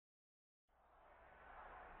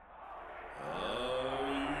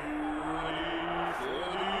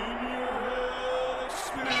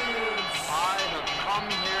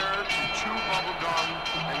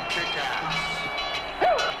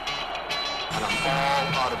I'm all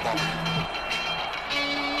out of bubblegum.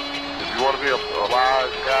 If you want to be a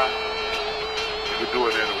wise guy, you can do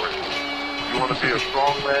it anyway. If you want to be a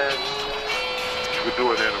strong man, you can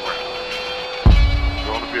do it anyway. If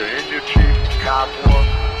you want to be an Indian chief, cowboy,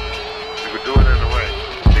 you can do it in the ring.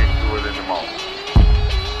 You can do it in the mall.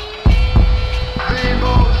 The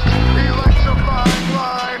most electrifying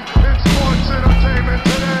line in sports entertainment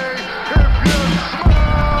today. If you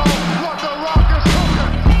smell what the Rock is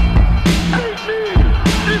cooking, hate me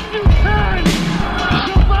if you can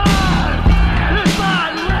survive if I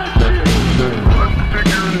let you. I'm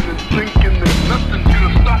figuring and thinking that nothing's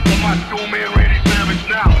gonna stop the Macho Man Randy Savage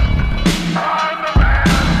now. I'm the man,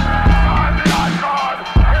 I'm the icon,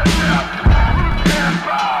 and yes, Bruce can't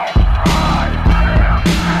bow. I am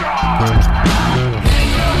God.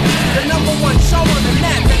 The number one show on the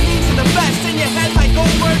net that leads to the best in your head like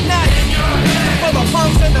Goldberg Net. For the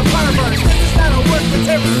punks and the perverts, this is how it works with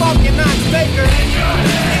Terry Funk and Knox Baker.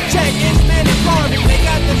 Check Inchman and Barbie, they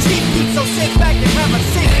got the cheap heat, so sit back and have a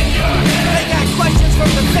seat. They got questions from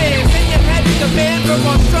the fans, in your head the man from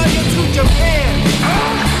Australia to Japan.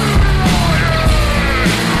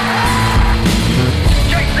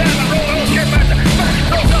 Check down the road, don't get back the first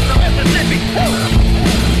coast of the Mississippi.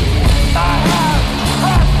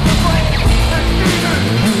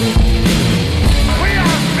 We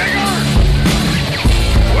are bigger,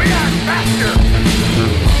 we are faster,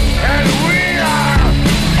 and we are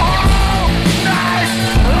all night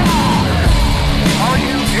long. All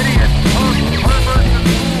you idiots, punks, perverts, and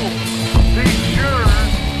fools, be sure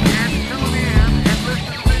and tune in and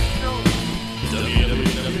listen to this show.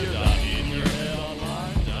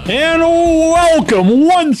 And welcome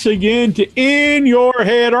once again to In Your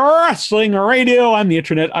Head Wrestling Radio. I'm the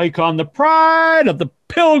internet icon, the pride of the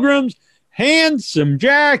Pilgrims, handsome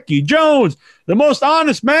Jackie Jones, the most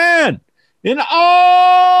honest man in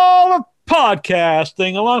all of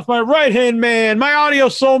podcasting, along with my right-hand man, my audio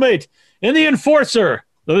soulmate, and the enforcer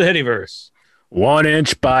of the Hittyverse. 1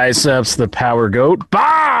 inch biceps, the power goat.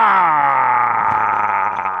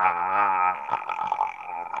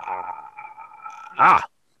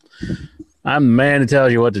 I'm the man who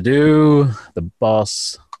tells you what to do, the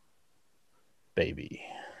boss baby.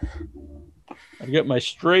 I got my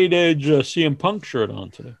straight edge CM Punk shirt on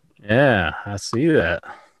today. Yeah, I see that.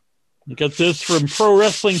 I got this from Pro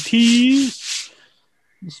Wrestling Tees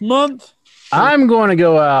this month. I'm going to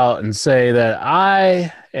go out and say that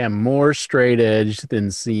I am more straight edge than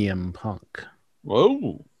CM Punk.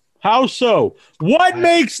 Whoa. How so? What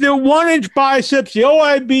makes the 1 inch biceps, the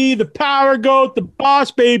OIB, the power goat, the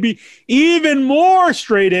boss baby even more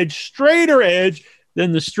straighter edge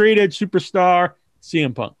than the straight edge superstar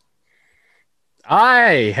CM Punk?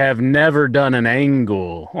 I have never done an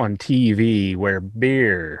angle on TV where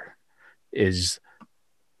beer is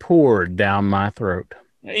poured down my throat.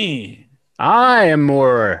 Man. I am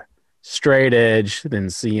more straight edge than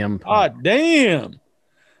CM Punk. God damn.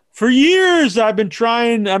 For years I've been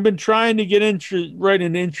trying to get right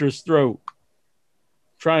in Intra's throat.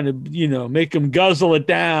 Trying to, make him guzzle it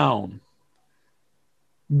down.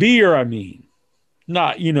 Beer, I mean.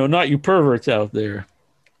 Not you perverts out there.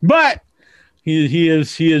 But he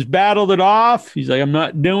has battled it off. He's like, I'm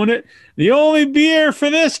not doing it. The only beer for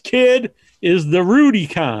this kid is the Rudy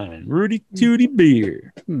kind. Rudy Tooty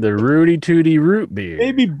beer. The Rudy Tooty root beer.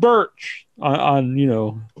 Maybe Birch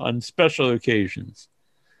on special occasions.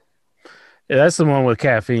 Yeah, that's the one with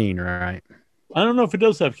caffeine, right? I don't know if it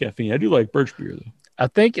does have caffeine. I do like Birch beer, though. I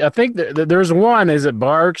think there's one. Is it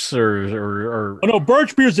Barks or? Oh no,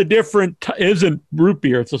 Birch beer is isn't root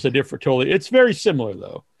beer. It's just a different totally. It's very similar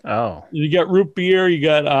though. Oh, you got root beer, you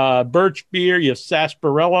got Birch beer, you have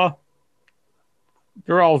sarsaparilla.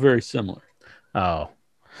 They're all very similar. Oh,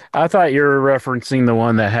 I thought you were referencing the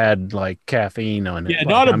one that had like caffeine on it. Yeah,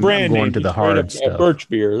 not a brand name. Going to the hard stuff. Birch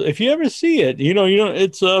beer. If you ever see it,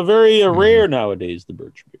 it's very rare nowadays. The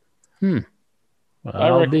Birch beer. Well, I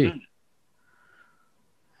recommend it.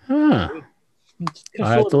 Huh.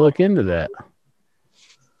 I have to look into that.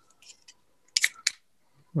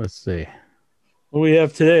 Let's see. What we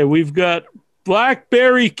have today? We've got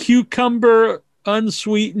blackberry cucumber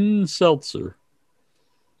unsweetened seltzer.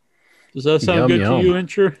 Does that sound good to you,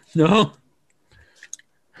 Incher? No?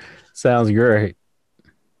 Sounds great.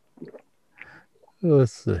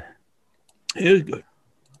 Let's see. It is good.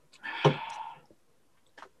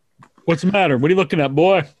 What's the matter? What are you looking at,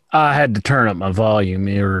 boy? I had to turn up my volume.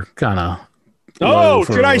 You were kind of. Oh,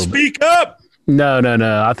 should I speak up? No.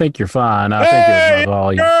 I think you're fine. I think it was my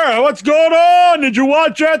volume. Girl, what's going on? Did you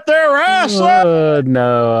watch that there wrestling?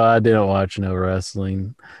 No, I didn't watch no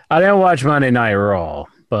wrestling. I didn't watch Monday Night Raw,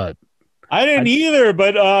 but I didn't either,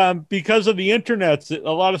 but because of the internet,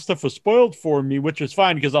 a lot of stuff was spoiled for me, which is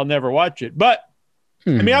fine because I'll never watch it. But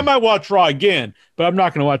I mean, I might watch Raw again, but I'm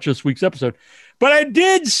not going to watch this week's episode. But I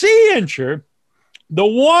did see, Incher, the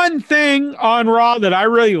one thing on Raw that I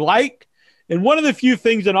really like, and one of the few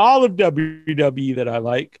things in all of WWE that I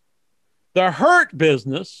like, the Hurt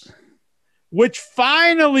Business, which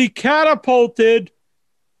finally catapulted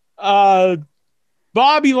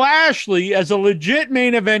Bobby Lashley as a legit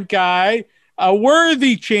main event guy, a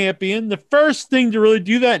worthy champion, the first thing to really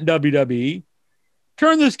do that in WWE.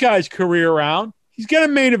 Turn this guy's career around. He's got a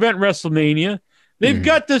main event WrestleMania. They've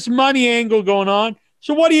got this money angle going on.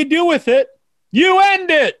 So what do you do with it? You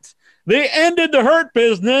end it. They ended the Hurt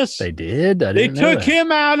Business. They did? They took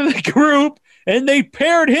him out of the group, and they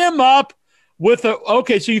paired him up with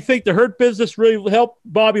okay, so you think the Hurt Business really helped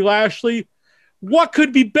Bobby Lashley? What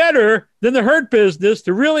could be better than the Hurt Business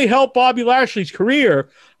to really help Bobby Lashley's career?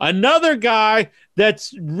 Another guy that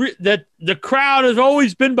the crowd has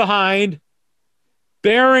always been behind,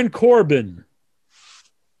 Baron Corbin.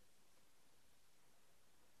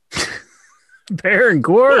 Baron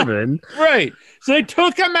Corbin? Right. So they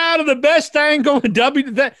took him out of the best angle in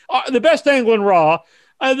the best angle in Raw.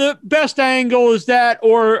 The best angle is that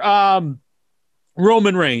or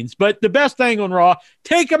Roman Reigns. But the best angle in Raw,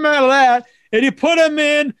 take him out of that, and you put him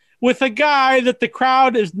in with a guy that the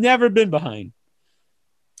crowd has never been behind.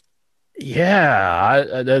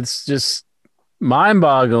 Yeah, that's just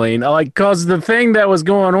mind-boggling. Like, because the thing that was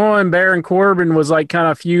going on, Baron Corbin was like kind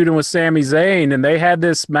of feuding with Sami Zayn, and they had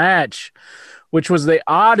this match, which was the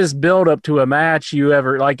oddest build-up to a match you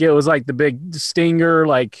ever, like, it was like the big stinger,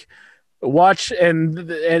 like, watch, and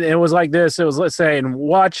it was like this. It was, let's say, and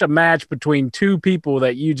watch a match between two people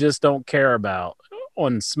that you just don't care about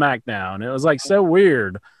on SmackDown. It was like so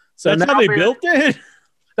weird. So that's how they built it?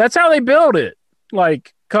 That's how they built it.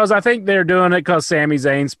 Like, because I think they're doing it because Sami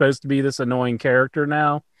Zayn's supposed to be this annoying character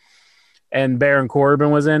now, and Baron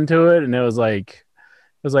Corbin was into it, and it was like,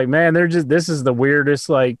 man, this is the weirdest,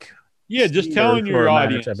 like, yeah, just telling your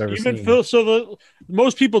audience. Even Phil, so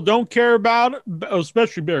most people don't care about it,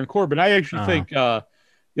 especially Baron Corbin. I actually think the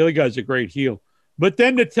other guy's a great heel. But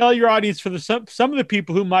then to tell your audience for some of the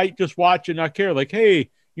people who might just watch and not care, like, hey,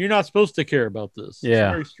 you're not supposed to care about this. Yeah. It's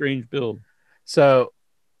a very strange build. So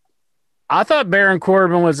I thought Baron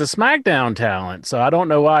Corbin was a SmackDown talent, so I don't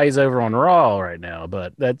know why he's over on Raw right now,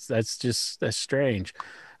 but that's strange.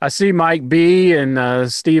 I see Mike B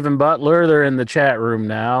and Stephen Butler. They're in the chat room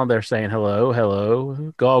now. They're saying hello.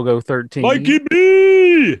 Galgo 13. Mikey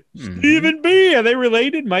B! Stephen B! Are they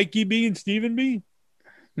related? Mikey B and Stephen B?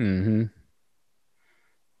 Mm-hmm.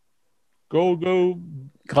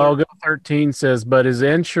 Galgo 13 says, but is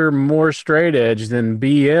Incher more straight edge than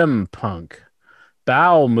BM Punk?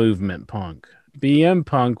 Bowel movement Punk. BM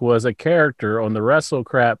Punk was a character on the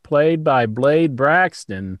WrestleCrap played by Blade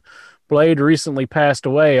Braxton. Blade recently passed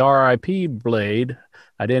away. R.I.P. Blade.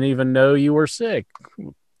 I didn't even know you were sick.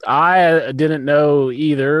 I didn't know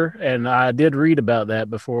either, and I did read about that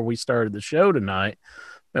before we started the show tonight,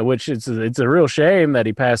 which it's a real shame that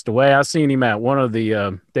he passed away. I seen him at one of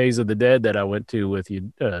the Days of the Dead that I went to with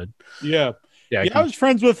you. Yeah, I was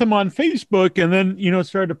friends with him on Facebook, and then it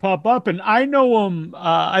started to pop up, and I know him.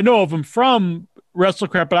 I know of him from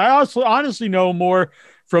WrestleCrap, but I also honestly know more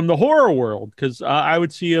from the horror world, because I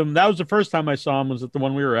would see him. That was the first time I saw him, was at the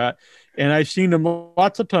one we were at, and I've seen him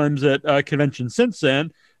lots of times at conventions since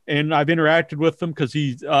then, and I've interacted with him because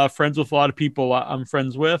he's friends with a lot of people I'm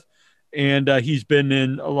friends with, and he's been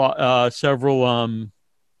in several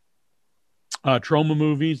trauma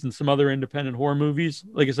movies and some other independent horror movies.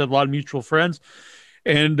 Like I said, a lot of mutual friends,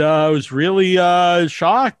 and I was really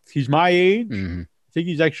shocked. He's my age. Mm-hmm. I think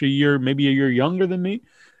he's actually maybe a year younger than me.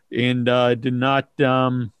 And did not. He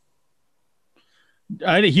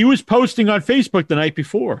was posting on Facebook the night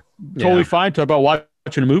before, totally fine, talking about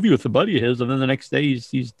watching a movie with a buddy of his, and then the next day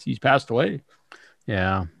he's passed away.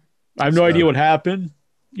 Yeah, I have no idea what happened.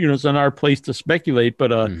 It's not our place to speculate,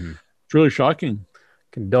 but it's really shocking.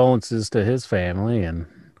 Condolences to his family, and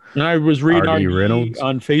I was reading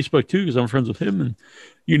on Facebook too, because I'm friends with him, and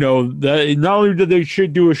that not only did they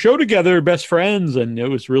do a show together, best friends, and it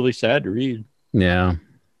was really sad to read. Yeah.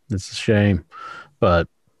 It's a shame, but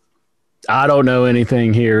I don't know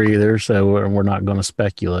anything here either, so we're not going to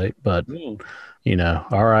speculate. But,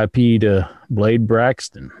 R.I.P. to Blade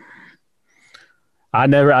Braxton. I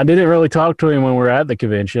didn't really talk to him when we were at the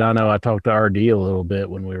convention. I know I talked to RD a little bit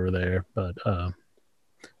when we were there, but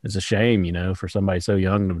it's a shame, for somebody so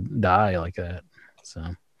young to die like that. So,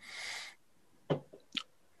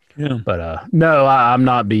 yeah. But no, I'm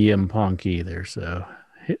not BM Punk either, so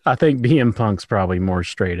I think BM Punk's probably more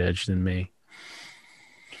straight edge than me.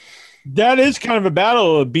 That is kind of a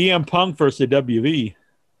battle of BM Punk versus WV.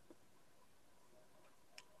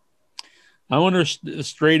 I wonder if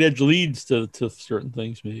straight edge leads to certain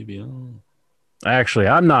things, maybe. I don't know. Actually,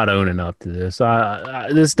 I'm not owning up to this.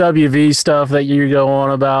 This WV stuff that you go on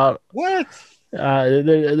about, What?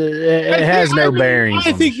 it has no bearings.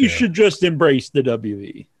 I think you should just embrace the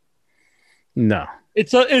WV. No,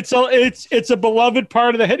 It's a beloved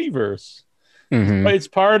part of the Headyverse. Mhm. It's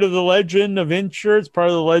part of the legend of Insure. It's part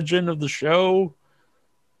of the legend of the show.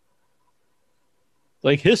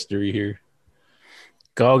 Like history here.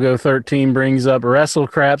 Galgo 13 brings up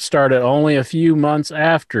WrestleCrap started only a few months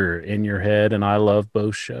after In Your Head, and I love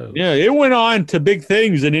both shows. Yeah, it went on to big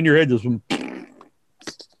things, and In Your Head just went.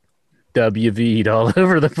 WV'd all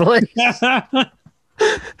over the place.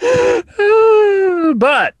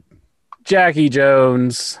 But Jackie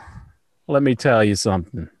Jones, let me tell you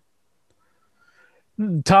something.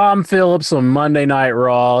 Tom Phillips on Monday Night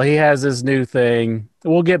Raw, he has this new thing.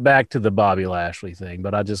 We'll get back to the Bobby Lashley thing,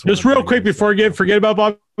 but I just Real quick before I forget about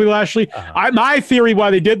Bobby Lashley. My theory why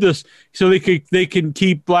they did this so they can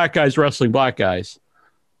keep black guys wrestling black guys.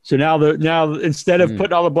 So now instead of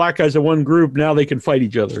putting all the black guys in one group, now they can fight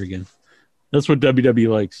each other again. That's what WWE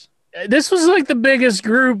likes. This was like the biggest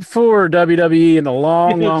group for WWE in a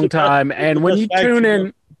long time. And when you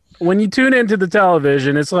tune into the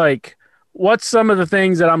television, it's like, what's some of the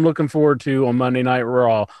things that I'm looking forward to on Monday Night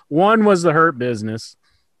Raw? One was the Hurt Business.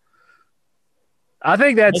 I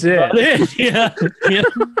think that's it. Yeah.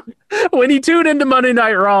 When you tune into Monday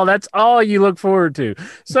Night Raw, that's all you look forward to.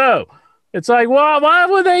 So it's like, well, why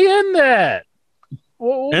were they in that?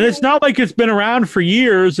 And it's not like it's been around for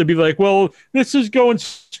years to be like, well, this is going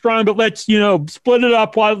strong, but let's, split it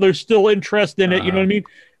up while there's still interest in it. You know what I mean?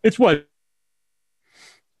 It's what?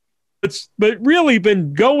 But really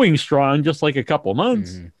been going strong just like a couple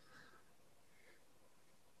months. Mm-hmm.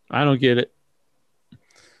 I don't get it.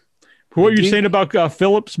 What you're saying about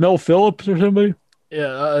Phillips, Mel Phillips or somebody?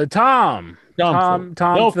 Yeah, Tom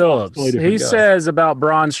Phillips. He says about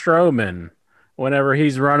Braun Strowman whenever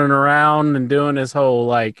he's running around and doing his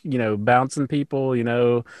whole bouncing people,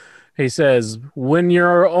 he says when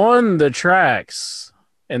you're on the tracks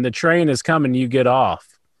and the train is coming, you get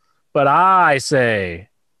off. But I say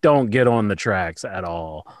don't get on the tracks at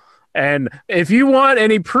all. And if you want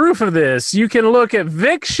any proof of this, you can look at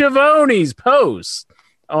Vic Schiavone's post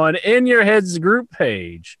on In Your Head's group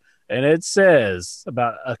page. And it says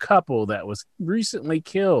about a couple that was recently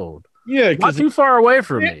killed. Yeah. Not too far away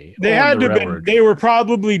from me. They were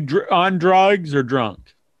probably on drugs or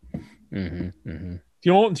drunk. Mm-hmm, mm-hmm.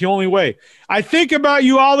 The only way. I think about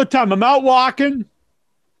you all the time. I'm out walking.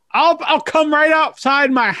 I'll come right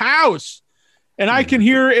outside my house. And I can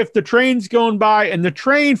hear if the train's going by, and the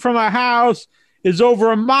train from my house is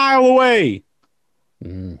over a mile away.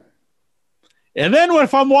 Mm. And then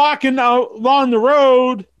if I'm walking out along the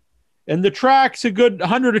road and the track's a good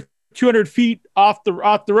 100 or 200 feet off the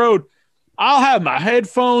road, I'll have my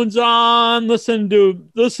headphones on, listening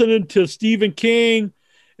to Stephen King,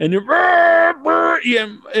 and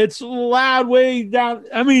it's loud way down.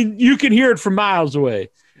 I mean, you can hear it from miles away.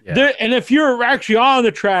 Yeah. And if you're actually on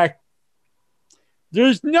the track,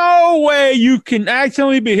 there's no way you can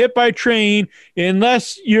accidentally be hit by a train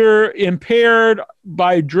unless you're impaired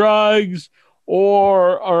by drugs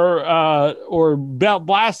or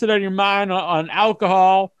blasted out of your mind on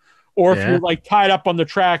alcohol, or if you're like tied up on the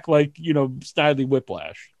track, like Snidely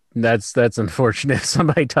Whiplash. That's unfortunate if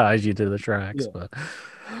somebody ties you to the tracks. Yeah.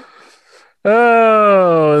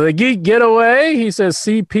 But the Geek Getaway, he says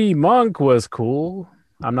CP Monk was cool.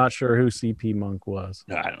 I'm not sure who CP Monk was.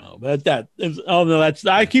 I don't know, but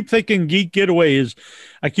I keep thinking Geek Getaway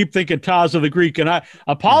I keep thinking Taz of the Greek, and I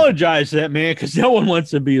apologize to that man because no one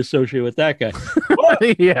wants to be associated with that guy.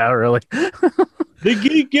 Yeah, really. The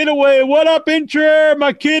Geek Getaway, what up, Incher?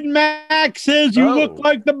 My kid Max says you look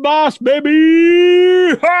like the boss,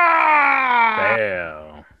 baby. Ha!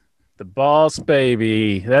 Damn. The boss,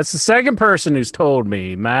 baby. That's the second person who's told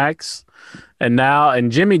me, Max.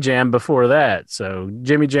 And Jimmy Jam before that. So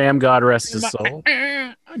Jimmy Jam, God rest his soul.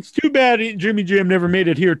 It's too bad Jimmy Jam never made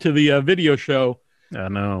it here to the video show. I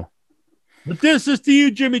know. But this is to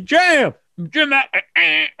you, Jimmy Jam. Jim out of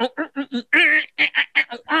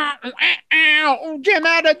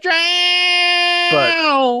Jam.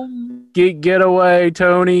 But Geek Getaway,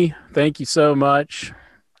 Tony, thank you so much.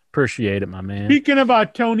 Appreciate it, my man. Speaking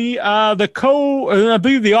about Tony, I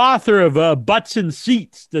believe the author of Butts and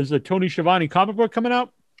Seats, there's a Tony Schiavone comic book coming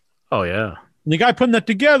out. Oh, yeah. And the guy putting that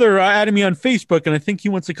together added me on Facebook, and I think he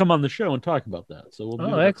wants to come on the show and talk about that. So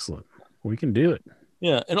excellent. We can do it.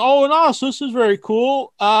 Yeah, and also this is very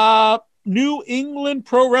cool. New England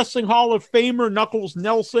Pro Wrestling Hall of Famer Knuckles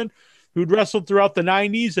Nelson, who'd wrestled throughout the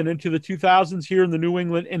 90s and into the 2000s here in the New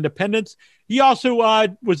England Independents. He also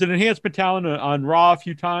was an enhancement talent on Raw a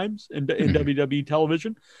few times in WWE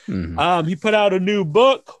television. He put out a new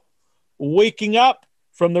book, Waking Up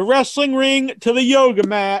from the Wrestling Ring to the Yoga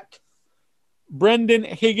Mat. Brendan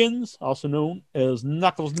Higgins, also known as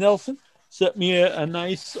Knuckles Nelson, sent me a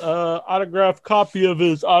nice autographed copy of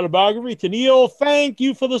his autobiography. Tennille, thank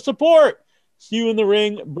you for the support. See you in the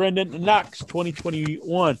ring, Brendan Knox,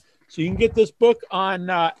 2021. So you can get this book on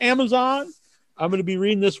Amazon. I'm going to be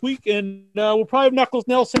reading this week, and we'll probably have Knuckles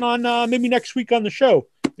Nelson on maybe next week on the show.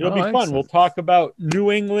 It'll be fun. Excellent. We'll talk about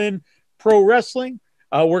New England pro wrestling,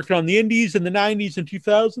 working on the indies in the 90s and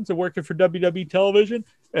 2000s and working for WWE television,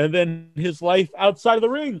 and then his life outside of the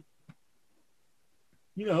ring.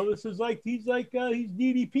 You know, this is like he's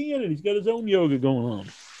DDP in it. He's got his own yoga going on.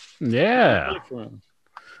 Yeah.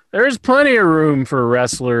 There's plenty of room for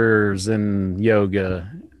wrestlers and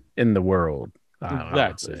yoga in the world. I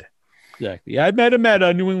would say. Exactly. I met him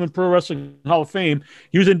at New England Pro Wrestling Hall of Fame.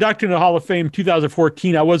 He was inducted into the Hall of Fame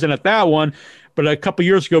 2014. I wasn't at that one, but a couple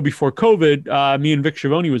years ago before COVID, me and Vic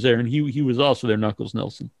Schiavone was there, and he was also there, Knuckles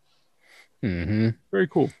Nelson. Mm-hmm. Very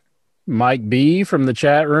cool. Mike B from the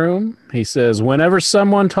chat room. He says, whenever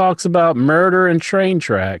someone talks about murder and train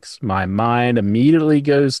tracks, my mind immediately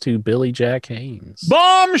goes to Billy Jack Haynes.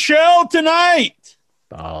 Bombshell tonight.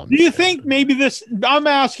 Bombshell. Do you think maybe this, I'm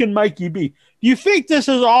asking Mikey B, do you think this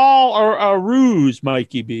is all a ruse,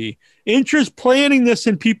 Mikey B? Interest planning this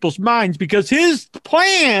in people's minds because his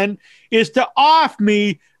plan is to off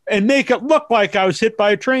me and make it look like I was hit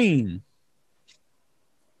by a train.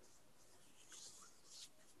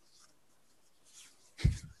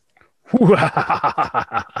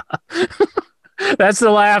 That's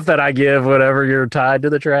the laugh that I give whenever you're tied to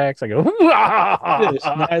the tracks. I go, You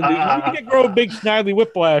can grow a big snidely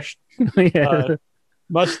whiplash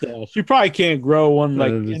mustache. You probably can't grow one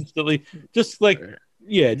like instantly. Just like,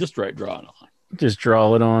 just right drawing on. Just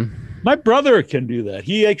draw it on. My brother can do that.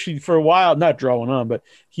 He actually, for a while, not drawing on, but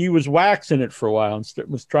he was waxing it for a while and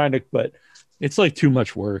was trying to, but it's like too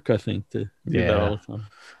much work, I think, to do that all the time.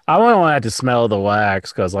 I wouldn't want to have to smell the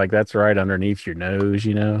wax because, like, that's right underneath your nose,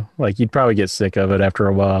 you know? Like, you'd probably get sick of it after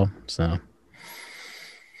a while, so.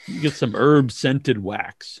 You get some herb-scented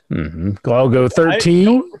wax. Mm-hmm. I'll go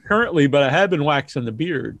 13. Currently, but I have been waxing the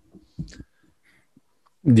beard.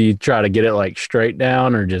 Do you try to get it, like, straight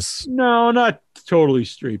down or just... No, not totally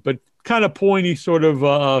straight, but kind of pointy, sort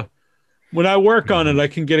of... when I work on it, I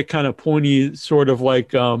can get it kind of pointy, sort of like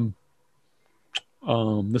the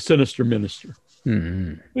Sinister Minister.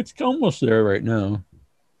 Mm-hmm. It's almost there right now,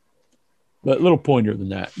 but a little pointier than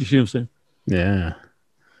that. You see what I'm saying? Yeah.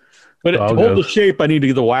 But to hold the shape, I need to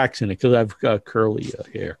get the wax in it because I've got curly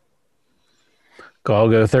hair. I'll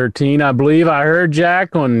go 13. I believe I heard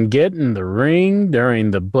Jack on Get in the Ring during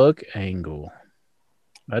the book angle.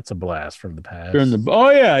 That's a blast from the past.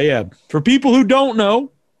 Yeah. For people who don't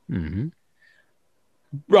know,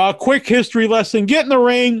 quick history lesson. Get in the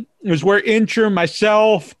Ring is where Incher,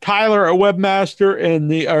 myself, Tyler, our webmaster,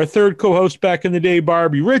 and our third co-host back in the day,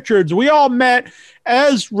 Barbie Richards, we all met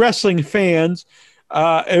as wrestling fans.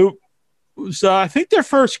 It was, I think, their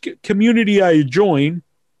first community I joined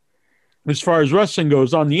as far as wrestling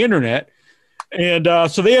goes on the internet. And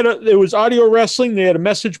so it was audio wrestling. They had a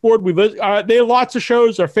message board. They had lots of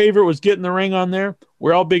shows. Our favorite was Get in the Ring on there.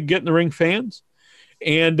 We're all big Get in the Ring fans.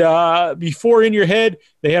 And before In Your Head,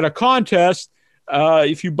 they had a contest.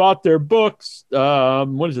 If you bought their books,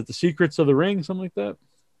 what is it? The Secrets of the Ring, something like that.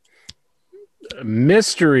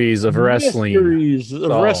 Mysteries of Wrestling. Mysteries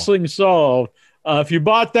of Wrestling Solved. If you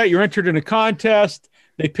bought that, you're entered in a contest.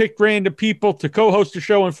 They picked random people to co-host the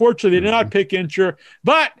show. Unfortunately, they did not pick Incher,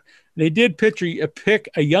 but they did pick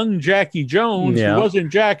a young Jackie Jones, who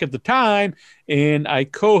wasn't Jack at the time, and I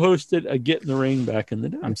co-hosted a Get in the Ring back in the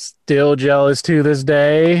day. I'm still jealous to this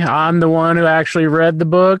day. I'm the one who actually read the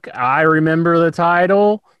book. I remember the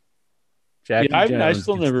title. Jackie Jones. I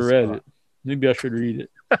still never read it. Maybe I should read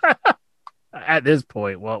it. At this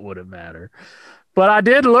point, what would it matter? But I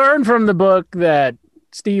did learn from the book that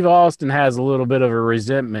Steve Austin has a little bit of a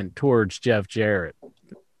resentment towards Jeff Jarrett.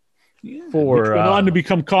 Which went on to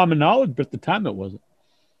become common knowledge, but at the time it wasn't.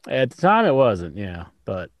 At the time it wasn't, yeah.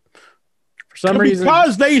 But for some reason...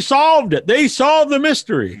 Because they solved it. They solved the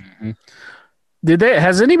mystery. Mm-hmm.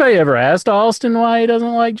 Has anybody ever asked Austin why he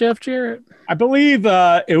doesn't like Jeff Jarrett? I believe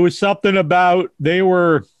it was something about he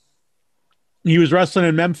was wrestling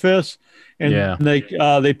in Memphis, and they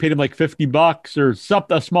paid him like $50 or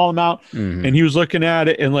something, a small amount, and he was looking at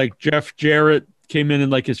it, and like Jeff Jarrett came in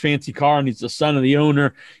like his fancy car, and he's the son of the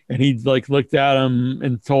owner, and he like looked at him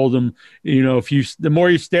and told him, the more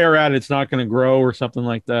you stare at it, it's not going to grow or something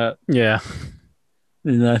like that. Yeah.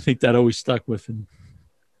 And I think that always stuck with him.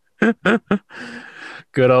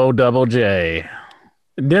 Good old Double J.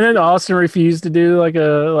 Didn't Austin refuse to do like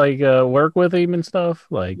a work with him and stuff?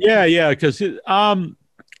 Like, Yeah, because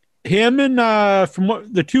him and from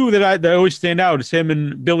what the two that always stand out is him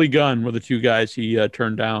and Billy Gunn were the two guys he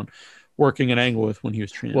turned down working an angle with when he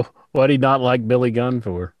was training. well, what did he not like Billy Gunn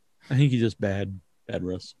for? I think he's just bad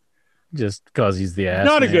wrestler. Just because he's the ass.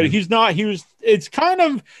 Not a man. good. He's not. He was. It's kind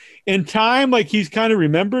of in time. Like he's kind of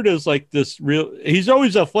remembered as like this real. He's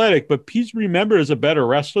always athletic, but he's remembered as a better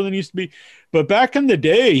wrestler than he used to be. But back in the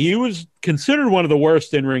day, he was considered one of the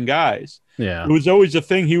worst in ring guys. Yeah. It was always a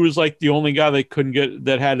thing. He was like the only guy they couldn't get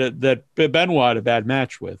that Benoit had a bad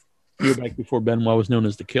match with. Back before Benoit was known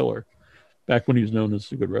as the Killer. Back when he was known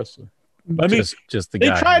as a good wrestler. But, I mean, just the they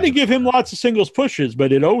guy. tried to give him lots of singles pushes,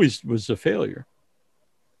 but it always was a failure.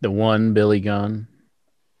 The one Billy Gunn.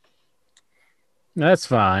 That's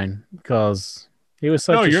fine because he was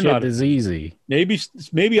such a shit as easy.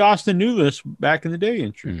 Maybe Austin knew this back in the day.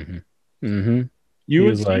 Mm-hmm. You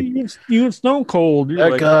and Stone Cold.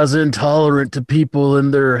 That guy's intolerant to people in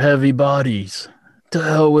their heavy bodies. To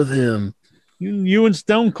hell with him. You and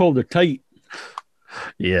Stone Cold are tight.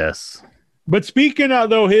 Yes. But speaking of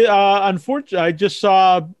though, unfortunately, I just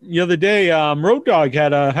saw the other day, Road Dogg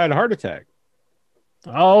had a heart attack.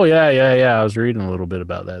 Oh yeah. I was reading a little bit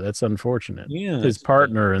about that. That's unfortunate. Yeah, his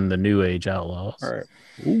partner in the New Age Outlaws. All right.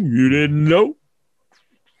 Ooh, you didn't know?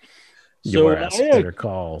 Your ass better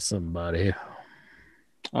call somebody.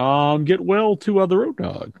 Get well to the Road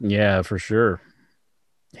Dogg. Yeah, for sure.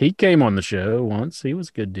 He came on the show once. He was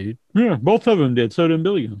a good dude. Yeah, both of them did. So did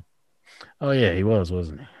Billy. Oh yeah, he was,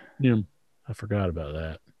 wasn't he? Yeah. I forgot about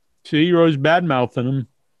that. See, you're always bad mouthing him.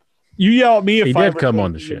 You yell at me if he I did come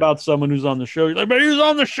on the show about someone who's on the show. You're like, but he was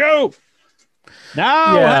on the show.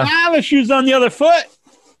 Now the shoe's on the other foot.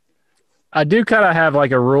 I do kind of have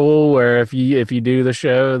like a rule where if you do the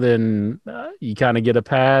show, then you kind of get a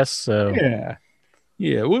pass. So yeah.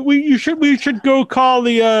 We should go call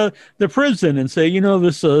the prison and say,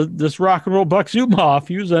 this rock and roll Buck Zumhoff,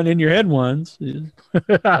 he was on In Your Head once. No,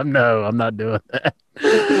 I'm not doing that.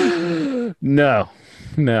 No,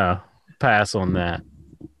 pass on that.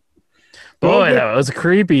 Boy, that was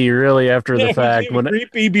creepy, really, after the fact.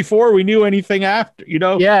 Creepy before we knew anything after,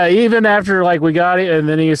 Yeah, even after, like, we got it, and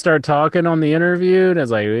then he started talking on the interview, and it's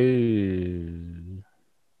like, ooh.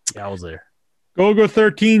 Yeah, I was there. Go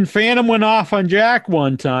 13 Phantom went off on Jack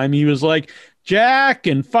one time. He was like, Jack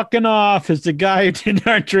and fucking off is the guy who did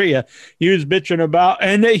Andrea. He was bitching about,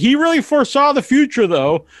 and he really foresaw the future,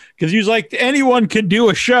 though, because he was like, anyone could do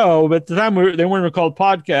a show, but at the time they weren't called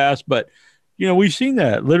podcasts, but we've seen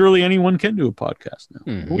that. Literally anyone can do a podcast now.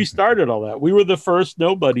 Mm-hmm. We started all that. We were the first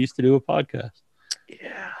nobodies to do a podcast.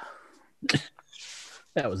 Yeah.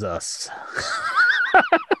 That was us.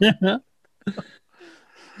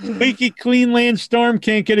 Squeaky Clean Lance Storm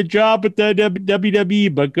can't get a job at the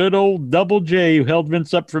WWE, but good old Double J, who held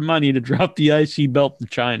Vince up for money to drop the IC belt in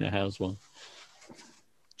China, has one.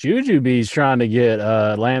 Jujubee's trying to get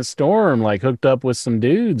Lance Storm like hooked up with some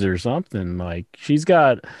dudes or something. Like she's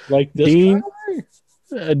got like this Dean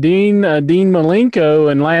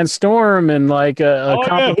Malenko and Lance Storm and like a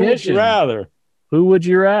competition. Who would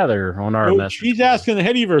you rather on our message? She's asking the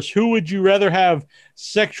Headyverse, who would you rather have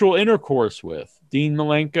sexual intercourse with, Dean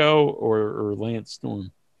Malenko or Lance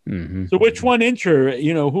Storm? Mm-hmm. So which one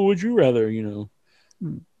who would you rather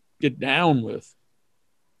get down with?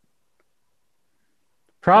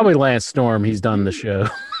 Probably Lance Storm. He's done the show.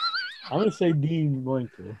 I'm going to say Dean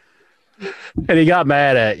Malenko. And he got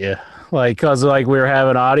mad at you. Like, because we were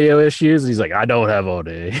having audio issues. And he's like, I don't have all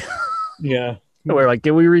day. Yeah. And we're like,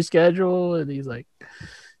 can we reschedule? And he's like,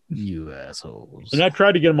 you assholes. And I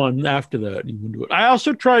tried to get him on after that. He wouldn't do it. I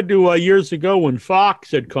also tried to, years ago when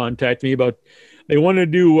Fox had contacted me about, they want to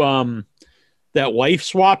do that wife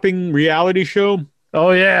swapping reality show.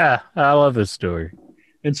 Oh, yeah. I love this story.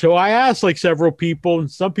 And so I asked like several people,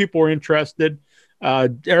 and some people were interested.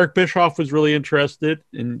 Eric Bischoff was really interested,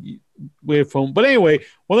 and we have phone. But anyway,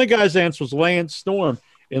 one of the guys' answer was Lance Storm,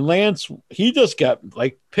 and Lance, he just got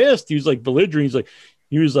like pissed. He was like belligerent.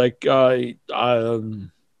 He was like,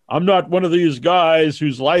 I'm not one of these guys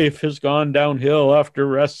whose life has gone downhill after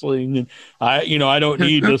wrestling, and I don't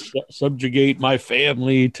need to subjugate my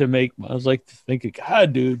family to make. I was like thinking,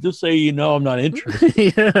 God, dude, just say I'm not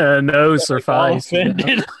interested. Yeah, no, suffice.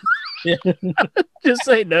 Just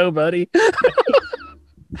say no, buddy.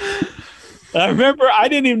 I remember I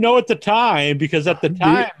didn't even know at the time, because at the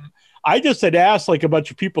time I just had asked like a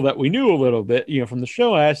bunch of people that we knew a little bit, from the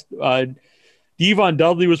show. I asked Devon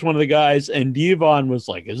Dudley was one of the guys, and Devon was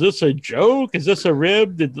like, "Is this a joke? Is this a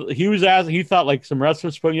rib?" He was asking. He thought like some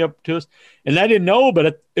wrestlers putting up to us, and I didn't know,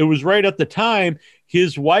 but it was right at the time.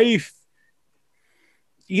 His wife,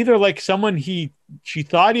 either like someone she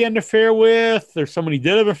thought he had an affair with, or someone he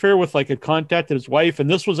did have an affair with, like had contacted his wife, and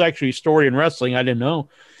this was actually a story in wrestling. I didn't know,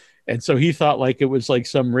 and so he thought like it was like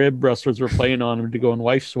some rib wrestlers were playing on him to go and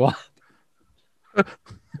wife swap.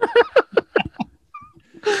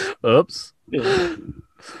 Oops. Yeah.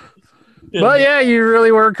 But yeah, you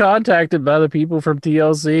really were contacted by the people from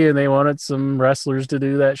TLC, and they wanted some wrestlers to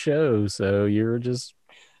do that show. So you were just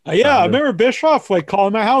I remember Bischoff like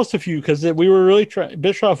calling my house because we were really trying.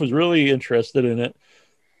 Bischoff was really interested in it,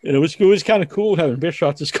 and it was kind of cool having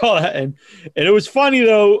Bischoff just call that. And it was funny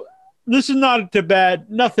though. This is nothing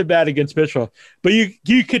bad against Bischoff, but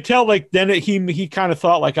you could tell like then he kind of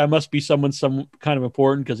thought like I must be some kind of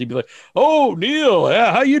important, because he'd be like, "Oh, Neil,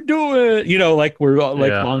 yeah, how you doing?" Like we're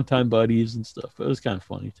like longtime buddies and stuff. It was kind of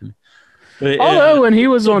funny to me. But, although when he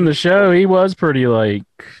was on the show, he was pretty like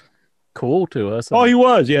cool to us. Oh, he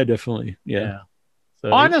was, yeah, definitely, yeah.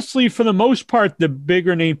 So, honestly, for the most part, the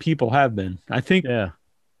bigger name people have been. I think the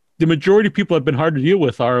majority of people have been hard to deal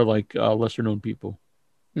with are like lesser known people.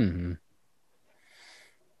 Mm-hmm.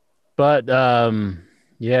 But but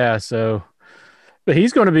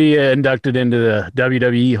he's going to be inducted into the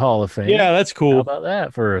WWE Hall of Fame. Yeah, that's cool. How about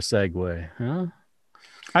that for a segue? Huh?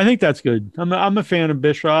 I think that's good. I'm a fan of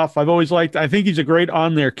Bischoff. I've always liked. I think he's a great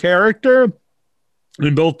on their character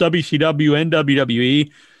in both WCW and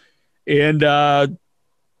WWE, and a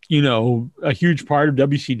huge part of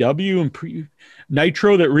WCW and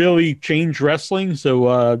Nitro that really changed wrestling.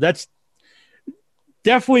 So that's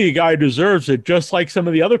definitely a guy who deserves it, just like some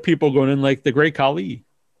of the other people going in, like the Great Khali.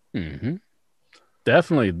 Mm-hmm.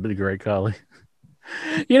 Definitely the Great Khali.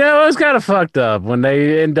 It was kind of fucked up when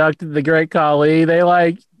they inducted the Great Khali.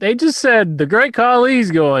 They just said the Great Khali's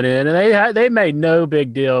going in, and they made no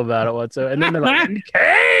big deal about it whatsoever. And then they're like,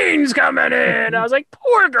 Kane's coming in. I was like,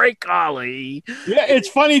 poor Great Khali. Yeah, it's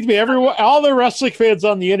funny to me. All the wrestling fans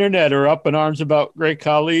on the internet are up in arms about Great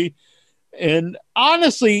Khali. And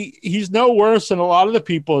honestly, he's no worse than a lot of the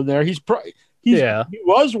people in there. He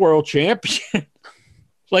was world champion.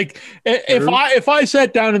 Like if I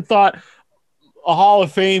sat down and thought a Hall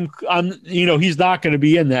of Fame, he's not going to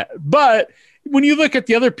be in that. But when you look at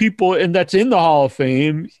the other people and that's in the Hall of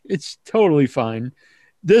Fame, it's totally fine.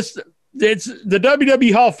 It's the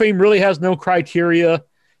WWE Hall of Fame really has no criteria.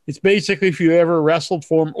 It's basically if you ever wrestled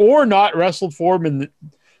for them or not wrestled for them, and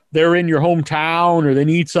they're in your hometown or they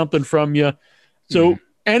need something from you. So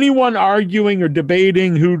anyone arguing or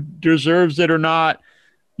debating who deserves it or not,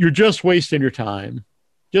 you're just wasting your time.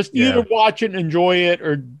 Just either watch it and enjoy it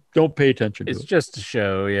or don't pay attention to it. It's just a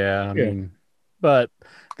show, I mean, but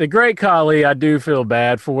the Great Khali, I do feel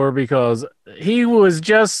bad for, because he was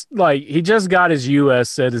he just got his U.S.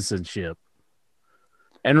 citizenship.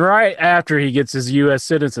 And right after he gets his U.S.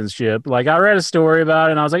 citizenship, like I read a story about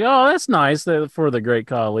it, and I was like, "Oh, that's nice for the Great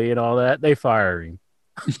Khali and all that." They fire him.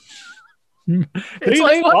 They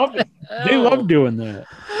love doing that.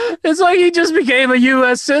 It's like he just became a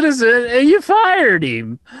U.S. citizen, and you fired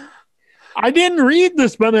him. I didn't read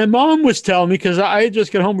this, but my mom was telling me, because I had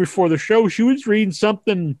just got home before the show. She was reading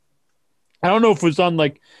something. I don't know if it was on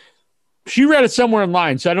she read it somewhere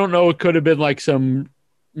online, so I don't know. It could have been like some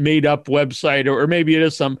made up website, or maybe it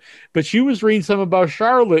is some, but she was reading something about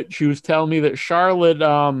Charlotte. She was telling me that Charlotte,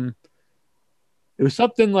 it was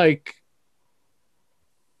something like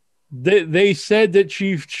they said that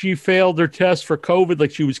she failed her test for COVID,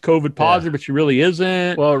 like she was COVID positive, but she really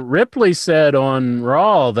isn't. Well, Ripley said on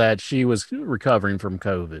Raw that she was recovering from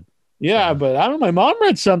COVID. Yeah, but I don't know. My mom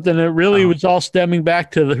read something that really was all stemming back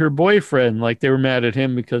to her boyfriend. Like they were mad at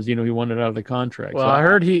him because, he wanted out of the contract. Well, so I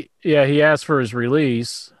heard he asked for his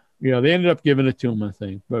release. Yeah, they ended up giving it to him, I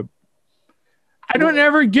think. But I don't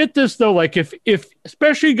ever get this, though. Like if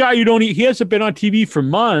especially a guy he hasn't been on TV for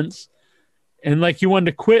months, and like he wanted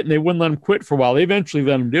to quit and they wouldn't let him quit for a while. They eventually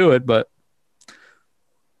let him do it, but.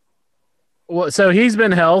 Well, so he's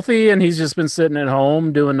been healthy and he's just been sitting at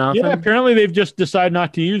home doing nothing? Yeah, apparently they've just decided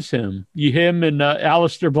not to use him. Him and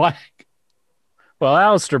Aleister Black. Well,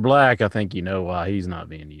 Aleister Black, I think you know why he's not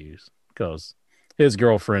being used. Because his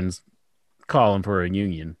girlfriend's calling for a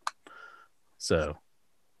union. So.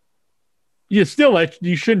 You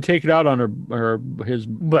shouldn't take it out on his.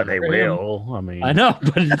 But they will. I mean. I know,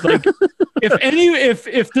 but it's like,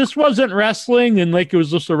 if this wasn't wrestling and like it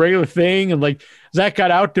was just a regular thing and like that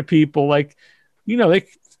got out to people, like,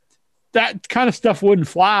 that kind of stuff wouldn't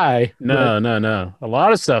fly. No. A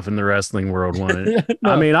lot of stuff in the wrestling world wanted.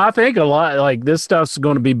 No. I mean, I think a lot like this stuff's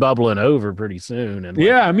going to be bubbling over pretty soon. And like,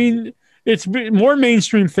 Yeah, I mean, it's more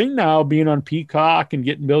mainstream thing now, being on Peacock and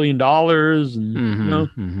getting $1 billion, and you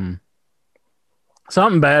know.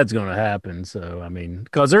 Something bad's going to happen. So I mean,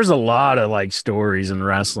 because there's a lot of like stories in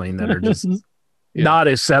wrestling that are just not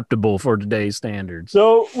acceptable for today's standards.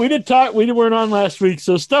 So we did talk. We weren't on last week.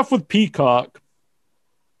 So stuff with Peacock.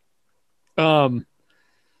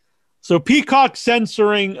 So Peacock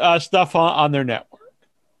censoring stuff on their network.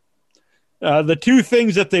 The two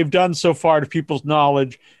things that they've done so far, to people's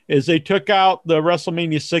knowledge, is they took out the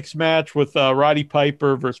WrestleMania 6 match with Roddy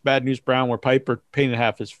Piper versus Bad News Brown, where Piper painted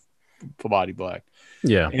half his body black.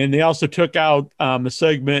 Yeah. And they also took out a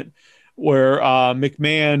segment where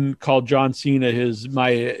McMahon called John Cena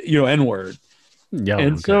N-word. Yeah.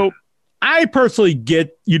 And so I personally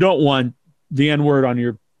get you don't want the N-word on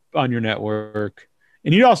your network,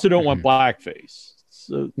 and you also don't want blackface.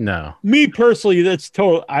 So no, me personally, that's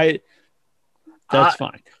total. That's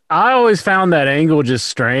fine. I always found that angle just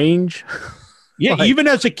strange. Yeah, like, even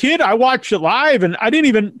as a kid, I watched it live, and I didn't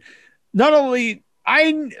even. Not only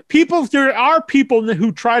there are people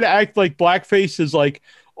who try to act like blackface is like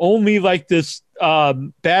only like this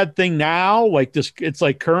bad thing now, like this. It's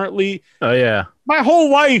like currently. Oh yeah. My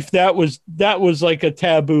whole life, that was like a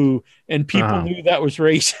taboo, and people knew that was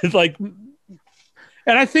racist. Like, and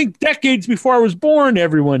I think decades before I was born,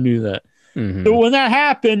 everyone knew that. Mm-hmm. So when that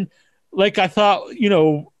happened, like I thought,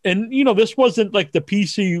 this wasn't like the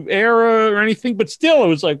PC era or anything, but still, it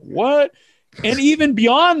was like, what? And even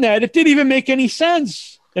beyond that, it didn't even make any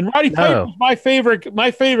sense. And Roddy Piper was my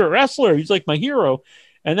favorite wrestler. He's like my hero.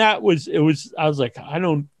 And I was like, I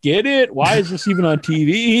don't get it. Why is this even on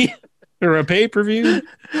TV? Or a pay-per-view?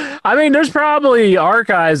 I mean, there's probably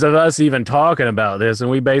archives of us even talking about this,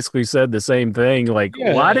 and we basically said the same thing. Like,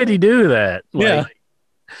 why did he do that? Like,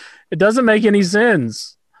 it doesn't make any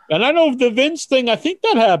sense. And I know the Vince thing, I think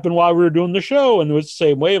that happened while we were doing the show, and it was the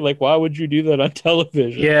same way. Like, why would you do that on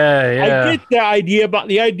television? Yeah. I get the idea, but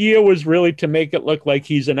the idea was really to make it look like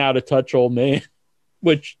he's an out-of-touch old man,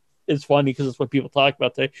 which is funny because it's what people talk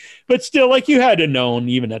about today. But still, like, you had to known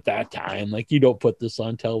even at that time, like, you don't put this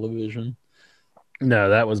on television. No,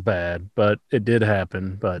 that was bad, but it did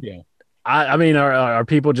happen. But yeah, I mean, are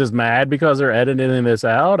people just mad because they're editing this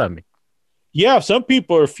out? I mean, yeah, some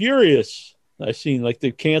people are furious. I seen like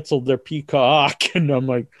they canceled their Peacock, and I'm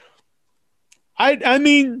like, I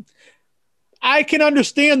mean, I can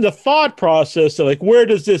understand the thought process of like, where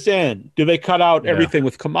does this end? Do they cut out everything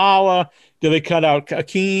with Kamala? Do they cut out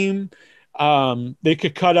Hakeem? They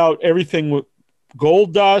could cut out everything with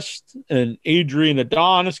Goldust and Adrian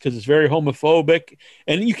Adonis because it's very homophobic.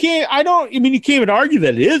 And you can't even argue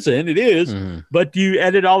that it isn't. It is. But do you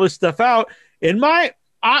edit all this stuff out? And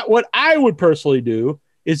what I would personally do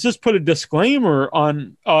is just put a disclaimer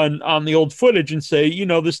on the old footage and say,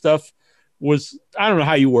 this stuff was, I don't know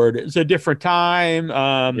how you word it. It's a different time.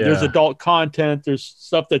 There's adult content. There's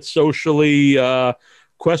stuff that's socially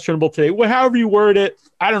questionable today. However you word it.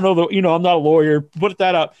 I don't know. I'm not a lawyer. Put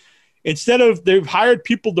that up. Instead of they've hired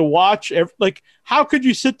people to watch, how could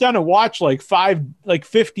you sit down and watch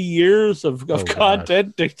 50 years of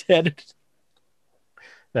content?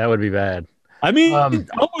 That would be bad. I mean,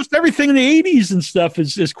 almost everything in the 80s and stuff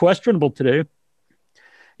is questionable today.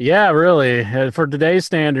 Yeah, really. For today's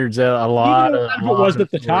standards, a lot of it was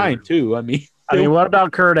at the time too. I mean, what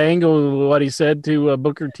about Kurt Angle? What he said to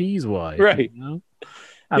Booker T's wife, right?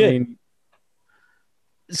 I mean,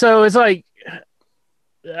 so it's like,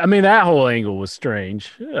 I mean, that whole angle was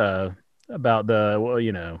strange about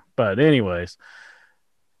But anyways,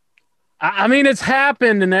 I mean, it's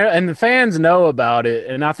happened, and the fans know about it,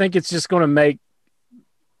 and I think it's just going to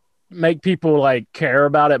make people like care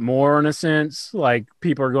about it more in a sense. Like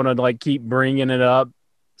people are going to like keep bringing it up.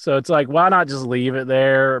 So it's like, why not just leave it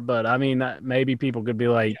there? But I mean, maybe people could be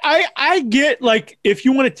like, I get like if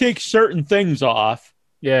you want to take certain things off.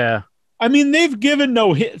 Yeah. I mean, they've given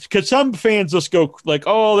no hints because some fans just go like,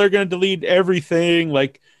 oh, they're going to delete everything.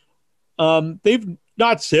 Like, they've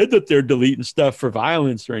not said that they're deleting stuff for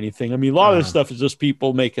violence or anything. I mean, a lot of this stuff is just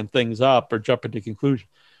people making things up or jumping to conclusions.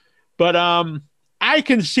 But I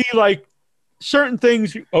can see like certain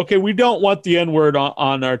things. Okay, we don't want the N-word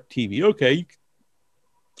on our TV. Okay,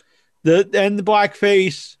 the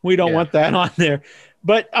blackface, we don't want that on there.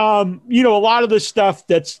 But a lot of the stuff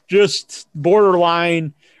that's just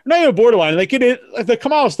borderline. Not even borderline. Like the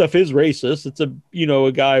Kamala stuff is racist. It's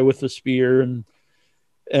a guy with a spear and.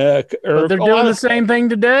 But they're doing the same thing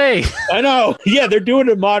today. I know. Yeah, they're doing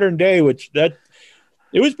it modern day, which that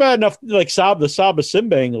It was bad enough, like the Saba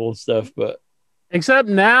Simba angle and stuff, but Except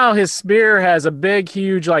now his spear has a big,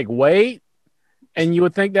 huge like weight, and you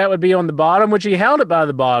would think that would be on the bottom, which he held it by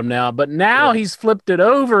the bottom now. But now he's flipped it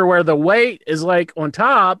over where the weight is like on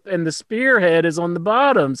top and the spearhead is on the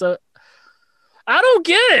bottom. So I don't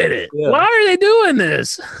get it. Yeah. Why are they doing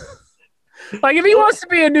this? Like, if he wants to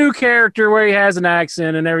be a new character where he has an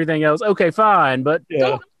accent and everything else, okay, fine. But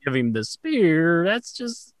don't give him the spear. That's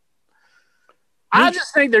just. I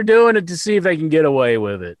just think they're doing it to see if they can get away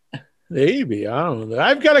with it. maybe I don't know.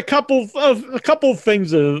 I've got a couple of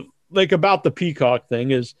things like about the Peacock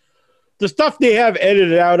thing is the stuff they have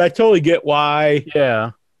edited out. I totally get why.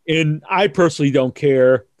 Yeah. And I personally don't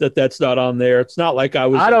care that that's not on there. It's not like I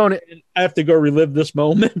have to go relive this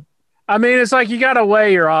moment. I mean, it's like you got to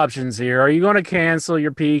weigh your options here. Are you going to cancel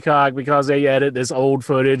your Peacock because they edit this old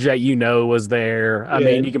footage that you know was there? I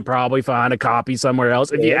mean, you can probably find a copy somewhere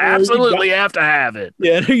else if you absolutely have to have it.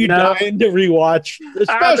 Yeah, you're dying to rewatch,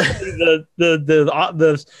 especially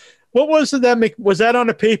the what was it that was that on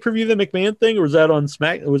a pay-per-view, the McMahon thing, or was that on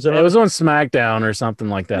Smack? It was on SmackDown or something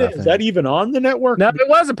like that. Yeah, is that even on the network? No, it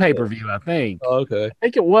was a pay-per-view, I think. Oh, okay. I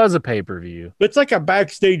think it was a pay-per-view. It's like a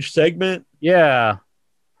backstage segment. Yeah.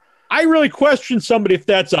 I really question somebody if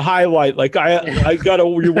that's a highlight. Like I gotta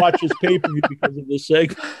rewatch this pay-per-view because of this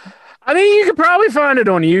segment. I mean, you could probably find it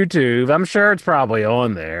on YouTube. I'm sure it's probably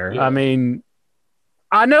on there. Yeah. I mean,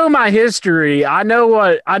 I know my history. I know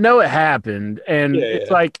it happened, and it's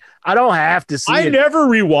like I don't have to see. I never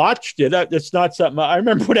rewatched it. It's not something I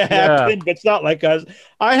remember when it happened, but it's not like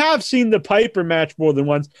I have seen the Piper match more than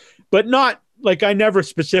once, but not like I never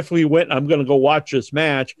specifically went. I'm going to go watch this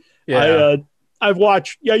match. Yeah. I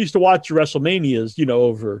used to watch WrestleManias,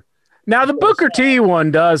 over. Now, the Booker T one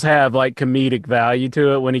does have, like, comedic value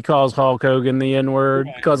to it when he calls Hulk Hogan the N-word.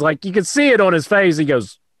 Because, like, you can see it on his face. He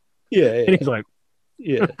goes, yeah. And he's like,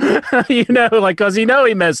 yeah. Like, because he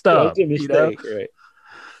messed up. It's a mistake, right.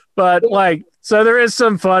 But, like, so there is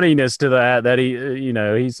some funniness to that he,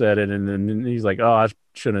 he said it. And then he's like, oh, I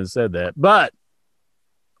shouldn't have said that. But,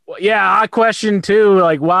 yeah, I question too,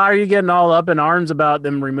 like, why are you getting all up in arms about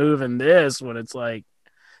them removing this when it's like,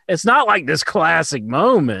 it's not like this classic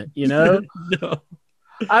moment, No.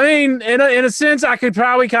 I mean, in a sense, I could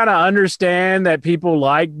probably kind of understand that people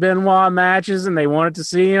like Benoit matches and they wanted to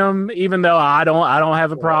see him, even though I don't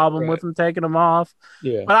have a problem with them taking them off.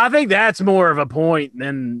 Yeah. But I think that's more of a point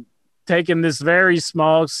than taking this very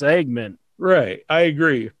small segment. Right. I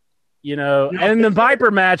agree. And the Piper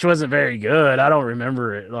match wasn't very good. I don't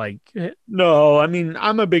remember it. Like, no, I mean,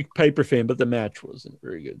 I'm a big Piper fan, but the match wasn't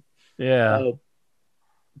very good. Yeah.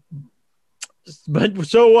 But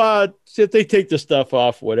so if they take the stuff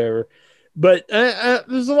off, whatever. But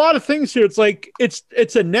there's a lot of things here. It's like it's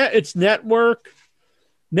network.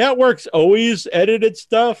 Networks always edited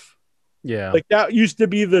stuff. Yeah. Like that used to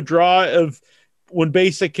be the draw of when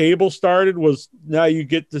basic cable started. Was now you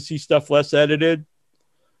get to see stuff less edited.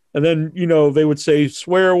 And then, they would say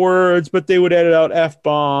swear words, but they would edit out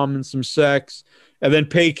F-bomb and some sex. And then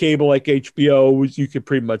pay cable like HBO, you could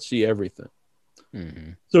pretty much see everything.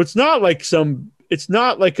 Mm-hmm. So it's not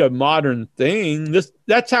like a modern thing.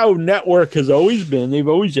 That's how network has always been. They've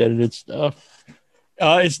always edited stuff.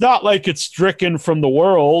 It's not like it's stricken from the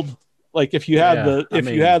world. Like if you have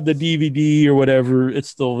you have the DVD or whatever, it's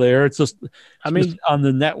still there. It's just on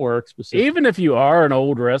the network specifically. Even if you are an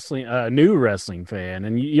old new wrestling fan,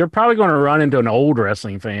 and you're probably going to run into an old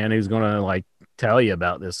wrestling fan who's going to like tell you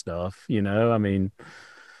about this stuff, I mean,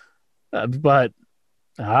 but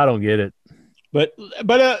I don't get it. But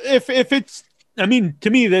if it's, I mean, to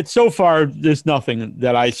me that so far there's nothing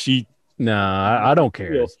that I see. No, I don't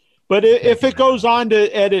care. But if it goes on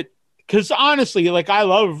to edit. Because honestly, like I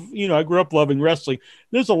love, I grew up loving wrestling.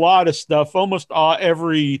 There's a lot of stuff. Almost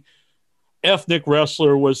every ethnic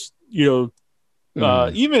wrestler was, even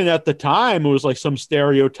at the time, it was like some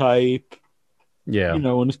stereotype. Yeah. And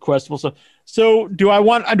it's questionable stuff. So do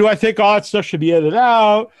I think all that stuff should be edited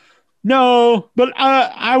out? No, but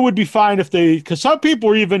I would be fine if because some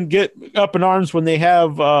people even get up in arms when they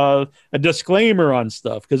have a disclaimer on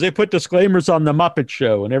stuff, because they put disclaimers on the Muppet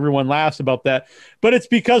Show and everyone laughs about that. But it's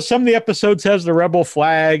because some of the episodes has the rebel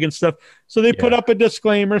flag and stuff. So they put up a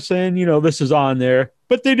disclaimer saying, this is on there,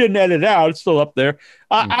 but they didn't edit it out. It's still up there.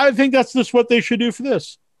 I think that's just what they should do for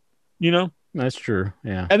this, That's true.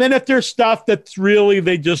 Yeah. And then if there's stuff that's really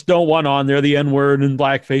they just don't want on there, the N-word and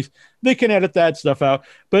blackface, they can edit that stuff out.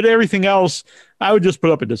 But everything else, I would just put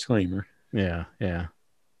up a disclaimer. Yeah. Yeah.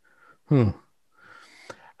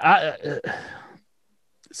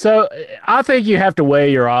 So I think you have to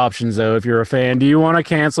weigh your options, though. If you're a fan, do you want to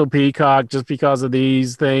cancel Peacock just because of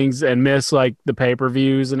these things and miss like the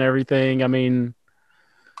pay-per-views and everything? I mean,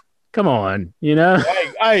 come on, you know?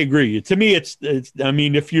 I agree. To me, it's. I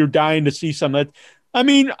mean, if you're dying to see something, I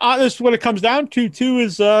mean, honest, what it comes down to too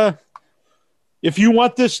is, if you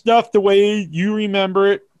want this stuff the way you remember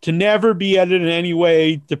it to never be edited in any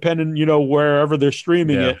way, depending, wherever they're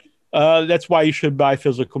streaming it. That's why you should buy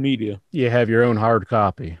physical media. You have your own hard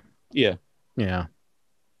copy. Yeah. Yeah.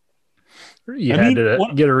 You had to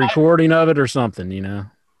get a recording of it or something, you know.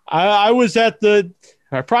 I was at the.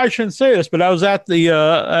 I probably shouldn't say this, but I was at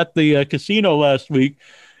the casino last week,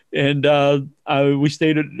 and we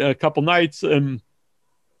stayed a couple nights. And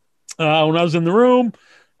when I was in the room,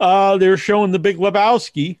 they were showing The Big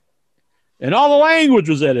Lebowski, and all the language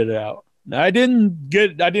was edited out. I didn't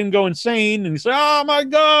go insane and say, "Oh my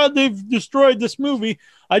God, they've destroyed this movie."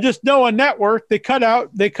 I just know on network they cut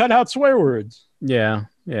out swear words. Yeah,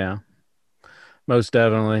 most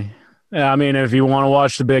definitely. Yeah, I mean, if you want to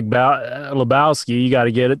watch The Big Lebowski, you got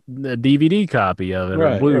to get a DVD copy of it,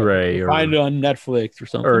 or Blu-ray, or find it on Netflix or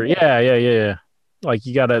something. Or yeah. Like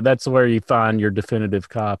you gotta. That's where you find your definitive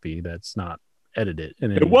copy. That's not edited.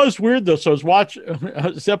 And it was weird though. So I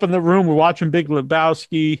was up in the room. We're watching Big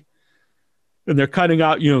Lebowski. And they're cutting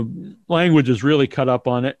out, language is really cut up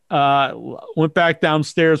on it. Went back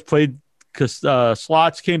downstairs, played because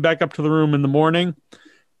slots, came back up to the room in the morning.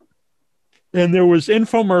 And there was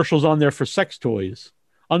infomercials on there for sex toys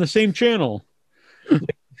on the same channel.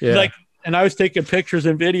 Yeah. And I was taking pictures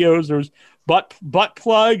and videos. There was butt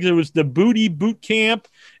plugs. It was the booty boot camp.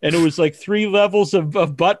 And it was like 3 levels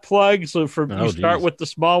of butt plugs. So start with the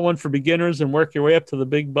small one for beginners and work your way up to the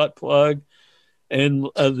big butt plug. And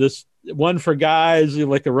this one for guys,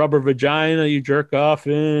 like a rubber vagina you jerk off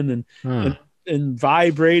in and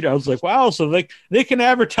vibrate. I was like, wow, so they can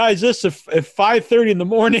advertise this if 5:30 in the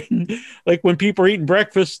morning, like when people are eating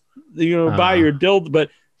breakfast, buy your dildo.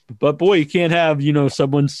 But boy, you can't have,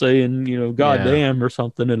 someone saying, God damn or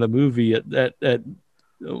something in a movie at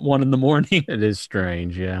 1 in the morning. It is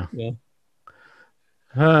strange. Yeah.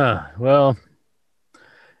 Yeah. Well,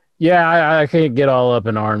 yeah, I can't get all up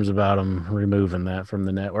in arms about them removing that from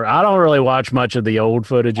the network. I don't really watch much of the old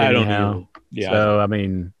footage anyhow. Yeah. So, I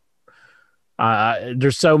mean,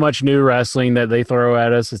 there's so much new wrestling that they throw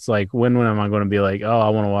at us. It's like, when am I going to be like, oh, I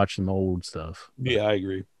want to watch some old stuff? Yeah, I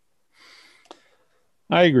agree.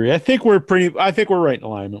 I think we're right in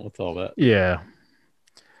alignment with all that. Yeah.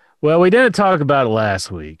 Well, we didn't talk about it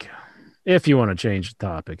last week. If you want to change the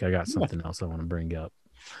topic, I got something else I want to bring up.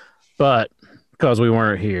 But because we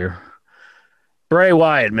weren't here, Bray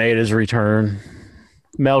Wyatt made his return.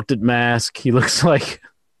 Melted mask. He looks like...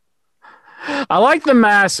 I like the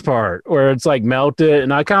mask part where it's like melted,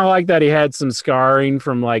 and I kind of like that he had some scarring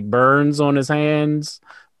from like burns on his hands.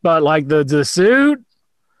 But like the suit,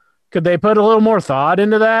 could they put a little more thought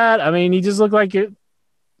into that? I mean, he just looked like it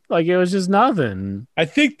was just nothing. I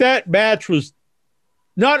think that match was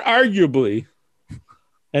not arguably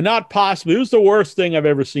and not possibly. It was the worst thing I've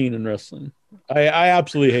ever seen in wrestling. I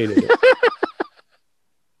absolutely hated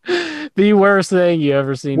it. The worst thing you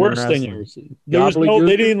ever seen. Worst thing you ever seen.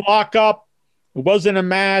 They didn't lock up. It wasn't a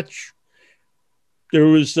match. There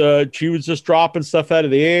was she was just dropping stuff out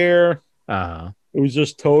of the air. It was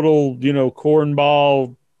just total,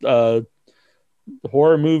 cornball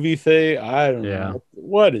horror movie thing. I don't know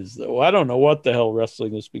what is though. I don't know what the hell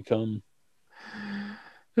wrestling has become.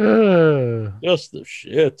 Just the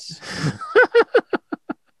shits.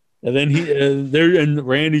 And then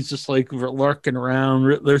Randy's just like lurking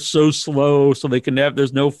around. They're so slow, so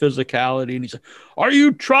there's no physicality. And he's like, "Are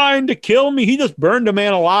you trying to kill me?" He just burned a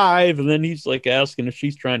man alive, and then he's like asking if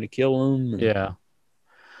she's trying to kill him. Yeah.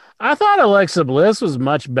 I thought Alexa Bliss was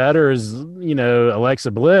much better as,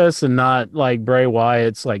 Alexa Bliss and not like Bray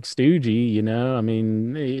Wyatt's like Stoogie, I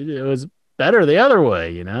mean, it was better the other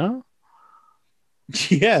way,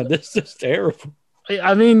 Yeah, this is terrible.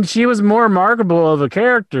 I mean, she was more remarkable of a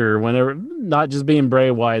character when they were not just being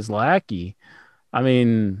Bray Wyatt's lackey. I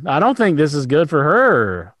mean, I don't think this is good for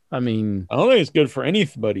her. I mean, I don't think it's good for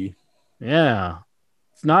anybody. Yeah.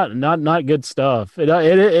 It's not good stuff.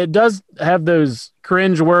 It does have those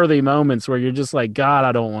cringe-worthy moments where you're just like, God,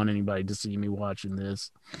 I don't want anybody to see me watching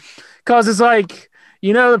this. Because it's like,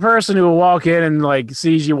 the person who will walk in and like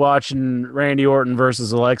sees you watching Randy Orton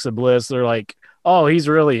versus Alexa Bliss, they're like, oh, he's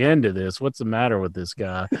really into this. What's the matter with this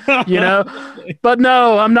guy? But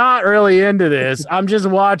no, I'm not really into this. I'm just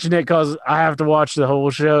watching it because I have to watch the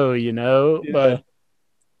whole show, Yeah. But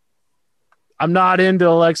I'm not into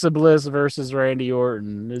Alexa Bliss versus Randy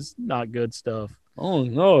Orton. It's not good stuff. Oh,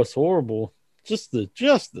 no, it's horrible. just the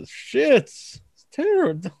shits. It's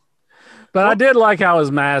terrible. But I did like how his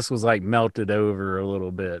mask was like melted over a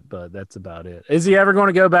little bit, but that's about it. Is he ever going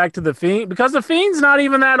to go back to the Fiend? Because the Fiend's not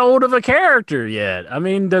even that old of a character yet. I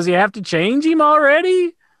mean, does he have to change him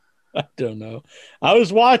already? I don't know. I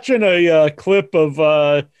was watching a clip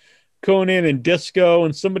of Conan and Disco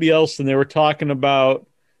and somebody else, and they were talking about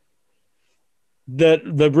that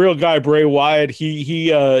the real guy Bray Wyatt.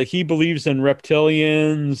 He believes in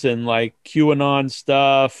reptilians and like QAnon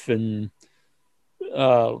stuff and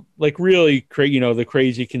like really the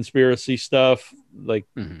crazy conspiracy stuff, like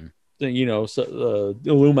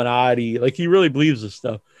Illuminati. Like he really believes this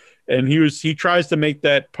stuff, and he tries to make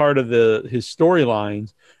that part of his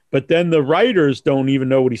storylines. But then the writers don't even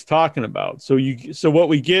know what he's talking about. So what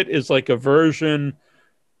we get is like a version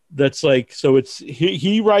that's like, so it's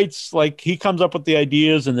he writes, like he comes up with the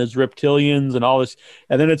ideas and there's reptilians and all this,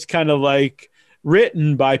 and then it's kind of like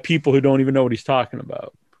written by people who don't even know what he's talking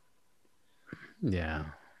about. Yeah.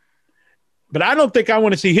 But I don't think I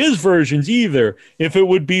want to see his versions either. If it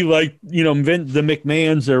would be like, the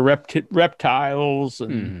McMahons are reptiles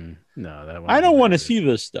and no, that I don't want to see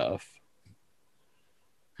this stuff.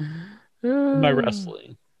 My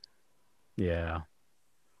wrestling. Yeah.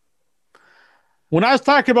 When I was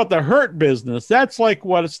talking about the Hurt Business, that's like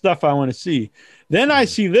what stuff I want to see. Then I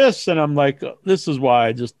see this and I'm like, this is why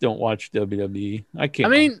I just don't watch WWE. I can't. I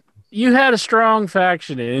mean, you had a strong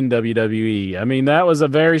faction in WWE. I mean, that was a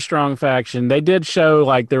very strong faction. They did show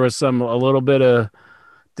like there was a little bit of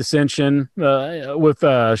dissension with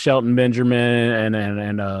Shelton Benjamin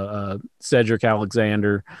and Cedric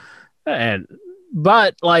Alexander,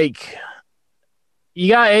 but like you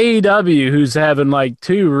got AEW who's having like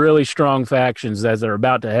two really strong factions as they're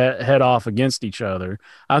about to head off against each other.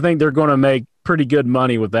 I think they're going to make pretty good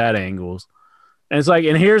money with that angles. And it's like,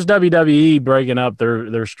 and here's WWE breaking up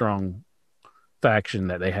their strong faction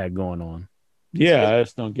that they had going on. Yeah, I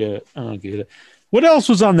just don't get it. I don't get it. What else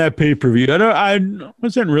was on that pay-per-view? I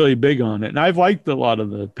wasn't really big on it, and I've liked a lot of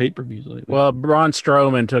the pay-per-views lately. Well, Braun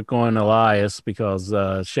Strowman took on Elias because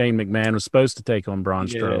Shane McMahon was supposed to take on Braun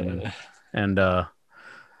Strowman. And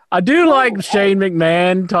I do like Shane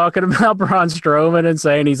McMahon talking about Braun Strowman and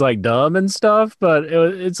saying he's like dumb and stuff, but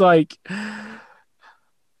it's like...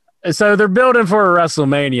 So they're building for a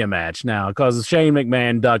WrestleMania match now because Shane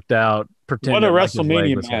McMahon ducked out. What a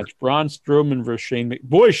WrestleMania match. Braun Strowman versus Shane McMahon.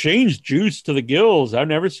 Boy, Shane's juiced to the gills. I've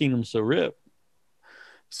never seen him so ripped.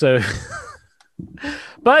 So,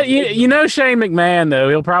 but you know Shane McMahon, though,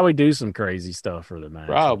 he'll probably do some crazy stuff for the match.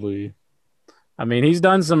 Probably. I mean, he's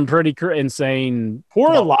done some pretty insane.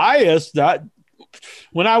 Poor Elias.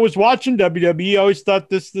 When I was watching WWE, I always thought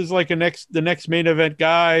this is like the next main event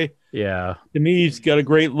guy. Yeah. To me, he's got a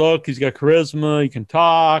great look. He's got charisma. He can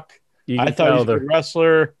talk. I thought he was a good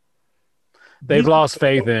wrestler. They've lost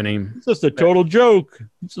faith in him. It's just a total joke.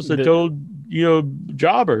 It's just a total,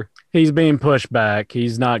 jobber. He's being pushed back.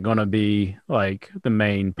 He's not going to be like the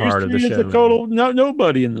main part of the show. He's a total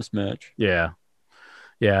nobody in this match. Yeah.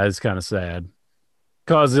 Yeah, it's kind of sad.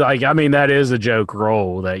 Because, that is a joke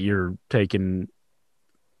role that you're taking.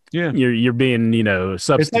 Yeah. You're being,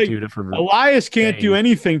 substituted for. Elias can't do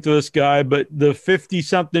anything to this guy, but the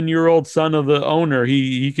 50-something-year-old son of the owner,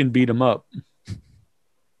 he can beat him up.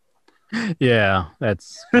 Yeah,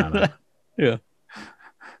 that's kind of yeah.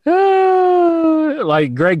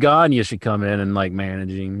 Like Greg Gagne should come in and like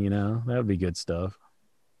managing. That would be good stuff.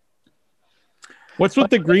 What's with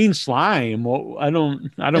the green slime? Well, I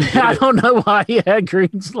don't. I don't know why he had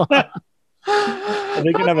green slime. Are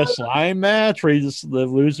they gonna have a slime match where the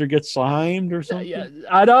loser gets slimed or something? Yeah,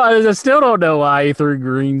 I still don't know why he threw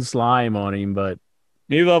green slime on him, but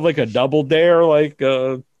maybe they'll have like a double dare, like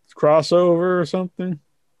a crossover or something.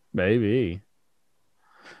 Maybe.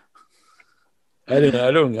 I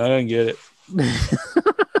don't get it.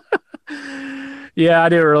 Yeah, I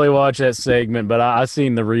didn't really watch that segment, but I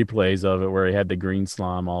seen the replays of it where he had the green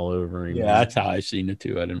slime all over him. Yeah, that's how I seen it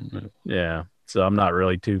too. I didn't know. Yeah, so I'm not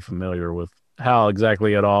really too familiar with how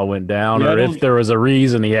exactly it all went down, or if there was a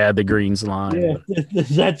reason he had the green slime. Yeah,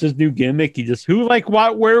 that's his new gimmick. He just who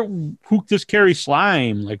just carries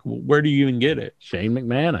slime? Like, where do you even get it? Shane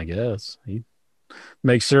McMahon, I guess. He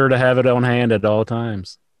makes sure to have it on hand at all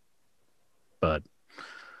times. But,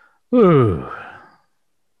 ooh.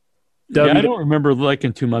 Yeah, I don't remember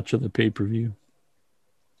liking too much of the pay-per-view.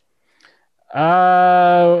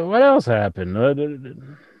 What else happened?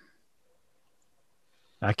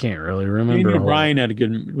 I can't really remember. Daniel Bryan had a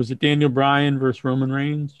good. Was it Daniel Bryan versus Roman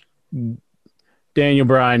Reigns? Daniel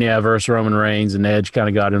Bryan, versus Roman Reigns, and Edge kind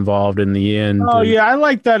of got involved in the end. Oh yeah, I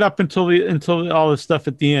liked that up until all the stuff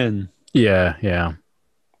at the end. Yeah.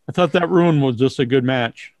 I thought that ruin was just a good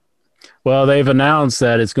match. Well, they've announced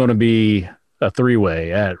that it's going to be a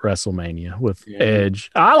 3-way at WrestleMania with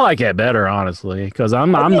Edge. I like it better, honestly, because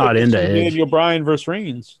I'm not into Edge. Daniel Bryan versus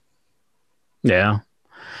Reigns. Yeah.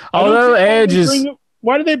 Although Edge is...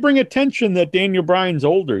 Why do they bring attention that Daniel Bryan's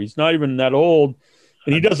older? He's not even that old,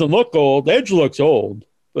 and he doesn't look old. Edge looks old,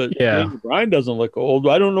 but Daniel Bryan doesn't look old.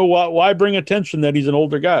 I don't know why bring attention that he's an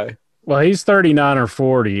older guy. Well, he's 39 or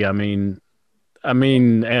 40. I mean,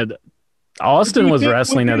 and Austin was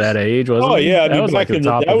wrestling at that age, wasn't he? Yeah, that was like the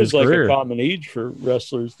top of his career. A common age for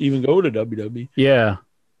wrestlers to even go to WWE. Yeah.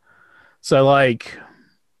 So, like,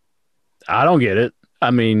 I don't get it. I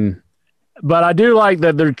mean, but I do like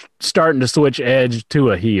that they're starting to switch Edge to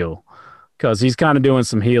a heel because he's kind of doing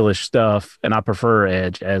some heelish stuff, and I prefer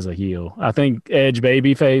Edge as a heel. I think Edge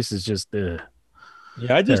babyface is just yeah,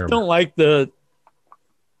 I just don't like because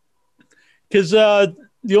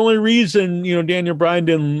the only reason Daniel Bryan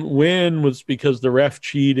didn't win was because the ref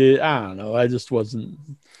cheated. I don't know. I just wasn't.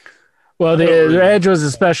 Well, the Edge was a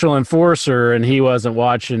special enforcer, and he wasn't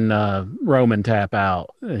watching Roman tap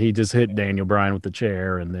out. He just hit Daniel Bryan with the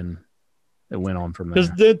chair, and then it went on from there.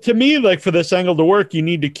 Because to me, like, for this angle to work, you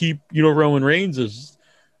need to keep Roman Reigns as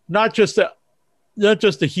not just a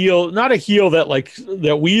heel, not a heel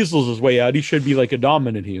that weasels his way out. He should be like a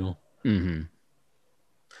dominant heel. Mm-hmm.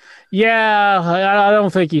 Yeah, I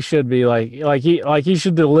don't think he should be like he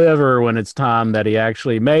should deliver when it's time that he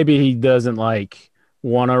actually, maybe he doesn't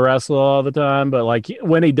want to wrestle all the time, but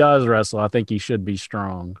when he does wrestle, I think he should be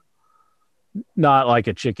strong, not like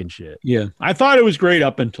a chicken shit. Yeah, I thought it was great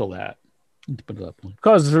up until that.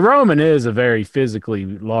 Because Roman is a very physically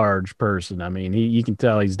large person. I mean, you can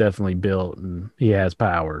tell he's definitely built and he has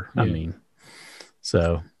power. Yeah. I mean,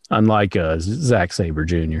 so unlike Zack Sabre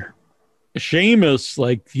Jr. Sheamus,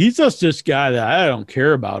 he's just this guy that I don't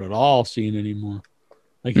care about at all seeing anymore.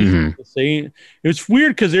 He's the same. It's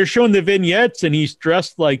weird because they're showing the vignettes and he's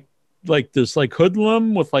dressed like this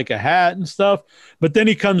hoodlum with a hat and stuff, but then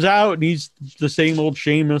he comes out and he's the same old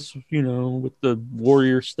Sheamus, with the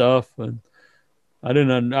warrior stuff. And I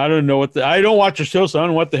don't know I don't watch the show, so I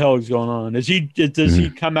don't know what the hell is going on. Does he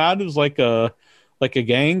come out as like a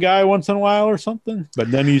gang guy once in a while or something?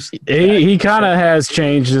 But then he kind of has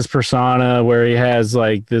changed his persona where he has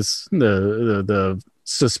this the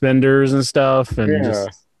suspenders and stuff, and just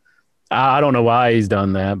I don't know why he's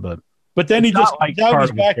done that, but then he just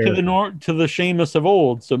he's back to the Sheamus of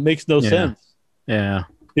old, so it makes no sense. Yeah,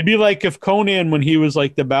 it'd be like if Conan, when he was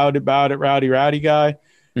the bout it rowdy guy,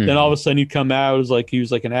 then all of a sudden he'd come out as he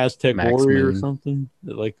was an Aztec warrior or something.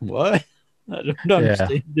 What? I don't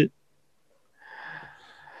understand it.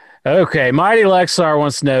 Okay, Mighty Lexar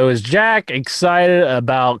wants to know, is Jack excited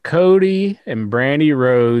about Cody and Brandy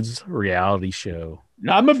Rhodes' reality show?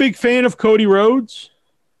 I'm a big fan of Cody Rhodes.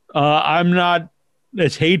 I'm not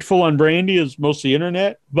as hateful on Brandy as most of the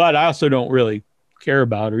internet, but I also don't really care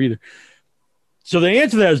about her either. So the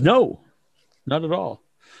answer to that is no, not at all.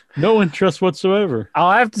 No interest whatsoever.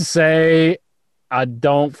 I'll have to say, I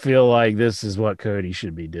don't feel like this is what Cody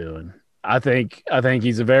should be doing. I think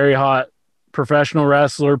he's a very hot professional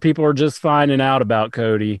wrestler. People are just finding out about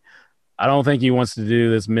Cody. I don't think he wants to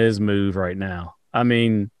do this Miz move right now. I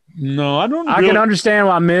mean, no, I don't. I can understand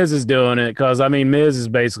why Miz is doing it because Miz is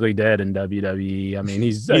basically dead in WWE. I mean,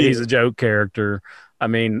 he's a joke character. I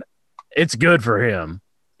mean, it's good for him,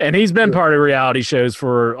 and he's been part of reality shows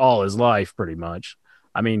for all his life, pretty much.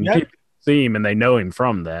 I mean, people see him and they know him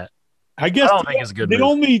from that. I guess I don't think it's a good the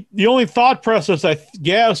move. The only thought process I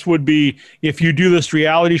guess would be if you do this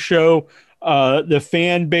reality show, the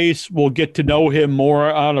fan base will get to know him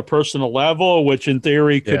more on a personal level, which in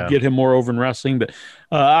theory could get him more over in wrestling. But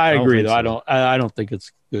I agree, though. I don't think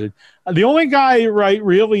it's good. The only guy,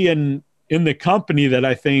 really in the company that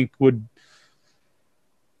I think would,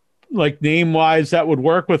 name wise, that would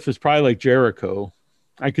work with is probably Jericho.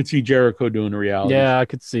 I could see Jericho doing a reality. Yeah, I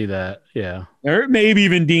could see that. Yeah, or maybe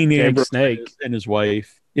even Dean Ambrose Snake and his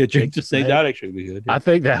wife. Yeah, Jake the Snake. That actually would be good. Yeah. I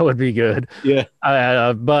think that would be good. Yeah,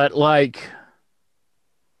 but Cody,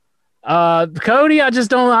 I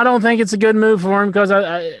don't think it's a good move for him because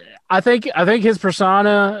I think his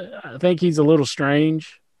persona. I think he's a little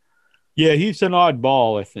strange. Yeah, he's an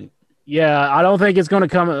oddball, I think. Yeah, I don't think it's going to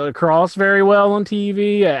come across very well on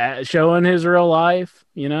TV, showing his real life.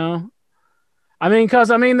 I mean, because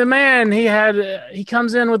the man he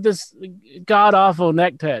comes in with this god awful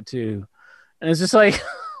neck tattoo, and it's just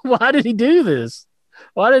why did he do this?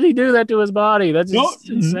 Why did he do that to his body? That's just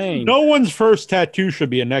insane. No one's first tattoo should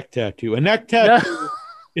be a neck tattoo. A neck tattoo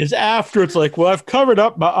is after it's I've covered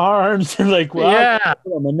up my arms and I'll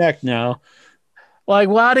put on my neck now.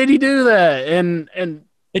 Why did he do that? And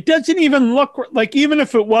It doesn't even look like, even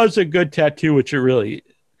if it was a good tattoo, which it really,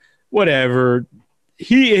 whatever.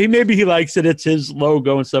 He maybe he likes it. It's his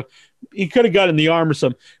logo and stuff. He could have got it in the arm or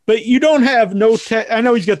something. But you don't have no. I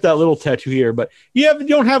know he's got that little tattoo here, but you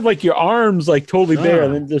don't have like your arms like totally bare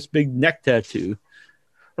and then this big neck tattoo.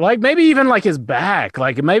 Like maybe even like his back.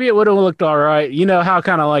 Like maybe it would have looked all right. You know how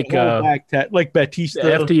kind of like Back like Batista,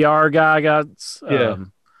 the FDR guy got. Yeah.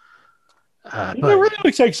 But, it really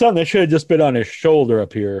looks like something that should have just been on his shoulder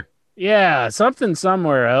up here. yeah, something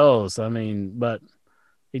somewhere else. I mean, but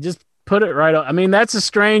he just put it right on. I mean, that's a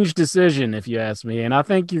strange decision, if you ask me. And I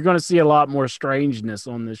think you're going to see a lot more strangeness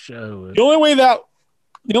on this show. The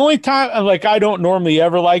only time, like, I don't normally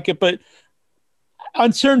ever like it, but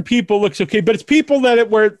on certain people looks okay. But it's people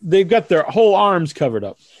where they've got their whole arms covered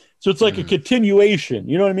up. So it's like a continuation.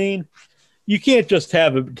 You know what I mean? You can't just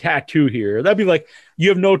have a tattoo here. That'd be like you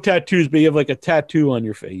have no tattoos, but you have like a tattoo on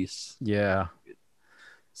your face. Yeah.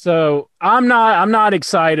 So I'm not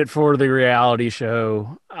excited for the reality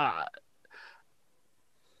show. I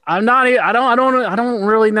don't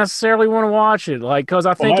really necessarily want to watch it, like, because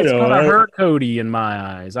I think it's going to hurt Cody in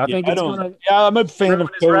my eyes. I think it's going to. Yeah, I'm a fan of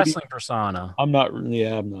his Cody. wrestling persona. I'm not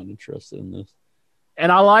interested in this.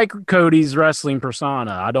 And I like Cody's wrestling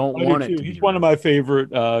persona. I don't want it. He's one of my favorite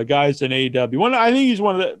guys in AEW. I think he's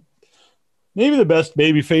maybe the best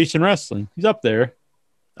babyface in wrestling. He's up there.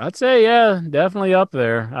 I'd say, yeah, definitely up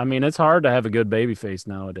there. I mean, it's hard to have a good babyface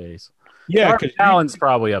nowadays. Yeah, because Allen's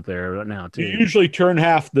probably up there right now too. You usually turn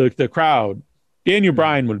half the crowd. Daniel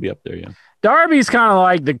Bryan would be up there, yeah. Darby's kind of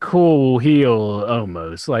like the cool heel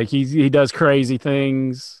almost. Like he does crazy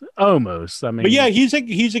things almost. I mean, but yeah, he's a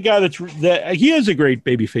guy that he is a great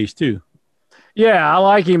babyface too. Yeah, I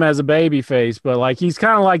like him as a babyface, but like he's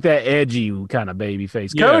kind of like that edgy kind of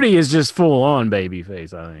babyface. Yeah. Cody is just full on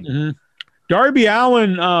babyface, I think. Mm-hmm. Darby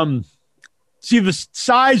Allin, see, the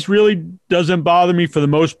size really doesn't bother me for the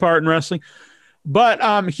most part in wrestling,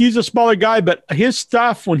 but he's a smaller guy. But his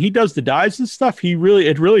stuff, when he does the dives and stuff, it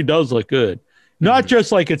really does look good. Not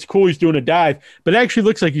just like it's cool he's doing a dive, but it actually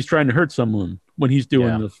looks like he's trying to hurt someone when he's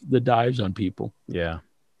doing the dives on people. Yeah,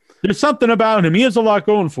 there's something about him. He has a lot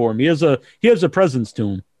going for him. He has a presence to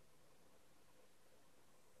him.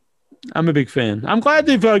 I'm a big fan. I'm glad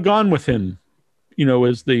they've gone with him,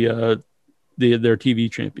 as their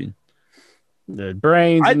TV champion. The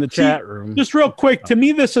brains in the chat room. Just real quick, to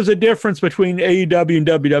me, this is a difference between AEW and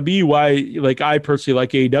WWE. Why, like, I personally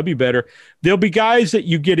like AEW better. There'll be guys that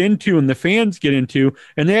you get into and the fans get into,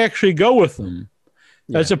 and they actually go with them.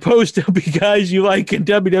 Yeah. As opposed to be guys you like in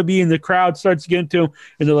WWE and the crowd starts getting to him,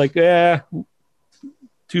 and they're like,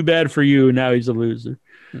 too bad for you. Now he's a loser.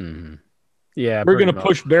 Mm-hmm. Yeah, we're going to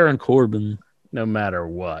push Baron Corbin. No matter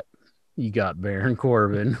what. You got Baron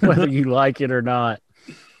Corbin, whether you like it or not.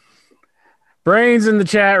 Brains in the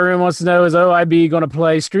chat room wants to know, is OIB going to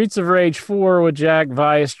play Streets of Rage 4 with Jack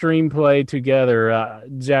via stream play together?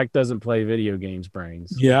 Jack doesn't play video games,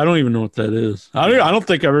 Brains. Yeah, I don't even know what that is. I don't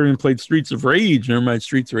think I've ever even played Streets of Rage. Never mind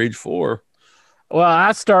Streets of Rage 4. Well,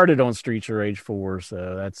 I started on Streets of Rage 4,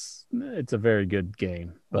 so it's a very good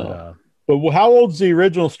game. But how old's the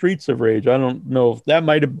original Streets of Rage? I don't know. That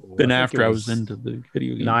might have been after I was into the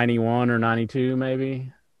video game. 91 or 92,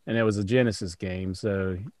 maybe. And it was a Genesis game,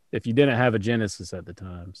 so if you didn't have a Genesis at the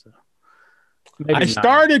time. So I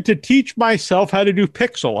started to teach myself how to do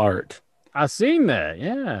pixel art. I seen that,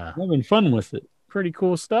 yeah. I'm having fun with it. Pretty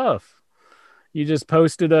cool stuff. You just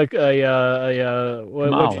posted what'd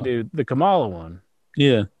you do? The Kamala one.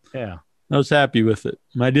 Yeah. Yeah. I was happy with it.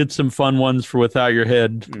 I did some fun ones for Without Your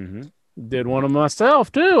Head. Mm-hmm. Did one of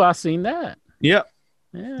myself too. I seen that. Yep.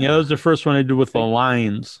 Yeah, that was the first one I did with the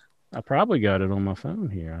lines. I probably got it on my phone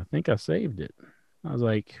here. I think I saved it. I was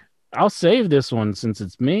like, I'll save this one since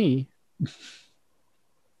it's me.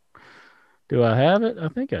 Do I have it? I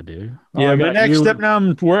think I do. Yeah, the next step now,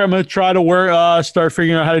 I'm going to try to start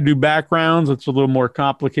figuring out how to do backgrounds. It's a little more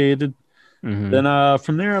complicated. Mm-hmm. Then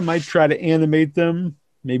from there, I might try to animate them.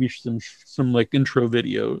 Maybe some like intro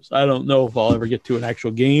videos. I don't know if I'll ever get to an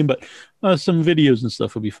actual game, but some videos and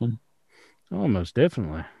stuff will be fun. Oh, most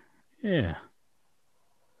definitely. Yeah.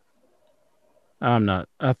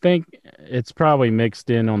 I think it's probably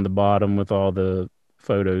mixed in on the bottom with all the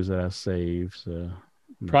photos that I saved. So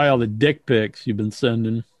probably all the dick pics you've been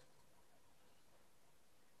sending.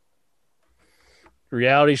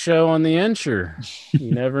 Reality show on the Ensure.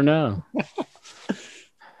 You never know.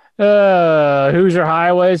 Hoosier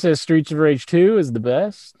Highway says Streets of Rage 2 is the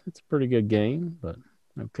best. It's a pretty good game, but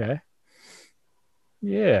okay.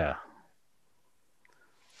 Yeah.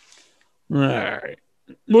 All right.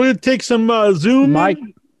 We'll take some Zoom.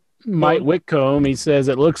 Mike Whitcomb, he says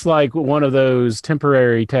it looks like one of those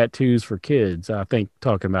temporary tattoos for kids. I think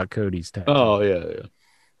talking about Cody's tattoo. Oh yeah.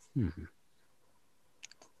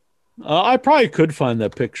 I probably could find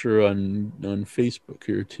that picture on Facebook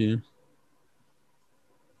here too.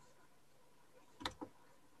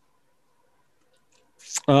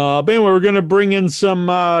 But anyway, we're gonna bring in some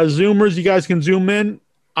Zoomers. You guys can zoom in.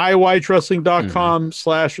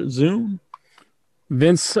 iwatchwrestling.com/zoom.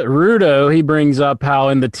 Vince Rudo, he brings up how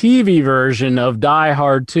in the TV version of Die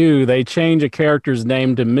Hard 2, they change a character's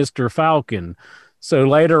name to Mr. Falcon. So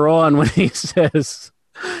later on, when he says,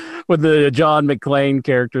 when the John McClane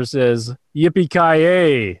character says,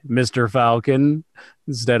 "Yippee-ki-yay, Mr. Falcon,"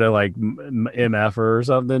 instead of like MF or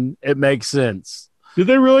something, it makes sense. Did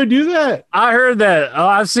they really do that? I heard that.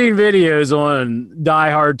 I've seen videos on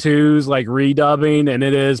Die Hard 2's like redubbing, and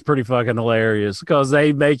it is pretty fucking hilarious because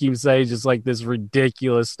they make him say just like this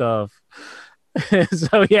ridiculous stuff.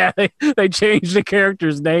 So yeah, they changed the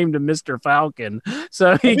character's name to Mr. Falcon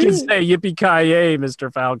so he can say "Yippee-ki-yay,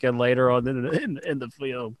 Mr. Falcon" later on in the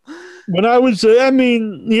film. When I was,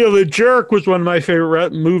 The Jerk was one of my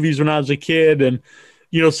favorite movies when I was a kid, and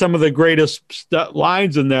some of the greatest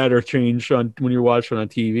lines in that are changed when you're watching on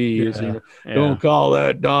TV. Don't call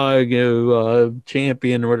that dog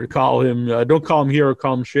champion, or to call him. Don't call him hero,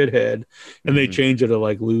 call him shithead. And they change it to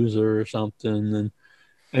like loser or something.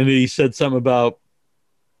 And he said something about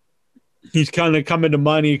he's kind of coming to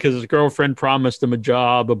money because his girlfriend promised him a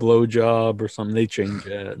blow job or something. They change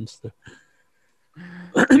that and stuff.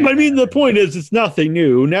 The point is, it's nothing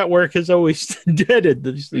new. Network has always did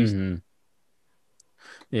these things. Mm-hmm.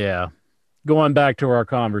 Yeah. Going back to our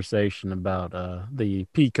conversation about the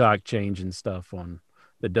Peacock changing stuff on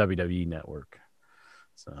the WWE network.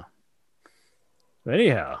 So,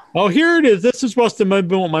 anyhow. Oh, here it is. This is supposed to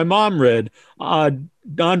be what my mom read.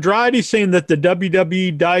 Andrade saying that the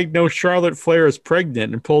WWE diagnosed Charlotte Flair as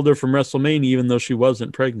pregnant and pulled her from WrestleMania even though she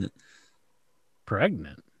wasn't pregnant.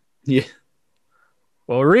 Pregnant? Yeah.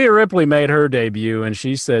 Well, Rhea Ripley made her debut, and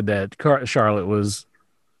she said that Charlotte was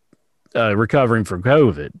recovering from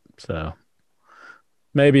COVID, so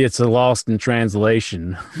maybe it's a lost in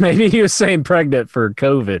translation. Maybe he was saying pregnant for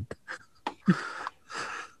COVID.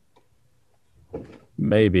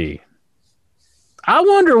 Maybe. I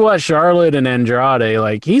wonder what Charlotte and Andrade,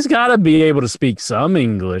 like, he's got to be able to speak some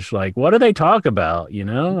English. Like, what do they talk about?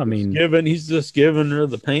 He's just giving her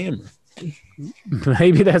the hammer.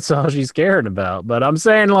 Maybe that's all she's caring about. But I'm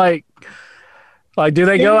saying, like, do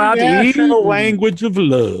they go out to eat? The language of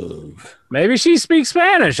love. Maybe she speaks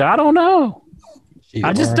Spanish. I don't know.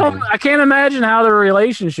 I can't imagine how the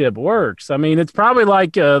relationship works. It's probably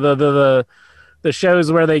like the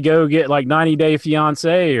shows where they go get like 90 Day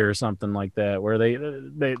Fiance or something like that, where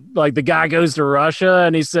they like the guy goes to Russia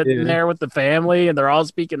and he's sitting there with the family and they're all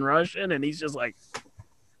speaking Russian and he's just like,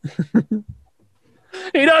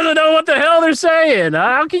 he doesn't know what the hell they're saying.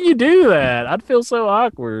 How can you do that? I'd feel so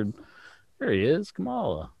awkward. There he is,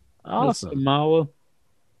 Kamala. Awesome. Kamala.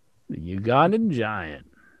 The Ugandan giant.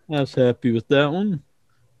 I was happy with that one.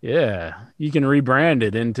 Yeah. You can rebrand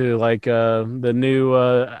it into like the new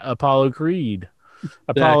Apollo Creed.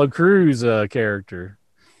 Apollo Crews character.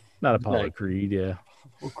 Not Apollo Creed, yeah.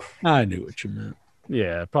 I knew what you meant.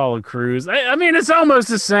 Yeah, Apollo Crews. It's almost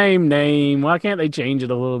the same name. Why can't they change it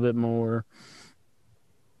a little bit more?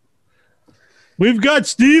 We've got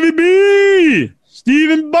Stevie B!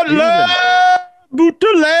 Stephen Butler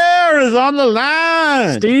is on the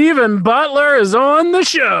line. Stephen Butler is on the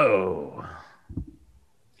show.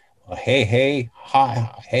 Hey,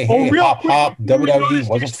 hop, quick, WWE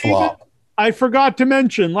was a flop. I forgot to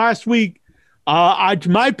mention last week, to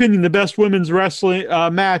my opinion, the best women's wrestling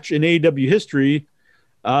match in AEW history,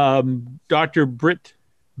 Dr. Britt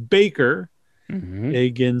Baker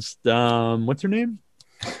against, what's her name?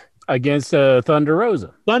 Against Thunder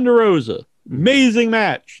Rosa. Thunder Rosa. Amazing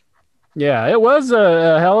match. Yeah, it was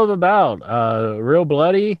a hell of a bout. Real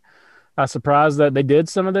bloody. I was surprised that they did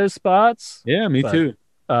some of those spots. Yeah, me too.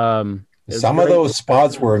 Some of those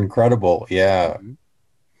spots were incredible. Yeah.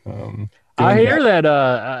 I hear that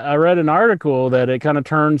I read an article that it kind of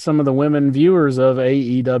turned some of the women viewers of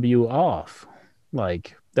AEW off,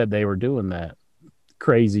 like that they were doing that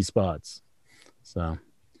crazy spots. So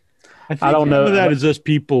I don't know. That is just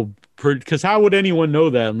people, because how would anyone know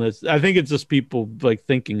that unless I think it's just people like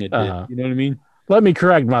thinking it did. You know what I mean? Let me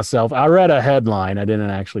correct myself. I read a headline. I didn't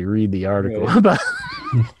actually read the article,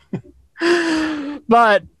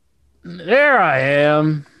 but there I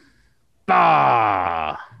am.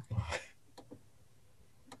 Bah.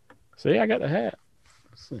 See, I got the hat.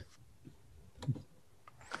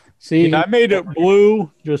 See, I made it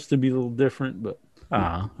blue just to be a little different, but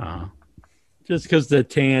Just because the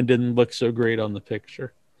tan didn't look so great on the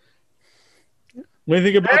picture. What do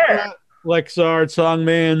you think about that? Lexar,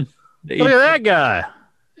 Songman. Look at that guy.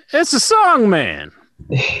 It's a song man.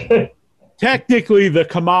 Technically, the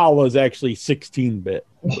Kamala is actually 16-bit.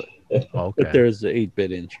 But Okay. there's the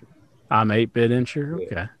 8-bit incher. I'm 8-bit incher.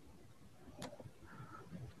 Okay.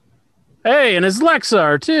 Hey, and it's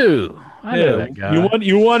Lexar too. I know that guy.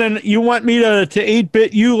 You want me to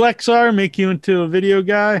 8-bit you, Lexar, make you into a video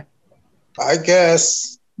guy? I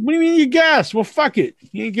guess. What do you mean you guess? Well, fuck it.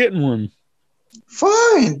 You ain't getting one.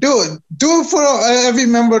 Fine, do it. Do it for every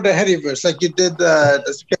member of the Headyverse, like you did the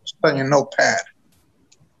sketch on your notepad.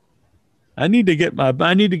 I need to get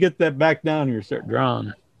that back down here, start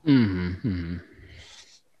drawing. Mm-hmm.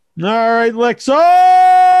 All right,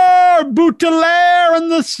 Lexar Boutelaire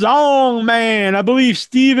and the Song Man. I believe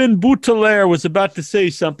Stephen Boutelaire was about to say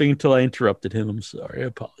something until I interrupted him. I'm sorry. I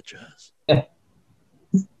apologize.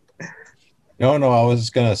 No, I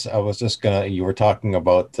was just gonna. You were talking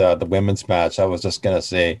about the women's match. I was just gonna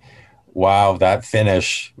say, wow, that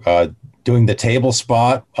finish, doing the table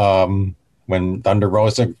spot when Thunder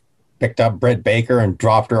Rosa picked up Britt Baker and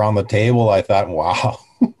dropped her on the table. I thought, wow,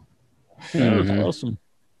 That was awesome.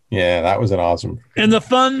 yeah, that was an awesome. And the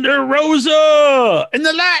Thunder Rosa and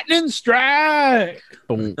the Lightning Strike.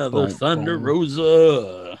 Boom, The boom, Thunder boom.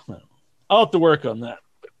 Rosa. I'll have to work on that.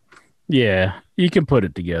 Yeah, you can put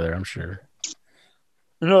it together, I'm sure.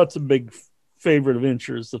 I know it's a big favorite of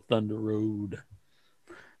Incher's, the Thunder Road.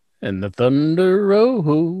 And the Thunder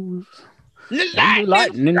Rose. And the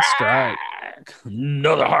lightning strike.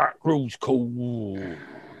 Another heart grows cold.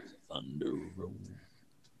 Thunder Road.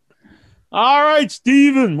 All right,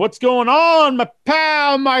 Steven, what's going on, my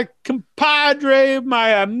pal, my compadre, my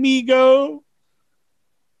amigo?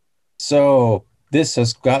 So this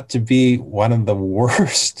has got to be one of the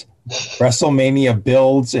worst WrestleMania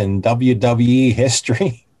builds in WWE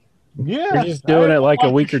history. Yeah, We're just doing it like a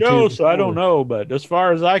week or two So I don't before. know, but as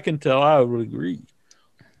far as I can tell, I would agree.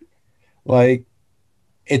 Like,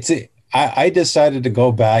 I decided to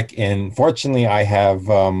go back, and fortunately I have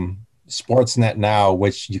Sportsnet now,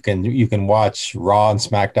 which you can watch Raw and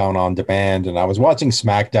SmackDown on demand. And I was watching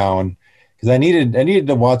SmackDown because I needed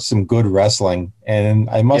to watch some good wrestling, and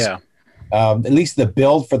I must at least the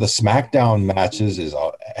build for the SmackDown matches is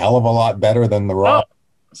a hell of a lot better than the Raw.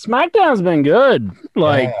 SmackDown's been good.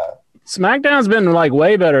 Like, Yeah. SmackDown's been like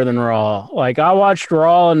way better than Raw. Like, I watched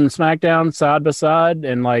Raw and SmackDown side by side,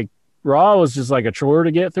 and like Raw was just like a chore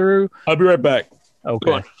to get through. I'll be right back. Go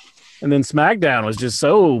Okay. on. And then SmackDown was just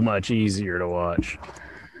so much easier to watch.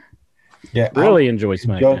 Yeah, Really enjoy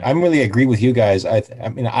SmackDown. I'm really agree with you guys. I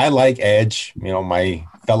mean, I like Edge, my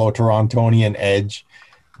fellow Torontonian Edge,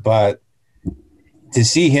 but to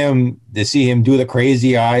see him do the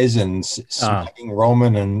crazy eyes and smacking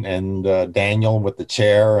Roman and Daniel with the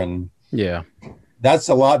chair, and Yeah. that's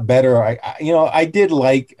a lot better. I did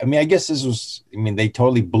like. I mean, I guess this was. I mean, they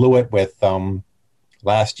totally blew it with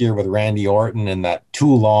last year with Randy Orton and that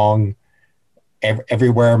too long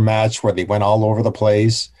everywhere match where they went all over the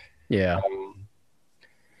place. Yeah.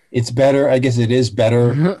 It's better. I guess it is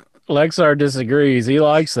better. Lexar disagrees. He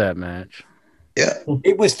likes that match. Yeah.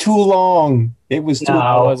 It was too long. It was too.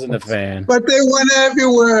 I wasn't a fan. But they went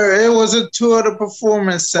everywhere. It was a tour of the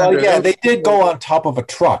performance center. Well, yeah, they did go on top of a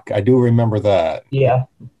truck. I do remember that. Yeah.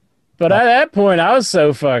 But at that point, I was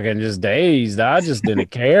so fucking just dazed. I just didn't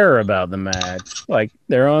care about the match. Like,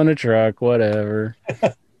 they're on a truck, whatever.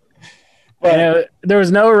 There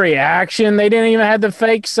was no reaction. They didn't even have the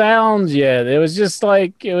fake sounds yet. It was just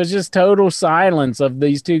total silence of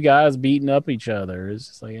these two guys beating up each other. It's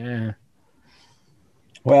just like,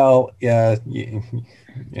 Well, yeah. It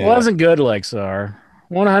wasn't good, Lexar.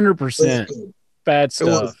 100% bad It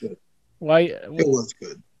was stuff. good. Why? It was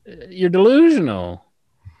good. You're delusional.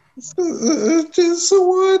 So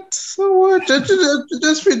what?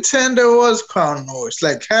 Just pretend there was crowd noise.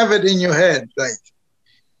 Like, have it in your head. Like,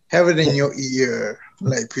 have it in your ear.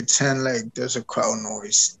 Like, pretend like there's a crowd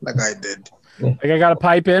noise. Like I did. Like, I got to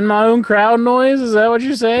pipe in my own crowd noise? Is that what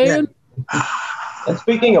you're saying? And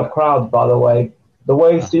speaking of crowds, by the way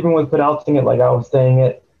Stephen was pronouncing it, like I was saying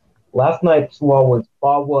it, last night's Raw was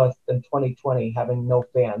far worse than 2020 having no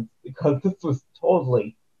fans, because this was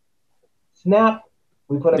totally snap.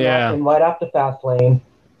 We put a match in right after Fastlane,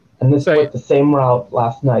 and this was the same route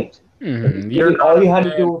last night. All you had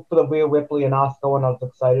to do for the Rhea Ripley and Asuka one I was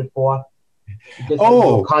excited for, just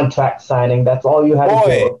a contract signing. That's all you had to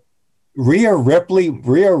do. Rhea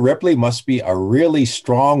Ripley must be a really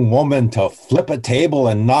strong woman to flip a table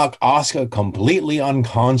and knock Asuka completely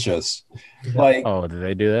unconscious. Like, oh, did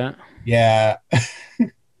they do that? Yeah.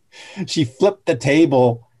 she flipped the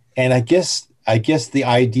table, and I guess the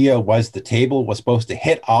idea was the table was supposed to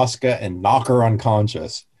hit Asuka and knock her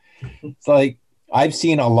unconscious. It's like I've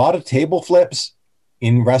seen a lot of table flips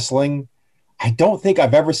in wrestling. I don't think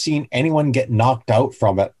I've ever seen anyone get knocked out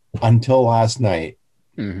from it until last night.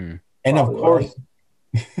 Mm-hmm. And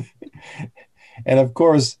of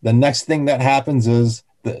course, the next thing that happens is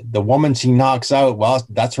the woman she knocks out, well,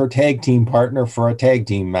 that's her tag team partner for a tag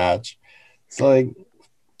team match. It's like,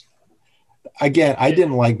 again, I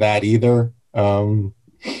didn't like that either.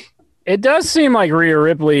 It does seem like Rhea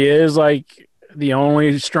Ripley is like the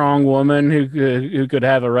only strong woman who could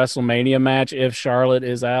have a WrestleMania match if Charlotte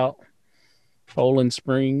is out. Poland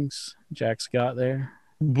Springs, Jack Scott there.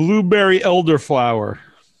 Blueberry elderflower.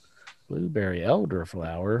 Blueberry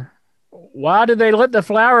elderflower. Why did they let the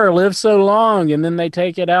flower live so long and then they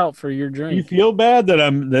take it out for your drink? You feel bad that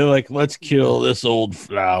they're like, let's kill this old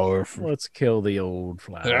flower. Let's kill the old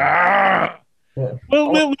flower. Ah! Yeah.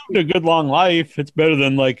 Well, they lived a good long life. It's better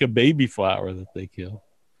than like a baby flower that they kill.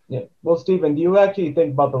 Yeah. Well, Steven, do you actually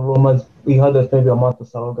think about the rumors? We heard this maybe a month or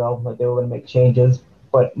so ago that they were going to make changes,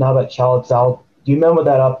 but now that Charlotte's out, do you remember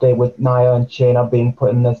that update with Nia and Shayna being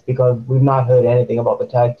put in this? Because we've not heard anything about the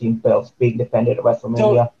tag team belts being defended at WrestleMania.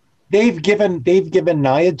 So they've given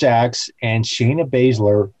Nia Jax and Shayna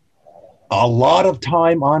Baszler a lot of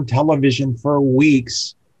time on television for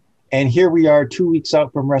weeks, and here we are 2 weeks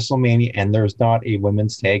out from WrestleMania, and there's not a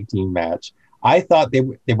women's tag team match. I thought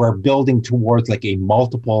they were building towards like a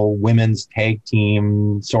multiple women's tag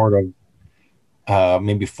team sort of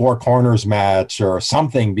maybe four corners match or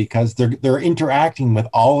something, because they're interacting with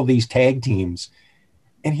all of these tag teams,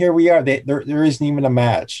 and here we are. There isn't even a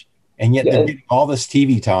match, and yet they're getting all this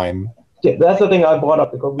TV time. Yeah, that's the thing I brought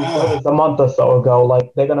up because we saw this a month or so ago.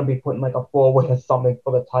 Like they're gonna be putting like a 4-way or something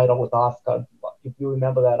for the title with Asuka. If you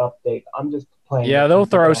remember that update, I'm just playing. Yeah, they'll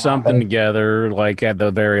throw something together like at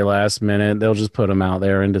the very last minute. They'll just put them out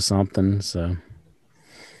there into something. So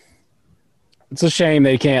it's a shame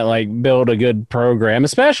they can't like build a good program,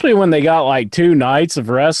 especially when they got like 2 nights of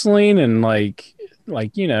wrestling and like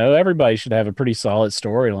everybody should have a pretty solid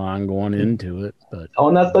storyline going into it. But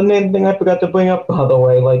and that's the main thing I forgot to bring up, by the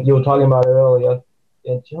way. Like you were talking about it earlier,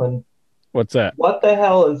 John. What's that? What the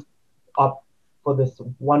hell is up for this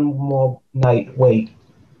one more night wait?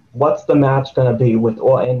 What's the match gonna be with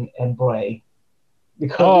Orton and Bray?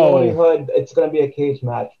 Because we only heard it's gonna be a cage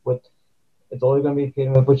match with. It's only going to be a cage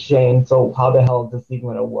match with Shane. So how the hell is this even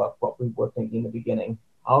going to work? What we were thinking in the beginning.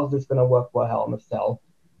 How is this going to work for Hell in a Cell?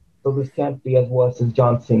 So this can't be as worse as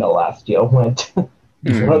John Cena last year went. What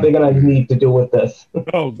are they going to need to do with this?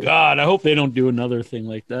 Oh God, I hope they don't do another thing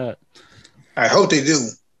like that. I hope they do.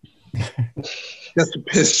 Just to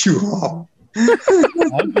piss you off.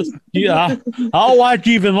 I'll watch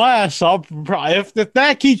even less. I'll probably, if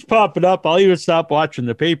that keeps popping up, I'll even stop watching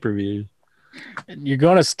the pay-per-view. You're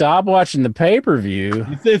going to stop watching the pay-per-view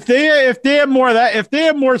if they have more of that. If they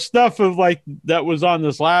have more stuff of like that was on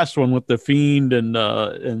this last one with the Fiend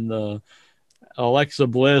and Alexa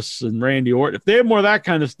Bliss and Randy Orton. If they have more of that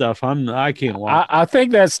kind of stuff, I can't watch. I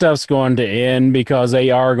think that stuff's going to end because they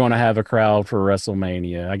are going to have a crowd for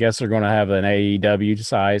WrestleMania. I guess they're going to have an AEW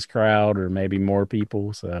size crowd or maybe more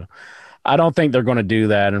people. So I don't think they're going to do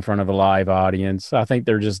that in front of a live audience. I think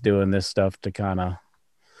they're just doing this stuff to kind of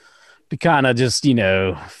just,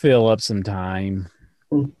 fill up some time.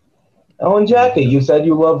 Oh, and Jackie, you said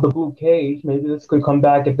you love the Blue Cage. Maybe this could come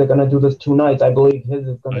back if they're going to do this 2 nights. I believe his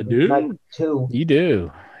is going to be night 2. You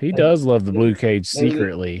do. He does love the Blue Cage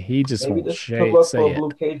secretly. He just won't say it. Blue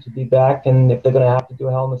Cage to be back, and if they're going to have to do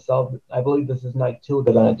Hell in a Cell, I believe this is night 2.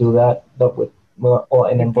 They're going to do that with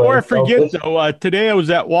Orton and Bray. Before I forget, though, today I was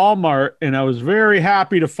at Walmart, and I was very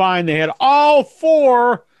happy to find they had all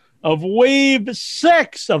 4 of Wave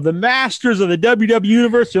 6 of the Masters of the WWE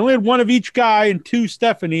Universe. They only had 1 of each guy and 2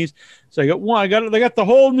 Stephanies. So I got 1. They got the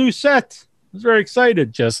whole new set. I was very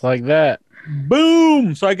excited. Just like that.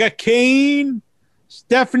 Boom. So I got Kane,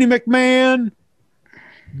 Stephanie McMahon,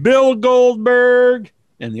 Bill Goldberg,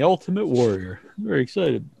 and the Ultimate Warrior. I'm very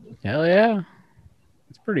excited. Hell yeah.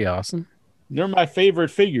 It's pretty awesome. They're my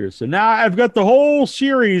favorite figures. So now I've got the whole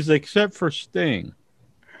series except for Sting.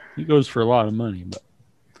 He goes for a lot of money, but.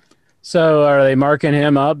 So are they marking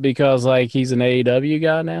him up because like he's an AEW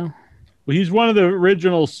guy now? Well, he's one of the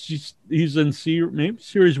originals. He's in maybe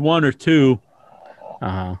series 1 or 2.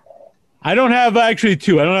 Uh-huh. I don't have actually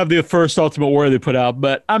 2. I don't have the first Ultimate Warrior they put out,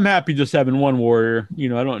 but I'm happy just having 1 Warrior. I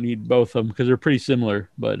don't need both of them because they're pretty similar.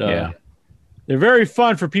 But they're very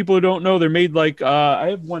fun for people who don't know. They're made like I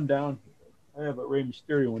have one down. I have a Rey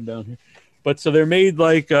Mysterio one down here. But so they're made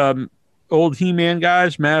like old He-Man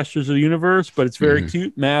guys, Masters of the Universe, but it's very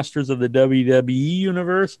cute, Masters of the WWE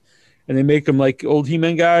Universe, and they make them like old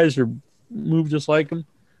He-Man guys or move just like them,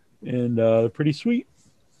 and they're pretty sweet.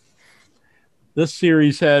 This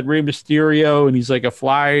series had Rey Mysterio, and he's like a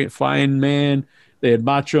flying man. They had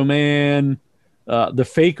Macho Man, the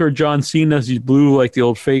Faker John Cena, he's blue like the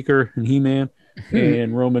old Faker and He-Man,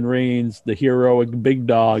 and Roman Reigns, the hero, a big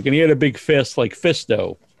dog, and he had a big fist like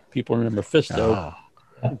Fisto. People remember Fisto.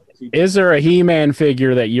 Oh. Is there a He-Man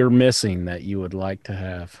figure that you're missing that you would like to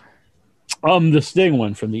have? The Sting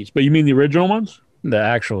one from these, but you mean the original ones? The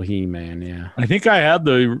actual He-Man, yeah. I think I had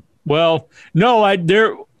they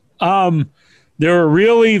were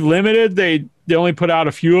really limited. They only put out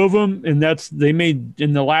a few of them, and they made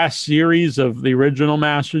in the last series of the original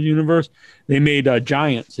Masters Universe. They made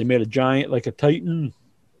giants. They made a giant like a Titan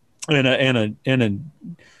and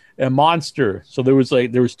a monster. So there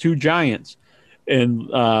was two giants, and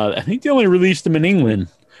I think they only released them in England.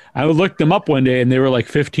 I looked them up one day, and they were like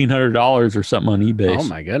 $1,500 or something on eBay. Oh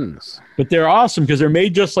my goodness! But they're awesome because they're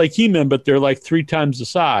made just like He-Man, but they're like 3 times the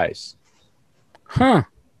size. Huh?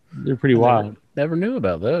 They're pretty wild. Never knew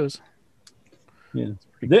about those. Yeah,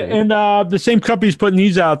 Pretty cool. and the same company's putting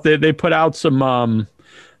these out. They put out some.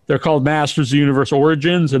 They're called Masters of the Universe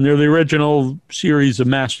Origins, and they're the original series of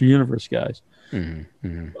Master Universe guys.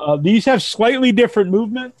 These have slightly different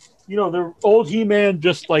movement. You know, the old He-Man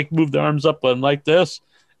just like moved the arms up and like this,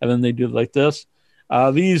 and then they do it like this.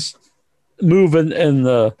 These move in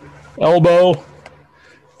the elbow,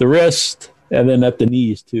 the wrist, and then at the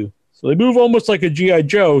knees too. So they move almost like a G.I.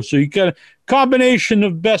 Joe. So you got a combination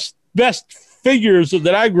of best figures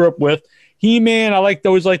that I grew up with. He-Man, I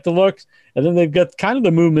always like the looks. And then they've got kind of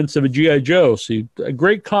the movements of a G.I. Joe. So a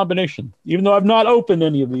great combination. Even though I've not opened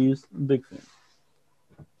any of these, I'm a big fan.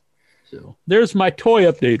 So there's my toy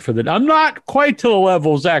update for that. I'm not quite to the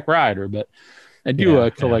level of Zack Ryder, but I do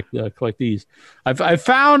collect these. I've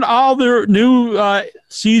found all the new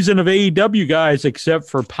season of AEW guys except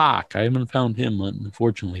for Pac. I haven't found him,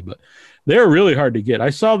 unfortunately, but they're really hard to get. I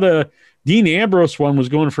saw the Dean Ambrose one was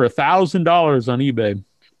going for $1,000 on eBay.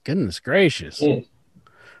 Goodness gracious!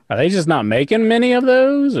 Are they just not making many of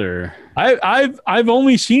those, or I've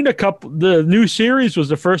only seen a couple. The new series was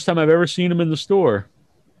the first time I've ever seen them in the store.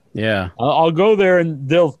 Yeah, I'll go there and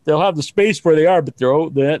they'll have the space where they are, but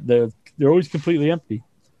they're always completely empty.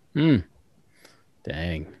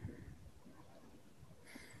 Dang.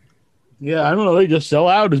 Yeah, I don't know. They just sell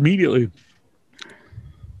out immediately.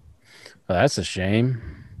 Well, that's a shame.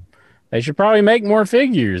 They should probably make more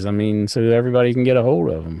figures. I mean, so everybody can get a hold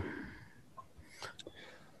of them.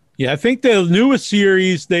 Yeah, I think the newest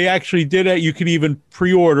series, they actually did it. You could even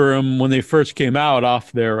pre-order them when they first came out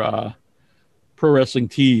off their Pro Wrestling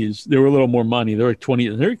Tees. They were a little more money. They were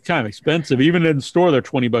 $20. They're kind of expensive. Even in the store, they're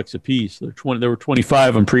 $20 a piece. They were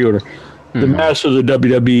 $25 on pre-order. The Masters of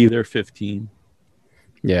WWE, they're $15.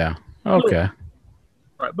 Yeah. Okay.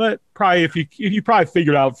 Right, but probably if you probably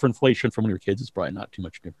figured out for inflation from when you were kids, it's probably not too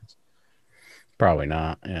much difference. Probably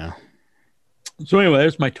not. Yeah. So anyway,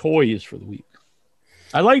 there's my toys for the week.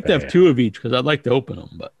 I'd like to have 2 of each because I'd like to open them,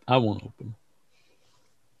 but I won't open them.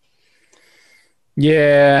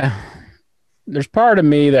 Yeah. There's part of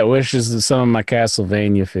me that wishes that some of my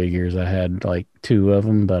Castlevania figures, I had like 2 of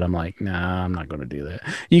them, but I'm like, nah, I'm not going to do that.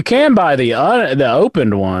 You can buy the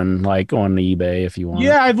opened one like on eBay if you want.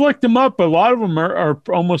 Yeah, I've looked them up, but a lot of them are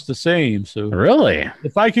almost the same. So really,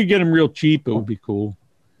 if I could get them real cheap, it would be cool.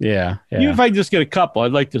 Yeah. Even if I just get a couple,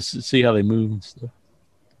 I'd like to see how they move and stuff.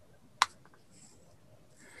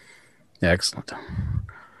 Excellent.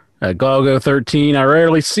 Golgo 13. I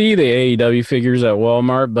rarely see the AEW figures at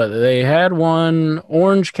Walmart, but they had one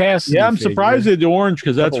Orange Cassidy. Yeah, I'm surprised they did orange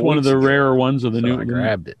because that's one of the rarer ones of the new. I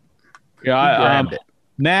grabbed it. Yeah, I grabbed it.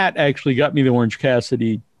 Nat actually got me the Orange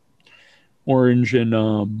Cassidy, orange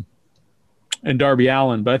and Darby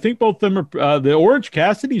Allin, but I think both of them are the Orange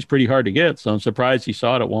Cassidy is pretty hard to get, so I'm surprised he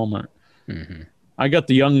saw it at Walmart. I got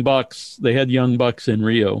the Young Bucks. They had Young Bucks in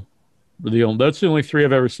Rio. That's the only 3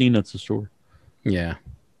 I've ever seen at the store. Yeah.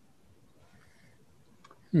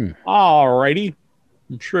 All righty.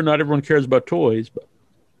 I'm sure not everyone cares about toys, but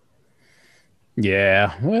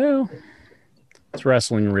yeah, well, it's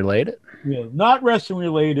wrestling related. Yeah, not wrestling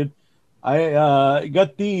related. I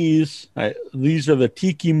got these. These are the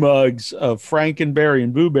tiki mugs of Frankenberry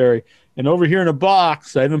and Booberry. And over here in a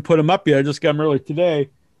box, I haven't put them up yet. I just got them early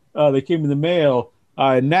today. They came in the mail.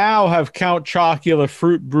 I now have Count Chocula,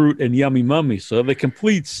 Fruit Brute, and Yummy Mummy. So the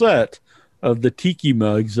complete set of the tiki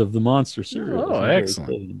mugs of the Monster cereal. Oh,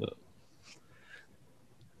 excellent.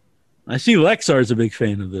 I see Lexar's a big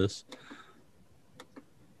fan of this.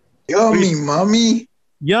 Yummy Mummy.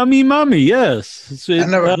 Yummy Mummy, yes. I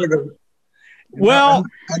never heard of. Well,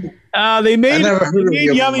 they made never heard of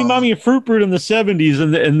Yummy Yummy Mummy. Mummy and Fruit Brute in the 70s,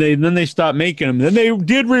 and then they stopped making them. Then they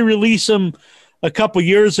did re-release them a couple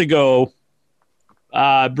years ago,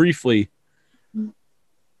 briefly.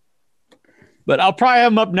 But I'll probably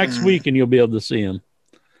have them up next week, and you'll be able to see them.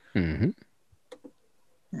 Mm-hmm.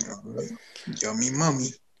 Yummy Mummy.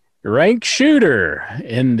 Rank Shooter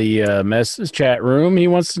in the message chat room. He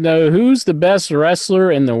wants to know who's the best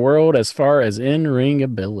wrestler in the world as far as in-ring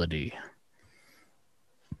ability.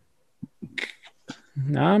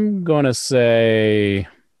 I'm going to say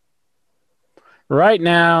right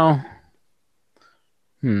now,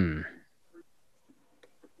 I'm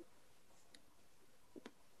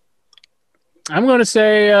going to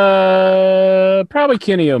say probably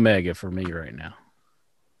Kenny Omega for me right now.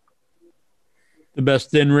 The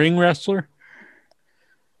best in-ring wrestler?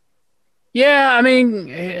 Yeah, I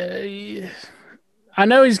mean, I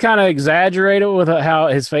know he's kind of exaggerated with how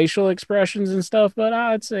his facial expressions and stuff, but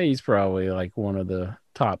I'd say he's probably like one of the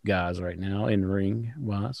top guys right now in ring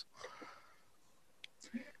wise.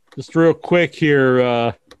 Just real quick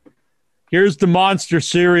here. Here's the monster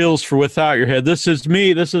cereals for Without Your Head. This is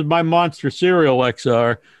me. This is my monster cereal,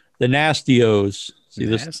 XR. The Nasty-O's. See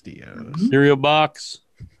this cereal box?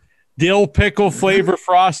 Dill pickle flavor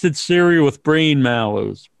frosted cereal with brain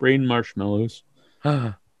marshmallows.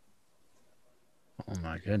 Oh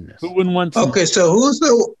my goodness. Who wouldn't want some? Okay, so who's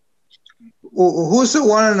the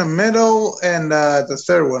one in the middle and the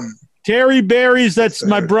third one? Terry Berry's, that's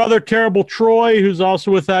my brother, Terrible Troy, who's also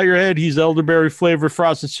Without Your Head. He's elderberry flavored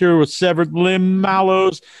frosted cereal with severed limb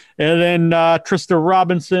mallows. And then Trista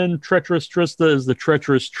Robinson, Treacherous Trista, is the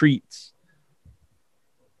Treacherous Treats.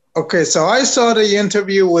 Okay, so I saw the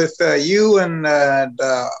interview with you and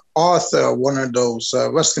the author of one of those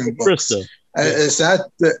wrestling books. Trista. Is that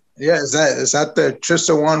the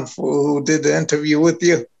Trista one who did the interview with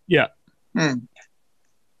you? Yeah. Did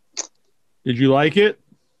you like it?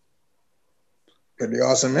 Pretty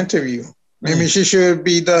awesome interview. Maybe she should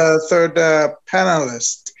be the third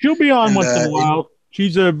panelist. She'll be on once in a while.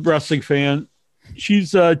 She's a wrestling fan. She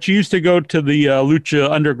used to go to the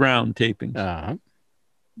Lucha Underground tapings.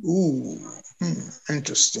 Ooh,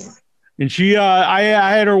 interesting. And she, I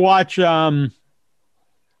had her watch Dark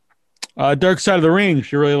Side of the Ring.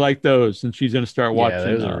 She really liked those, and she's going to start watching. Yeah,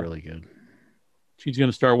 those are really good. She's going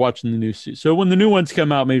to start watching the new season. So when the new ones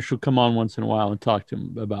come out, maybe she'll come on once in a while and talk to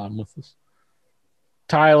him about them with us.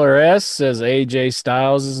 Tyler S says AJ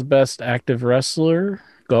Styles is the best active wrestler.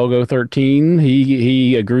 Golgo 13,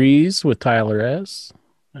 he agrees with Tyler S.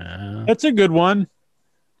 That's a good one.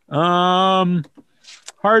 Hard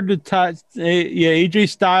to touch. Yeah, AJ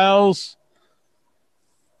Styles.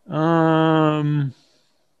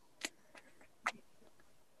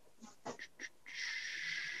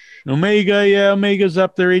 Omega, yeah, Omega's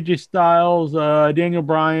up there. AJ Styles, Daniel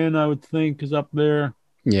Bryan, I would think, is up there.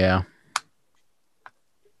 Yeah.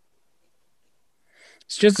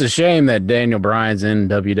 It's just a shame that Daniel Bryan's in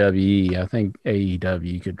WWE. I think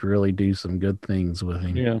AEW could really do some good things with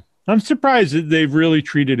him. Yeah. I'm surprised that they've really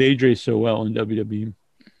treated AJ so well in WWE.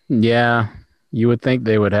 Yeah. You would think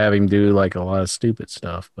they would have him do like a lot of stupid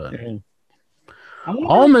stuff, but Yeah.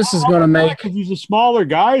 Almas is going to make. He's a smaller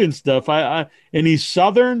guy and stuff. And he's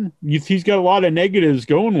Southern. He's got a lot of negatives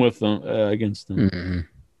going with them against him. Mm-hmm.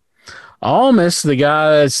 Almas, the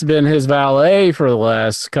guy that's been his valet for the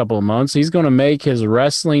last couple of months, he's going to make his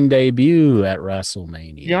wrestling debut at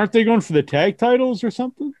WrestleMania. Yeah, aren't they going for the tag titles or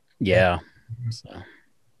something? Yeah. So.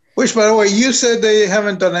 Which, by the way, you said they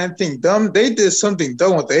haven't done anything dumb. They did something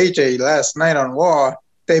dumb with AJ last night on Raw.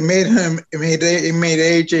 They made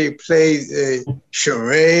AJ play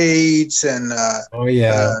charades and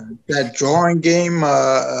that drawing game,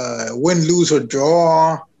 win, lose, or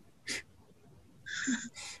draw.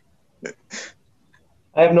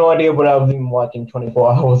 I have no idea what I was even watching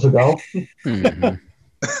 24 hours ago. Mm-hmm.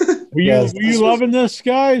 Were you loving this,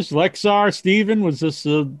 guys? Lexar, Steven, was this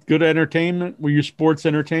a good entertainment? Were you sports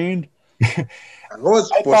entertained? I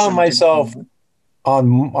found myself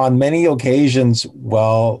on many occasions,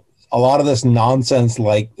 well, a lot of this nonsense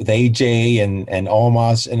like with AJ and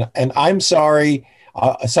Omos, and I'm sorry,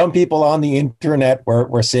 some people on the internet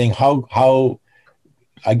were saying how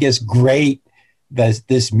I guess great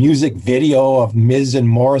this music video of Miz and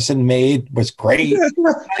Morrison made was great.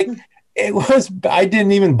 Like, it was. I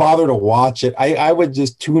didn't even bother to watch it. I was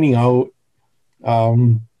just tuning out.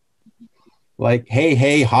 Like,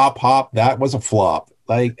 hey, hop, hop. That was a flop.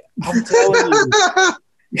 Like,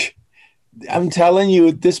 I'm telling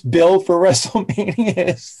you, this build for WrestleMania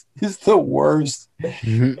is the worst.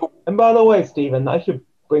 Mm-hmm. And by the way, Steven, I should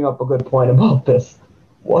bring up a good point about this.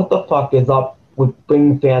 What the fuck is up with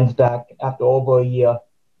bringing fans back after over a year?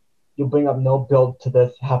 You bring up no build to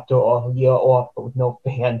this after a year off with no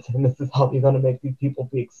fans, and this is how you're gonna make these people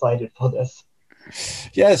be excited for this.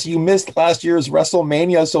 Yes, you missed last year's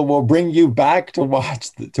WrestleMania, so we'll bring you back to watch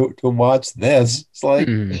to watch this. It's like,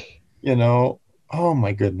 you know, oh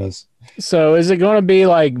my goodness. So is it going to be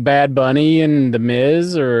like Bad Bunny and The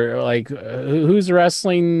Miz, or like who's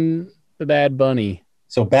wrestling the Bad Bunny?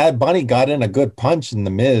 So Bad Bunny got in a good punch in the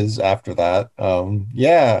Miz after that.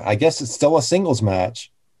 Yeah, I guess it's still a singles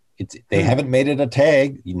match. They haven't made it a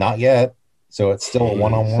tag, not yet. So it's still a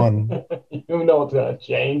one-on-one. You know what's gonna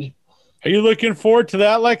change. Are you looking forward to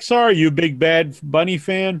that, Lexar? Are you a big Bad Bunny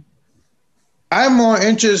fan? I'm more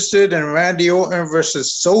interested in Randy Orton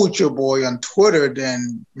versus Soldier Boy on Twitter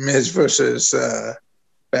than Miz versus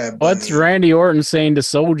Bad Bunny. What's Randy Orton saying to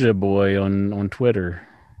Soulja Boy on Twitter?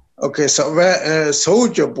 Okay, so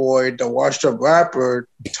Soldier Boy, the washed-up rapper,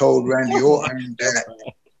 told Randy Orton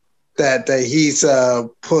that he's a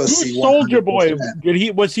pussy. Soldier Boy,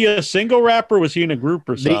 100%. was he a single rapper? Was he in a group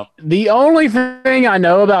or something? The only thing I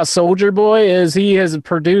know about Soldier Boy is he has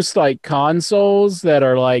produced like consoles that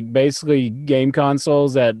are like basically game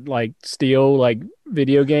consoles that like steal like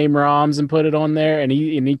video game ROMs and put it on there, and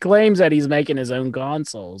he claims that he's making his own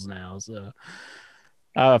consoles now. So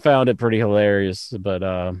I found it pretty hilarious, but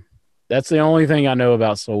that's the only thing I know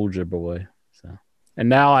about Soldier Boy. So, and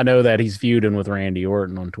now I know that he's feuding with Randy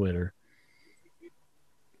Orton on Twitter.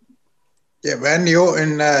 Yeah, Randy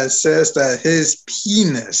Orton says that his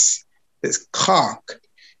penis, his cock,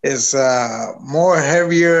 is more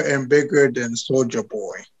heavier and bigger than Soldier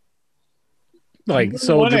Boy. Like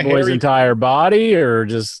Soldier Boy's entire body, or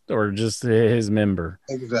just his member.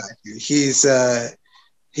 Exactly. He's that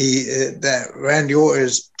Randy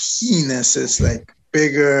Orton's penis is like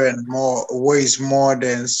bigger and weighs more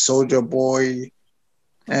than Soldier Boy.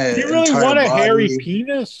 You really want a hairy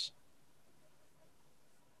penis?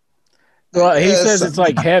 Well, he says it's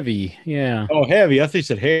like heavy. Yeah. Oh, heavy. I think he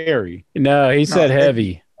said hairy. No, he said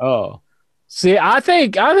heavy. Oh. See, I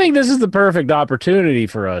think this is the perfect opportunity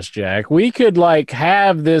for us, Jack. We could like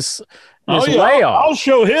have this layoff. I'll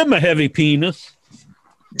show him a heavy penis.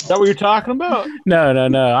 Is that what you're talking about? No.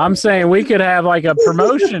 I'm saying we could have like a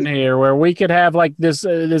promotion here where we could have like this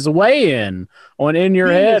weigh-in on In Your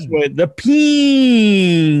Head. The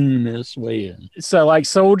penis weigh-in. So like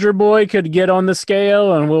Soldier Boy could get on the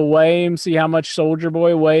scale and we'll weigh him, see how much Soldier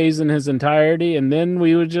Boy weighs in his entirety, and then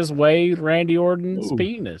we would just weigh Randy Orton's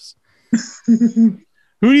penis. Who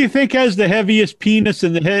do you think has the heaviest penis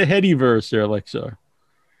in the Headyverse there, Alexa?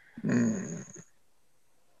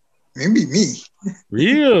 Maybe me.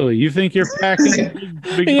 Really? You think you're packing?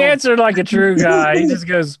 Big He answered like a true guy. He just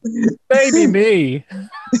goes, "Maybe me."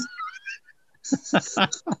 Of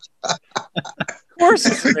course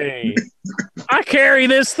it's me. I carry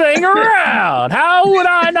this thing around. How would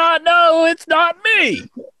I not know it's not me?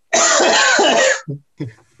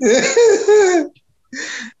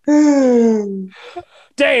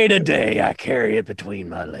 Day to day, I carry it between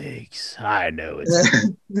my legs. I know it's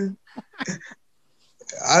me.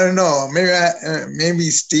 I don't know. Maybe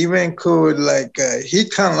Steven could like. He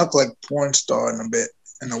kind of look like porn star in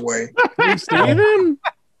a way. Hey, Steven?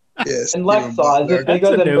 Yes. And Lexar, is it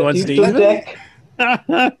bigger than Batista's dick?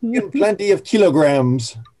 Plenty of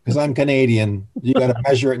kilograms because I'm Canadian. You got to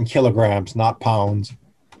measure it in kilograms, not pounds.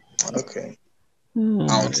 Okay.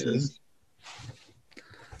 Ounces.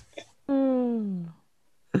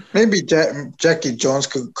 Maybe Jackie Jones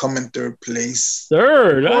could come in third place.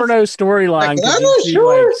 Third? Porno storyline Like, could I'm you not see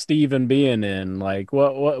sure. like Steven being in? Like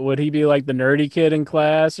what would he be, like the nerdy kid in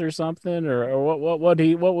class or something? Or what would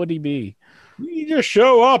he be? You just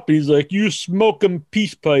show up. He's like, you smoking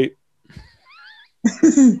peace pipe.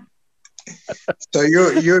 So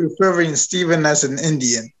you're referring Steven as an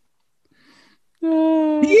Indian. He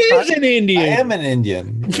is an I Indian. am an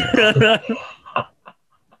Indian.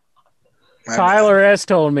 Tyler S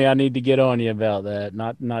told me I need to get on you about that,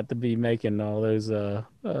 not to be making all those slurs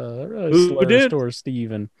did? towards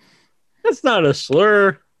Steven. That's not a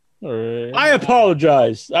slur. Or, I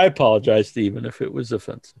apologize. Stephen, if it was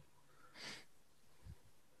offensive.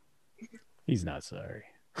 he's not sorry.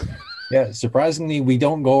 Yeah, surprisingly, we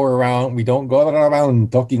don't go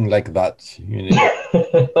around talking like that. You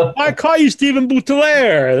know? I call you Stephen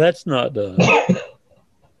Boutelaire. That's not.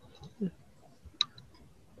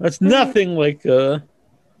 That's nothing like.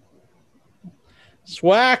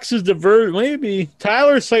 Swax is the maybe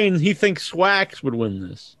Tyler's saying he thinks Swax would win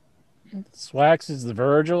this. Swax is the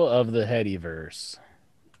Virgil of the Headyverse.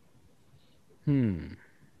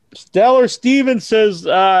 Stellar Steven says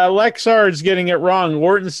Lexar is getting it wrong.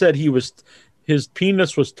 Orton said he was his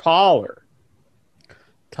penis was taller.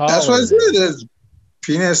 That's what I said. His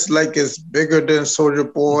penis like is bigger than Soldier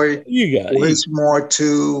Boy. You got Weighs more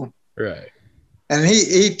too. right. And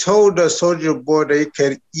he told the Soldier Boy that he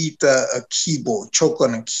could eat a keyboard, choke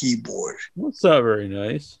on a keyboard. That's not very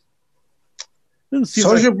nice. Didn't seem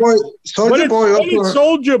Soldier like- Boy. What Soldier did, Boy what did also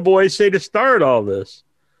Soldier Boy say to start all this?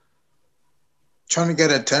 trying to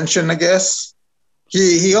get attention, I guess.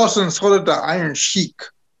 He also insulted the Iron Sheik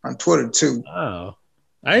on Twitter too. Oh.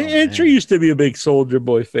 Andrew used to be a big Soldier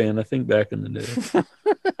Boy fan, I think, back in the day.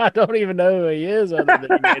 I don't even know who he is other than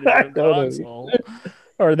he made his I own don't know. console.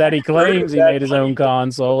 Or that he claims he made his own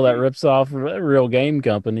console that rips off real game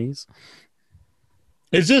companies.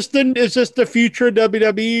 Is this the future of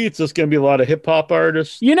WWE? It's just going to be a lot of hip hop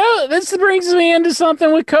artists. You know, this brings me into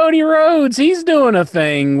something with Cody Rhodes. He's doing a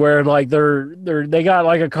thing where like they got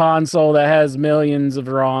like a console that has millions of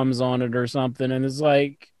ROMs on it or something, and it's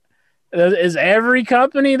like, is every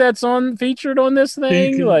company that's featured on this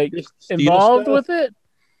thing can like just steal involved stuff? with it?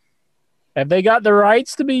 Have they got the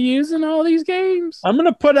rights to be using all these games? I'm going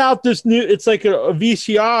to put out this new. It's like a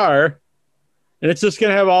VCR, and it's just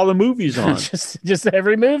going to have all the movies on. just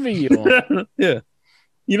every movie you want. Yeah,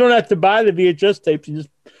 you don't have to buy the VHS tapes. You just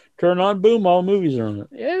turn on, boom, all the movies are on it.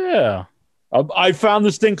 Yeah. I found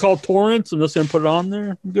this thing called torrents. I'm just going to put it on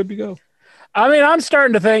there. I'm good to go. I mean, I'm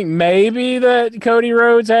starting to think maybe that Cody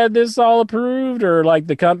Rhodes had this all approved, or like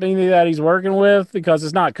the company that he's working with, because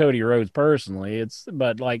it's not Cody Rhodes personally.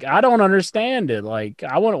 But like, I don't understand it. Like,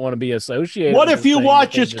 I wouldn't want to be associated. What with if this you thing watch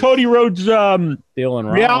if they're this just Cody Rhodes stealing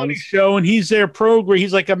reality ROMs. show, and he's their program?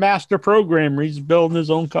 He's like a master programmer. He's building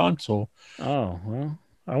his own console. Oh well,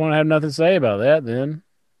 I want to have nothing to say about that then.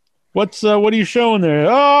 What are you showing there?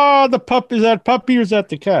 Oh, the pup. Is that puppy or is that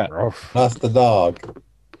the cat? That's the dog.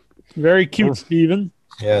 Very cute, Steven.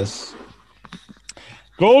 Yes.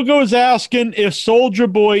 Golgo's asking if Soldier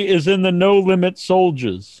Boy is in the No Limit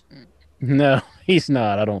Soldiers. No, he's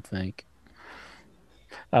not. I don't think.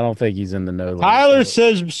 I don't think he's in the no. Tyler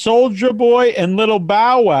says Soldier Boy and Little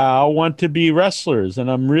Bow Wow want to be wrestlers, and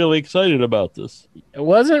I'm really excited about this.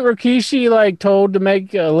 Wasn't Rikishi like told to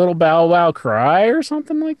make a Little Bow Wow cry or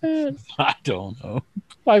something like that? I don't know.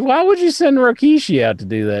 Like, why would you send Rikishi out to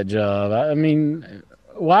do that job? I mean,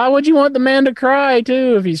 why would you want the man to cry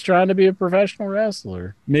too if he's trying to be a professional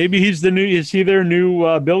wrestler? Maybe he's the new. Is he their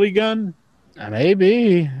new Billy Gunn?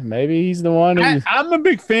 Maybe he's the one. Who, I'm a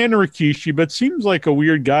big fan of Rikishi, but seems like a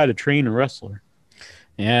weird guy to train a wrestler.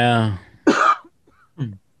 yeah.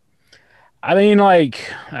 I mean,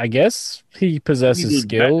 like, I guess he possesses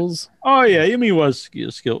skills. Oh yeah, I mean, he was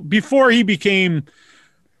skilled before he became.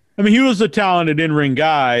 I mean, he was a talented in-ring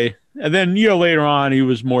guy, and then later on he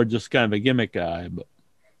was more just kind of a gimmick guy. But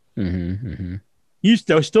he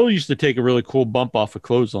still used to take a really cool bump off a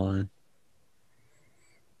clothesline.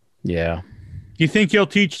 Yeah, Do you think he'll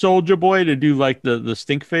teach Soldier Boy to do like the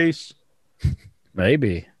stink face?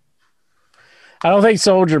 maybe. I don't think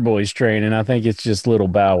Soldier Boy's training. I think it's just Little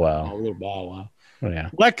Bow Wow. Oh, Little Bow Wow. Yeah.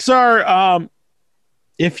 Lexar,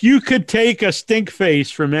 if you could take a stink face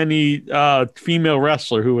from any female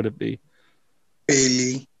wrestler, who would it be?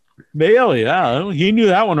 Bailey. Bailey, yeah, he knew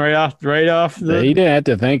that one right off. He didn't have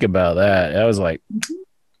to think about that. That was like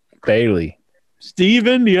Bailey.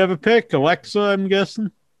 Steven, do you have a pick? Alexa, I'm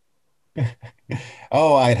guessing.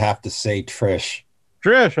 Oh, I'd have to say Trish.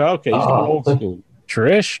 Trish, okay, he's old school.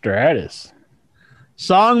 Trish Stratus.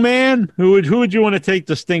 Songman, who would you want to take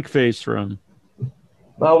the stink face from?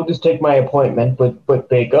 I would just take my appointment with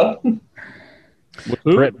Baker.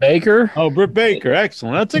 Who? Britt Baker. Oh, Britt Baker,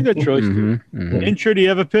 excellent. That's a good choice. Intro, do you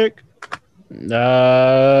have a pick?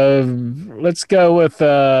 Let's go with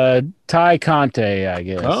Ty Conte, I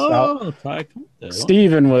guess. Oh, Ty Conte.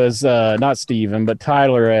 Steven was not Steven, but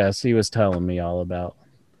Tyler S. He was telling me all about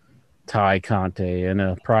Ty Conte in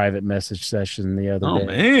a private message session the other day. Oh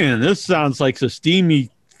man, this sounds like a steamy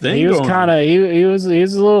thing. He was going kind on. of he was a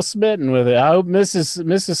little smitten with it. I hope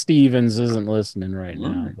Mrs. Stevens isn't listening right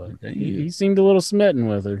now, but he seemed a little smitten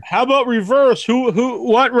with her. How about reverse?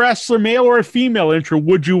 What wrestler, male or female, intro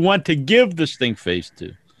would you want to give the stink face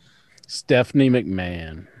to? Stephanie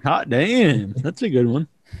McMahon. Hot damn, that's a good one.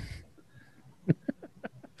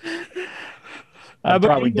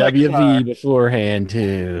 Probably WV beforehand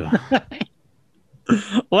too.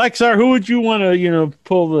 Lexar, who would you want to,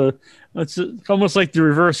 pull the? It's almost like the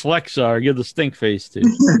reverse Lexar, give the stink face to.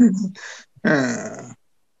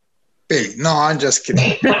 Bailey. No, I'm just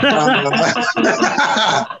kidding.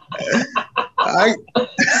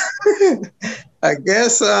 I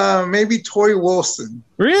guess maybe Tori Wilson.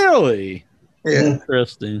 Really? Yeah.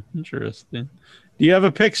 Interesting. Do you have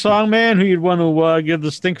a pick, song man, who you'd want to give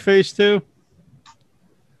the stink face to?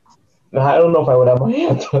 I don't know if I would have my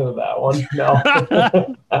answer to that one.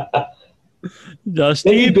 No. Maybe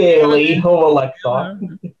Steve, Bailey over Alexa.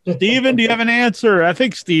 Steven, do you have an answer? I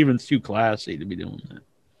think Steven's too classy to be doing that.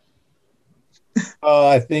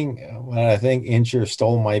 I think Incher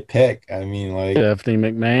stole my pick. I mean, like Stephanie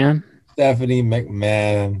McMahon. Stephanie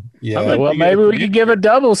McMahon. Yeah. I like- Well, maybe we could give a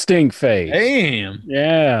double stink face. Damn.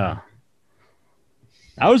 Yeah.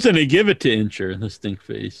 I was going to give it to Incher, the stink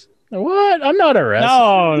face. What? I'm not a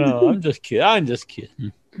wrestler. No, I'm just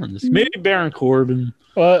kidding. Maybe Baron Corbin.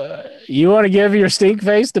 Well, you want to give your stink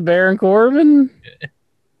face to Baron Corbin?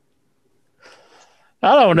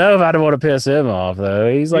 I don't know if I'd want to piss him off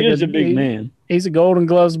though. He's like He is a big man. He's a Golden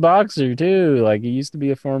Gloves boxer too. Like he used to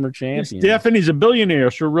be a former champion. Stephanie's a billionaire.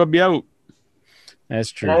 She'll rub you out. That's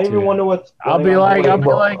true. And I even too. wonder what's. I'll going be on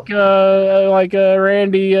like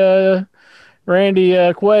Randy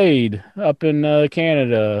Quaid up in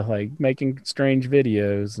Canada, like making strange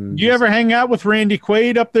videos. And You ever hang out with Randy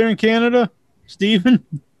Quaid up there in Canada, Steven?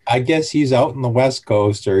 I guess he's out in the West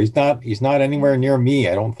Coast, or he's not anywhere near me,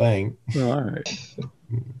 I don't think. All right.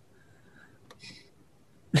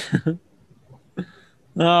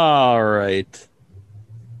 All right.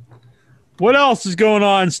 What else is going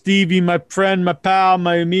on, Stevie, my friend, my pal,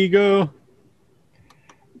 my amigo?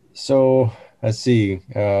 So let's see.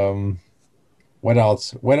 What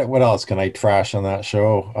else? What else can I trash on that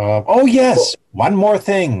show? Oh yes, one more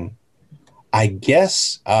thing. I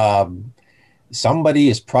guess somebody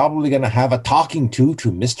is probably going to have a talking to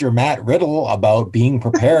Mr. Matt Riddle about being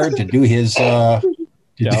prepared to do his. Oh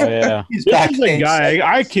yeah. His This is a backstage guy segment.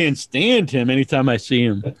 I can't stand him anytime I see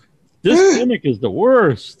him. This gimmick is the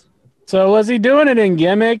worst. So was he doing it in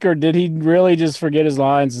gimmick, or did he really just forget his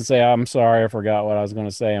lines and say, "I'm sorry, I forgot what I was going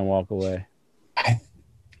to say," and walk away?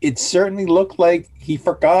 It certainly looked like he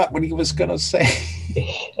forgot what he was going to say.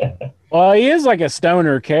 Well, he is like a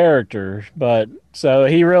stoner character, but so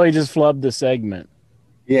he really just flubbed the segment.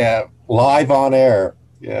 Yeah, live on air.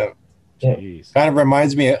 Yeah. Jeez. Kind of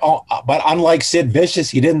reminds me. But unlike Sid Vicious,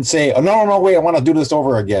 he didn't say, "Oh no, wait, I want to do this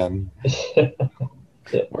over again."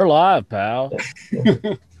 We're live, pal.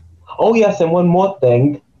 Oh yes, and one more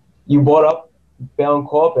thing, you brought up Baron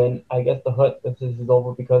Corbin. I guess the Hurt business is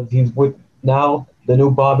over because he's with now the new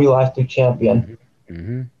Bobby Lashley champion.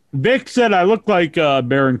 Mm-hmm. Vic said I look like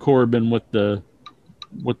Baron Corbin with the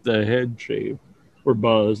head shave, or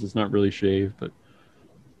Buzz. It's not really shaved, but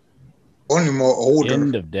Only more older.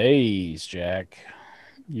 End of days, Jack.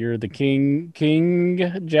 You're the King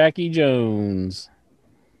Jackie Jones.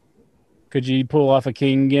 Could you pull off a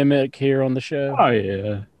king gimmick here on the show? oh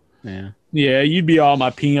yeah, Yeah. you'd be all my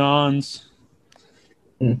peons.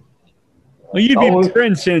 Hmm. Well, you'd be Oh,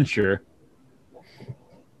 Prince Incher.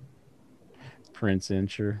 Prince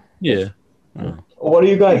Incher. Yeah. What are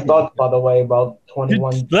you guys' thoughts, by the way, about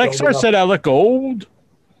 21? Lexar building up- said I look old.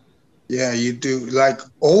 Yeah, you do. Like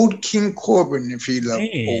old King Corbin if he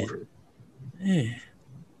looked Yeah. older.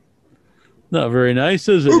 Not very nice,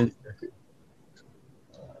 is it?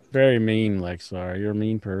 Very mean, Lexar. You're a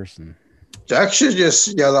mean person. Jack should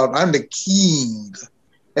just yell out, "I'm the king."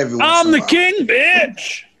 Every once I'm in a the while. king,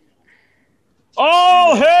 bitch.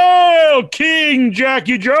 All hail King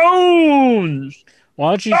Jackie Jones. Why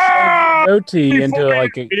don't you shave your goatee into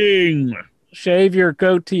like a King. shave your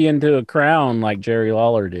goatee into a crown like Jerry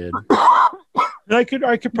Lawler did? I could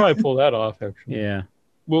probably pull that off. Actually, Yeah.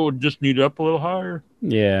 well, would just need it up a little higher.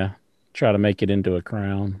 Yeah. Try to make it into a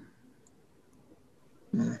crown.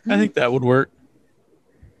 I think that would work.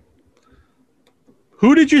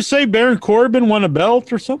 Who did you say Baron Corbin won a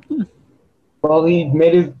belt or something? Well, he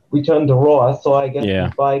made his return to Raw, so I guess Yeah.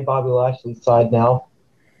 he's by Bobby Lashley's side now,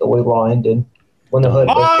 the way Raw ended. When the Hood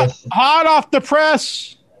business. Hot off the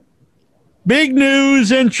press. Big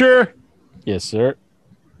news, Incher. Yes, sir.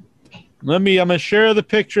 I'm gonna share the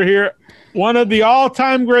picture here. One of the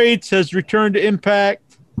all-time greats has returned to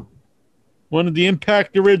Impact. One of the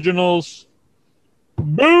Impact originals.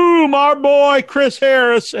 Boom! Our boy Chris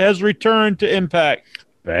Harris has returned to Impact.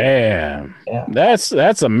 Bam. Yeah.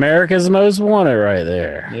 That's America's Most Wanted right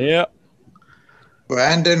there. Yep.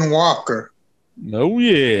 Brandon Walker. Oh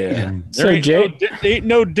yeah. So There ain't, Jay- ain't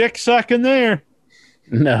no dick sucking there.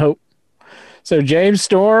 Nope. So James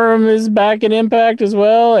Storm is back in Impact as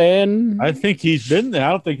well, and I think he's been there.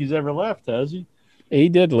 I don't think he's ever left, has he? he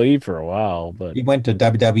did leave for a while, but He went to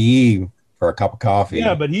WWE for a cup of coffee.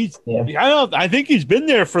 Yeah, but he's. Yeah. I think he's been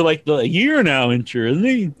there for like a year now, Incher, isn't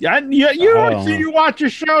he? You watch a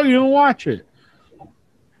show, you don't watch it.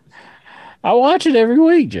 I watch it every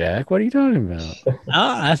week, Jack. What are you talking about?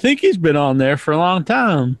 I think he's been on there for a long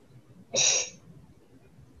time.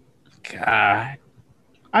 God.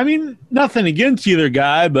 I mean, nothing against either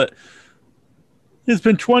guy, but It's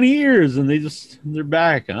been 20 years and they're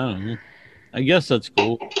back. I don't know. I guess that's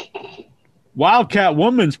cool. Wildcat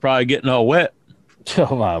Woman's probably getting all wet.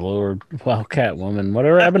 Oh my lord, Wildcat Woman.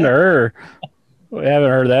 Whatever happened to her? We haven't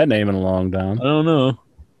heard that name in a long time. I don't know.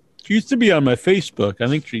 She used to be on my Facebook. I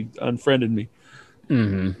think she unfriended me.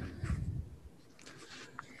 Mm-hmm.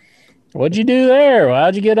 What'd you do there?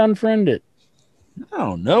 How'd you get unfriended? I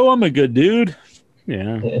don't know. I'm a good dude.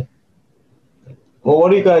 Yeah. Well,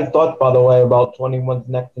 what do you guys thought, by the way, about 21's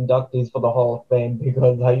next inductees for the Hall of Fame?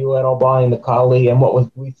 Because how you had O'Brien, the Kali, and what was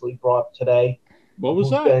recently brought up today? What was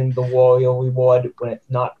Who's that? getting the Warrior Award when it's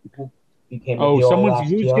not who became a hero last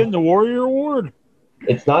who's year? getting the Warrior Award?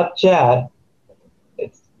 It's not Chad.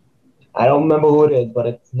 I don't remember who it is, but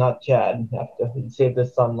it's not Chad. After he saved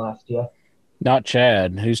his son last year Not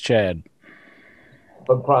Chad. Who's Chad?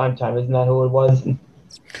 for prime time, isn't that who it was?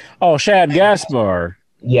 Oh, Shad Gaspar.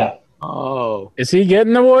 Yeah. Oh. Is he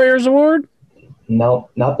getting the Warriors Award? No,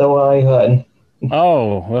 not the way I heard.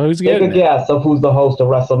 Oh, well, who's Take a getting it? guess of who's the host of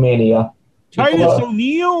WrestleMania. Titus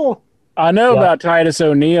O'Neil? I know Yeah. about Titus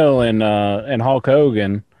O'Neil and Hulk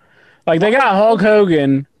Hogan. Like, they got Hulk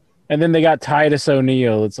Hogan, and then they got Titus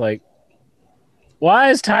O'Neil. It's like, why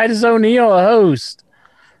is Titus O'Neil a host?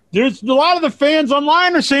 There's a lot of the fans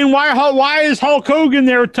online are saying, why is Hulk Hogan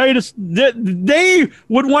there, Titus? They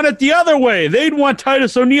would want it the other way. They'd want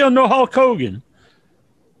Titus O'Neil, no Hulk Hogan.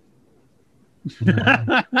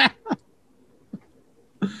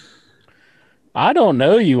 I don't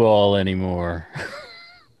know you all anymore.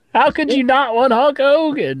 How could you not want Hulk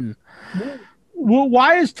Hogan? Well,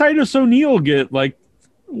 why is Titus O'Neil get, like,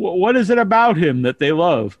 what is it about him that they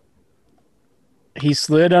love? He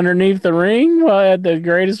slid underneath the ring at the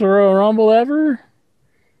greatest Royal Rumble ever?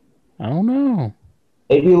 I don't know.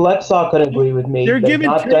 Maybe Lexar could agree with me. They're They've giving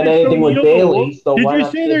not Titus done anything with O'Neil Bailey, so Did why you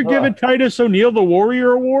not say give they're her? giving Titus O'Neil the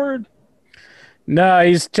Warrior Award? No,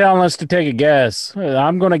 he's telling us to take a guess.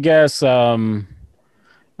 I'm gonna guess. I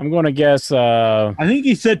think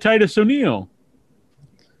he said Titus O'Neil.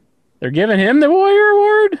 They're giving him the Warrior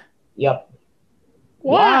Award. Yep.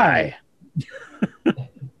 Why?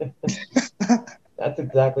 That's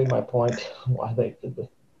exactly my point. Why they did this.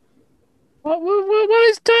 Why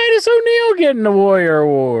is Titus O'Neil getting the Warrior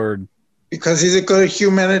Award? Because he's a good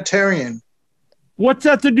humanitarian. What's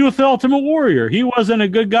that to do with the Ultimate Warrior? He wasn't a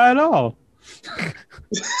good guy at all.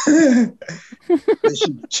 They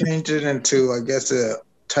should change it into, I guess, a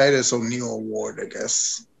Titus O'Neil Award, I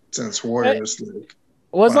guess, since Warriors League.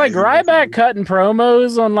 Was like Why? Ryback cutting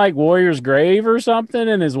promos on like Warrior's grave or something,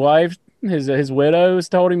 and his wife, his widows,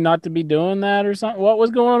 told him not to be doing that or something. What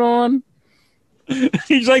was going on?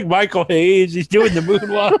 He's like Michael Hayes. He's doing the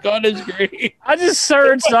moonwalk on his grave. I just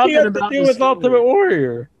heard What something do you have about to do this with story. Ultimate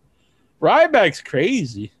Warrior? Ryback's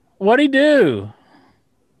crazy. What'd he do?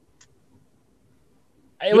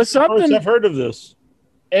 It was This is the first something. I've heard of this.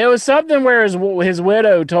 It was something where his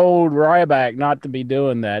widow told Ryback not to be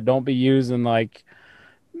doing that. Don't be using like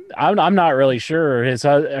I'm not really sure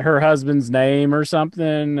her husband's name or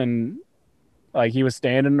something, and like he was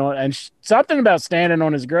standing on and something about standing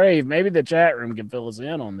on his grave. Maybe the chat room can fill us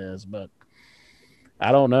in on this, but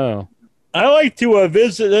I don't know. I like to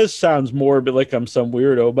visit. This sounds morbid, like I'm some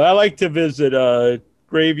weirdo, but I like to visit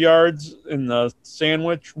graveyards in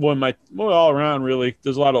Sandwich. All around really.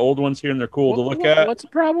 There's a lot of old ones here, and they're cool to look at. What's the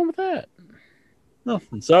problem with that?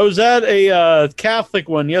 Nothing. So I was at a Catholic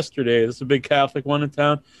one yesterday. This is a big Catholic one in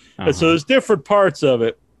town. And so there's different parts of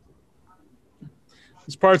it.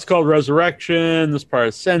 This part's called Resurrection. This part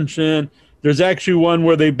Ascension. There's actually one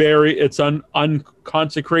where they bury, it's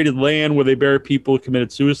unconsecrated land where they bury people who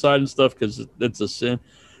committed suicide and stuff because it's a sin.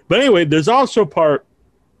 But anyway, there's also a part,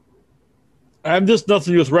 I have just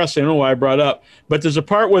nothing to do with wrestling. I don't know why I brought it up. But there's a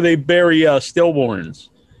part where they bury stillborns.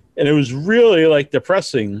 And it was really like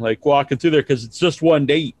depressing, like walking through there because it's just one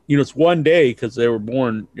day. It's one day because they were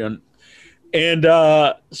born. And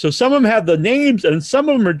so some of them have the names and some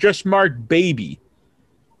of them are just marked baby.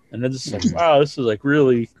 And it's just like, wow, this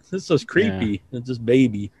is creepy. Yeah. It's just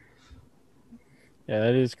baby. Yeah,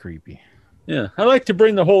 that is creepy. Yeah. I like to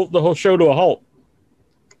bring the whole show to a halt.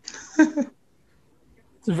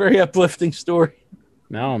 It's a very uplifting story.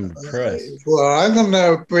 Now I'm depressed. Well, I'm going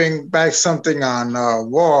to bring back something on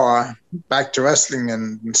Raw, back to wrestling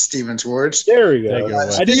in Steven's words. There we go.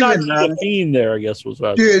 I did not Steven, see a fiend there, I guess was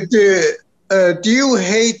what I was do you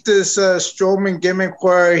hate this Strowman gimmick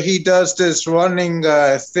where he does this running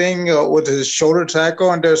thing with his shoulder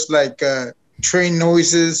tackle and there's like train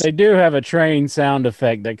noises? They do have a train sound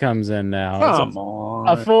effect that comes in now. Come on.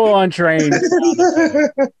 A full-on train sound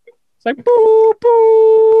effect. It's like, boo,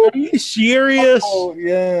 boo. Are you serious? Oh,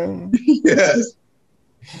 yeah. Yes.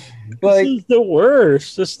 Like, This is the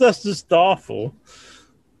worst. This stuff's just awful.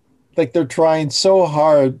 like they're trying so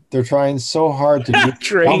hard. They're trying so hard to be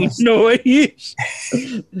Train dumbest- noise.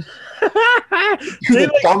 They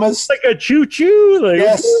the dumbest. like a choo-choo. Like,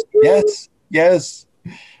 Yes.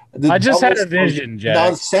 The I just had a dumbest, vision, Jack.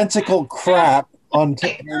 nonsensical crap on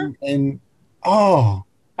and oh,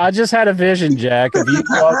 I just had a vision, Jack, of you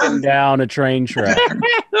walking down a train track,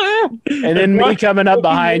 and then me coming up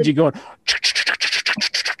behind you going.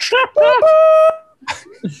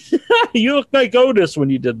 You look like Otis when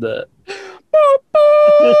you did that.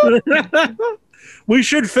 We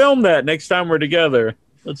should film that next time we're together.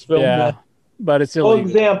 Let's film Yeah, that. but it's For illegal.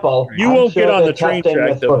 example, You I'm won't sure get on they're the train testing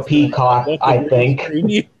track, this though. for Peacock, I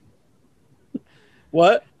think.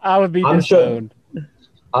 What? I would be I'm sure- disowned.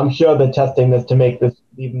 I'm sure they're testing this to make this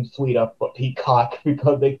even sweeter for Peacock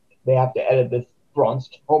because they have to edit this Braun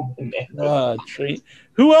Strowman in there. Train.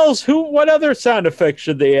 Who else? What other sound effects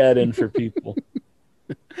should they add in for people?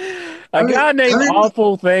 A guy named I mean-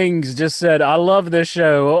 Awful Things just said, "I love this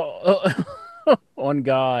show." On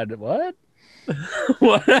God, what?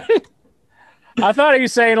 What? I thought he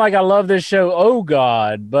was saying like, "I love this show." Oh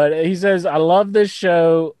God, but he says, "I love this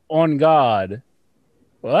show." On God,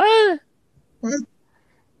 what? What?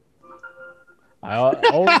 I always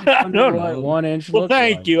wonder don't what know. 1 inch. Well, looks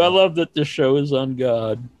thank like. you. I love that the show is on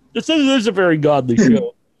God. This is a very godly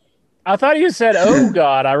show. I thought you said, "Oh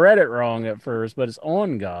God." I read it wrong at first, but it's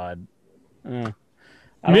on God. I don't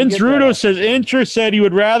Vince get that. Rudo says Incher said he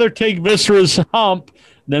would rather take Viscera's hump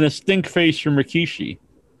than a stink face from Rikishi.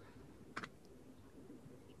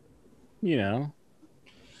 You know,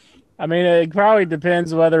 I mean, it probably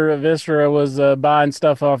depends whether Viscera was buying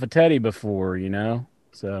stuff off of Teddy before. You know,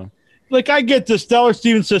 so Like, I get this. Stellar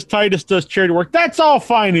Stevens says Titus does charity work. That's all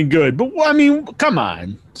fine and good. But, I mean, come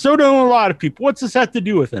on. So do a lot of people. What's this have to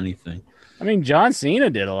do with anything? I mean, John Cena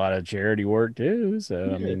did a lot of charity work too.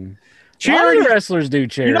 So I mean, Charity. a lot of wrestlers do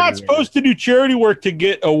charity. You're not work. supposed to do charity work to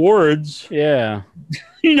get awards. Yeah,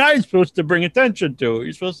 You're not supposed to bring attention to it.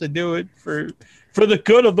 You're supposed to do it for the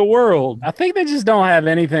good of the world. I think they just don't have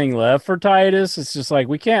anything left for Titus. It's just like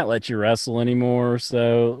we can't let you wrestle anymore,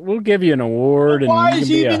 so we'll give you an award. Why and you is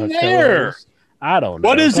can he be a even there? co-host. I don't know.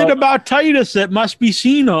 What is it But about Titus that must be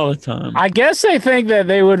seen all the time? I guess they think that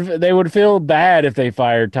they would feel bad if they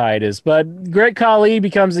fired Titus, but Greg Khali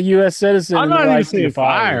becomes a U.S. citizen. I'm and not he even likes to saying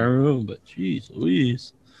fire. fire him, but jeez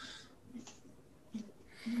Louise.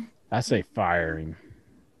 I say fire him.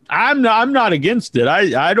 I'm not against it.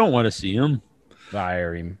 I don't want to see him.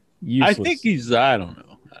 Fire him. I Useless. think I don't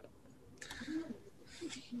know.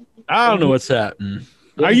 I don't know what's happening.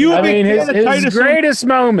 Are you a I big mean, fan of his Titus? greatest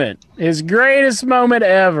moment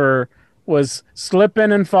ever was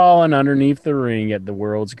slipping and falling underneath the ring at the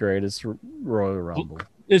world's greatest Royal Rumble.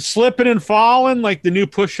 Is slipping and falling like the new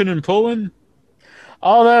pushing and pulling?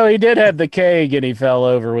 Although he did have the keg and he fell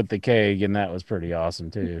over with the keg, and that was pretty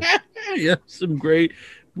awesome too. Yeah, some great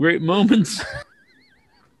moments.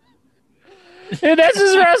 And that's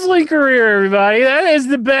his wrestling career, everybody. That is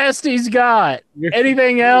the best he's got.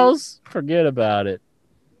 Anything else, forget about it.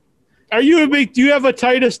 Do you have a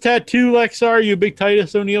Titus tattoo, Lex? Are you a big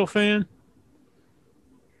Titus O'Neil fan?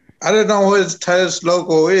 I don't know what his Titus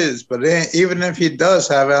logo is, but even if he does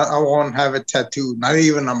have it, I won't have it tattooed. Not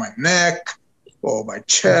even on my neck or my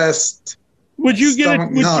chest. Would you get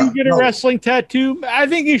Stomach, no, a no. wrestling tattoo? I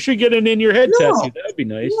think you should get an in your head No. tattoo. That'd be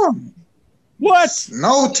nice. No, What?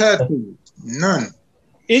 no tattoo. None.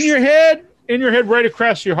 In your head right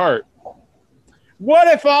across your heart. What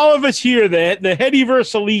if all of us here, the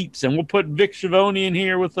Headyverse elites, and we'll put Vic Schiavone in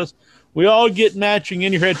here with us, we all get matching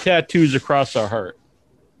in your head tattoos across our heart?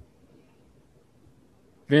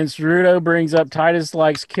 Vince Rudo brings up Titus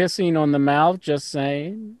likes kissing on the mouth, just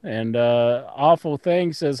saying. And Awful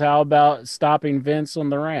Thing says, how about stopping Vince on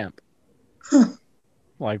the ramp?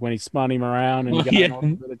 Like when he spun him around and he got in all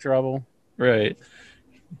sorts of trouble. Right.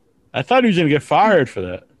 I thought he was going to get fired for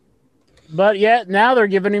that. But yet now they're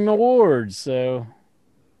giving him awards, so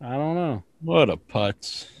I don't know. What a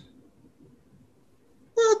putz.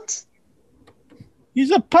 What? He's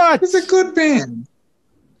a putz. He's a good man.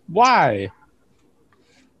 Why?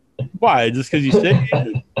 Why? Just because you said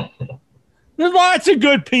it? There's lots of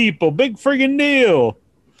good people. Big friggin' deal.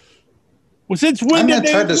 Well, since when met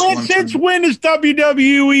Titus one since time. when has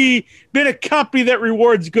WWE been a company that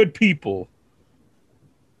rewards good people?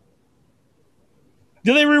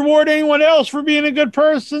 Do they reward anyone else for being a good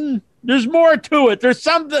person? There's more to it. There's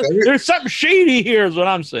something shady here is what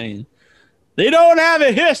I'm saying. They don't have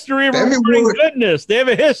a history of rewarding goodness. They have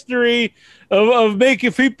a history of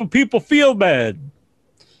making people feel bad.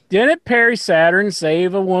 Didn't Perry Saturn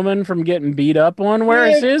save a woman from getting beat up on?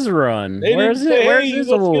 Where's his run? They Where's didn't say, where's hey, his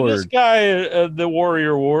let's give award? this guy the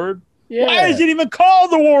Warrior Award. Yeah. Why is it even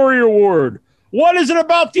called the Warrior Award? What is it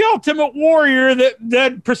about the Ultimate Warrior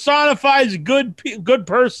that personifies good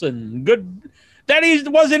person? That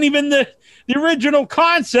wasn't even the original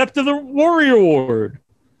concept of the Warrior Award.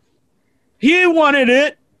 He wanted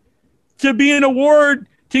it to be an award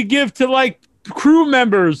to give to like crew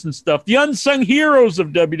members and stuff, the unsung heroes of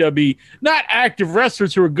WWE, not active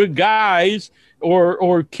wrestlers who are good guys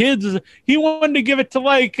or kids. He wanted to give it to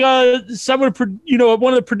like someone,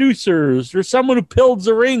 one of the producers or someone who builds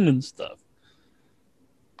the ring and stuff.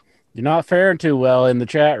 You're not faring too well in the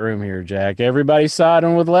chat room here, Jack. Everybody's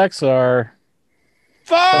siding with Lexar.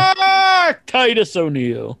 Fuck Titus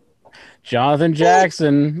O'Neil. Jonathan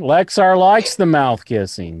Jackson, Lexar likes the mouth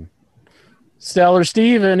kissing. Stellar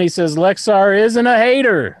Steven, he says Lexar isn't a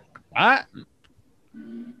hater. I'm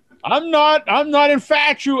not an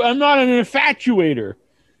infatuator.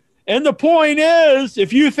 And the point is,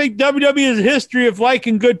 if you think WWE is a history of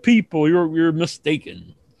liking good people, you're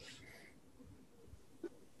mistaken.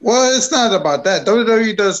 Well, it's not about that.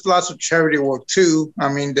 WWE does lots of charity work too.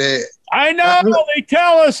 I mean, I know they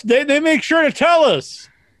tell us. They make sure to tell us.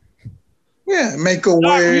 Yeah, Make a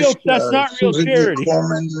Wish. That's not real charity.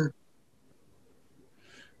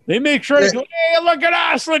 They make sure to go, hey, look at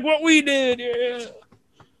us, look what we did. Yeah.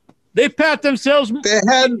 They patted themselves in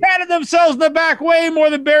the back way more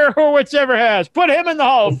than Barry Horowitz ever has. Put him in the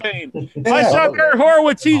Hall of Fame. I saw Barry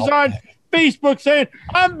Horowitz. He's on Facebook saying,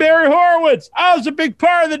 I'm Barry Horowitz. I was a big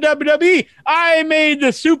part of the WWE. I made the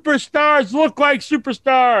superstars look like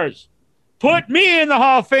superstars. Put me in the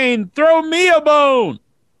Hall of Fame. Throw me a bone.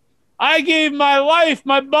 I gave my life,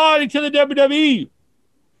 my body to the WWE.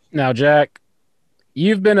 Now, Jack,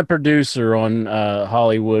 you've been a producer on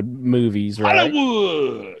Hollywood movies, right?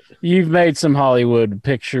 Hollywood. You've made some Hollywood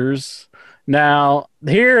pictures. Now,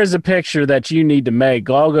 here is a picture that you need to make.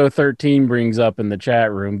 Galgo13 brings up in the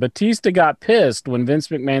chat room. Batista got pissed when Vince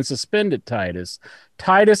McMahon suspended Titus.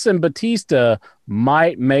 Titus and Batista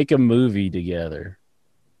might make a movie together.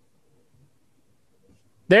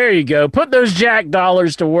 There you go. Put those Jack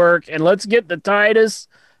dollars to work and let's get the Titus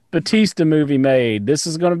Batista movie made. This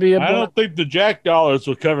is going to be I don't think the Jack dollars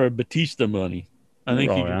will cover Batista money. I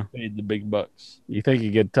think he gets paid the big bucks. You think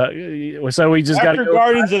you get so we just got to go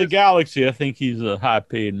Guardians of the Galaxy. I think he's a high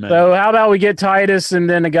paid man. So how about we get Titus and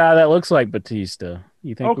then a guy that looks like Batista?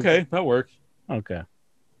 You think? Okay, that works. Okay,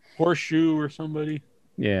 Horseshoe or somebody.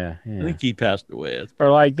 Yeah. I think he passed away.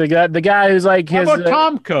 Or like the guy who's like his. How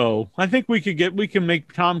about Tomko? I think we can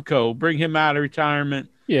make Tomko, bring him out of retirement.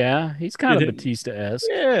 Yeah, he's kind of Batista-esque.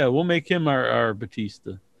 Yeah, we'll make him our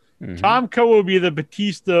Batista. Mm-hmm. Tomko will be the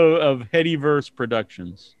Batista of Headyverse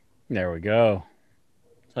Productions. There we go.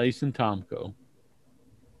 Tyson Tomko.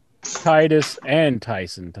 Titus and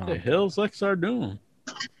Tyson Tomko. What the hell's Lexar doing?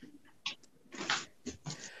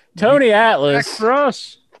 Tony Atlas. Back for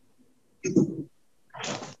us.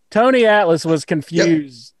 Tony Atlas was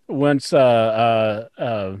confused once he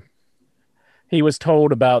was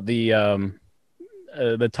told about the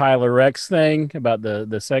Tyler Rex thing, about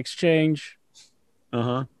the sex change.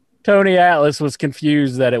 Uh-huh. Tony Atlas was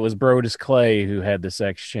confused that it was Brodus Clay who had the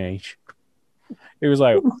sex change. He was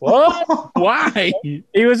like, "What? Why?"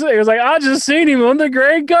 He was like, "I just seen him on the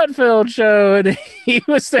Greg Gutfeld show," and he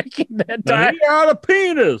was thinking that he had a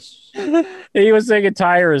penis. He was thinking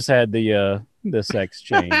Tyrus had the sex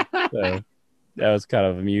change. So that was kind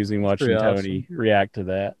of amusing watching Tony react to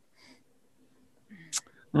that.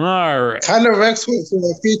 All right. Tyler Rex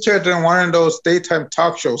was featured in one of those daytime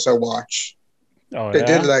talk shows I watch. Oh, they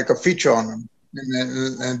did like a feature on him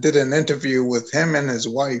and did an interview with him and his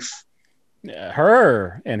wife.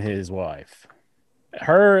 Her and his wife.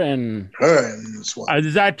 Her and his wife.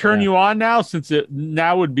 Does that turn you on now, since it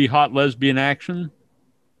now would be hot lesbian action?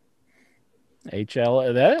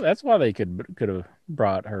 That's why they could have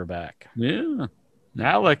brought her back. Yeah.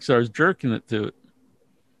 Now Lexar's jerking it to it.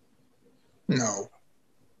 No.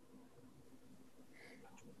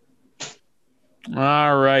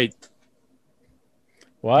 All right.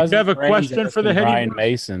 Why do you have a question for the Ryan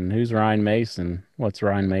Mason? Who's Ryan Mason? What's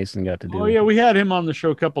Ryan Mason got to do? Oh yeah, we had him on the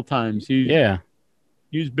show a couple times. He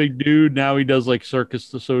was a big dude. Now he does like Circus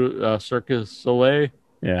Soleil.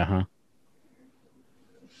 Yeah, huh?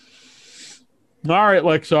 All right,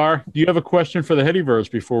 Lexar, do you have a question for the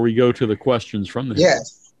Headyverse before we go to the questions from the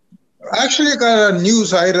Yes. I actually got a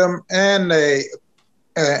news item and a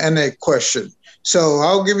question. So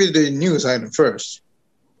I'll give you the news item first.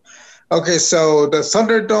 Okay, so the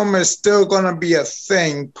Thunderdome is still going to be a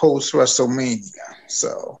thing post WrestleMania.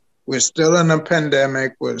 So We're still in a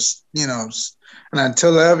pandemic. And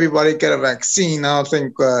until everybody get a vaccine, I don't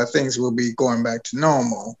think things will be going back to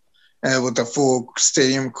normal. And with the full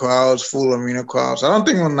stadium crowds, full arena crowds, I don't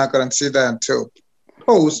think we're not going to see that until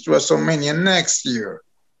post WrestleMania next year.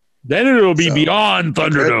 Then it'll be beyond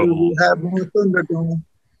Thunderdome. We'll have more Thunderdome.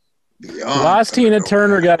 Why is Tina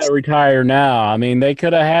Turner got to retire now? I mean, they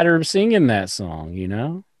could have had her singing that song, you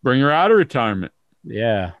know? Bring her out of retirement.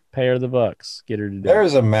 Yeah, pay her the bucks. Get her to do it.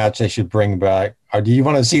 There's a match they should bring back. Or do you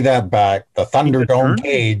want to see that back? The Thunderdome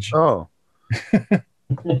cage. Oh.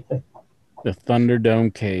 The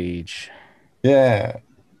Thunderdome cage. Yeah.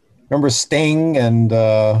 Remember Sting and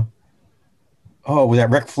was that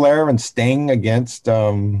Ric Flair and Sting against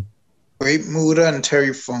Great Muta and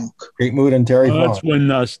Terry Funk. Great Muta and Terry Funk. That's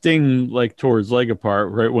when Sting tore his leg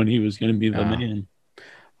apart right when he was going to be the man.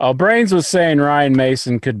 Oh, Brains was saying Ryan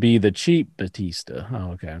Mason could be the cheap Batista.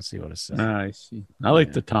 Oh, okay. I see what it's saying. I see. I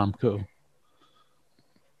like the Tom Co.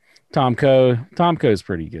 Tom Co's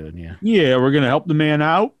pretty good, yeah. Yeah, we're going to help the man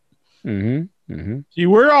out. Mm-hmm. Mm-hmm. See,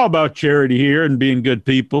 we're all about charity here and being good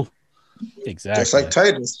people. Exactly. Just like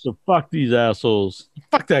Titus. So fuck these assholes.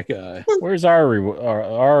 Fuck that guy. Where's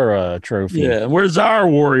our trophy? Yeah, where's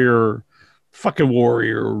our fucking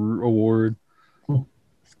warrior award?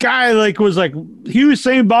 Guy he was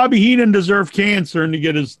saying Bobby Heenan deserved cancer and to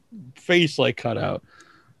get his face cut out.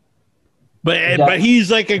 But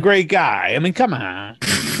he's a great guy. I mean, come on.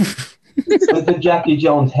 Where's the Jackie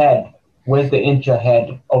Jones head? Where's the Inch Your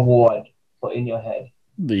Head award for In Your Head?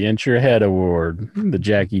 The Inch Your Head award. The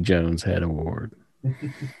Jackie Jones Head award.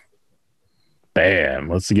 Bam.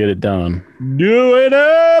 Let's get it done. Do it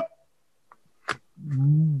up.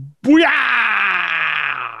 Booyah!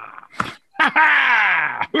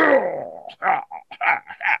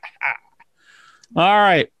 All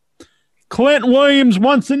right. Clint Williams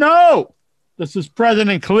wants to know. This is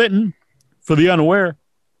President Clinton for the unaware,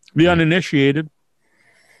 the uninitiated.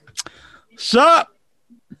 Sup?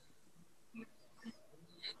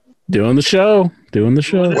 Doing the show.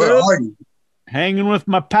 Where are you? Hanging with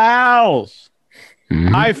my pals. Mhm.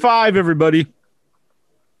 High five, everybody.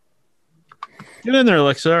 Get in there,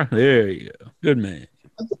 Alexa. There you go. Good man.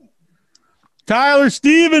 Tyler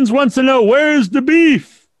Stevens wants to know, where's the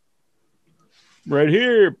beef? Right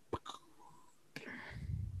here.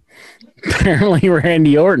 Apparently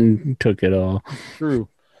Randy Orton took it all. True.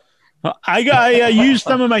 I used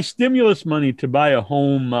some of my stimulus money to buy a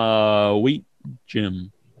home weight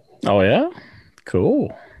gym. Oh, yeah?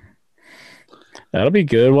 Cool. That'll be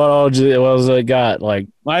good. What all was it got? I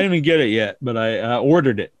didn't even get it yet, but I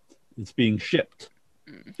ordered it. It's being shipped.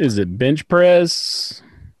 Is it bench press?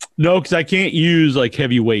 No, because I can't use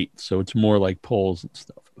heavy weight, so it's more like pulls and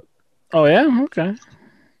stuff. Oh, yeah? Okay.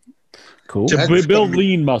 Cool. To build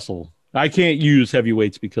lean muscle. I can't use heavy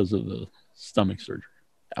weights because of the stomach surgery.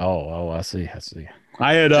 Oh, I see.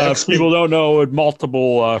 I had people don't know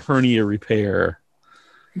multiple hernia repair.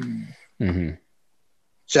 Mm-hmm.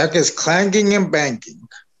 Jack is clanging and banking.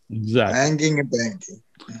 Exactly. Clanging and banking.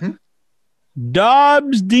 Mm-hmm.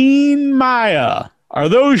 Dobbs Dean Maya. Are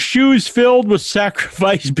those shoes filled with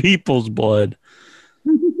sacrificed people's blood?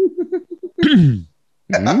 Mm-hmm.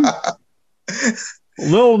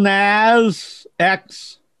 Lil Nas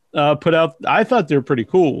X put out, I thought they were pretty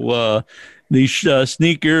cool. These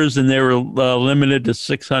sneakers, and they were limited to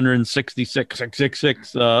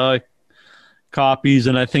 666 copies,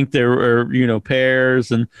 and I think there were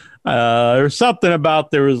pairs, and there's something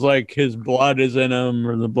about there was his blood is in them,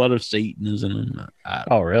 or the blood of Satan is in them.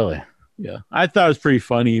 Oh, really? Yeah, I thought it was pretty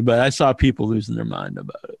funny, but I saw people losing their mind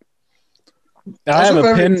about it. I have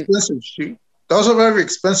a pin. Those are very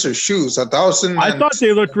expensive shoes. I thought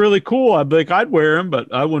they looked really cool. I'd wear them,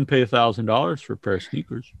 but I wouldn't pay $1,000 for a pair of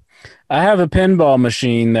sneakers. I have a pinball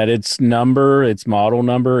machine that its model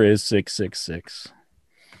number is 666.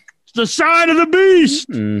 It's the sign of the beast.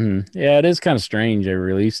 Mm-hmm. Yeah, it is kind of strange. They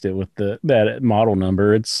released it with that model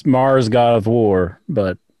number. It's Mars God of War,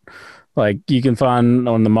 but you can find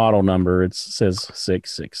on the model number, it says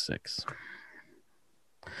 666,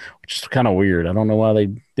 which is kind of weird. I don't know why they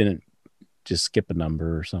didn't just skip a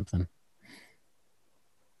number or something.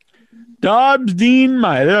 Dobbs Dean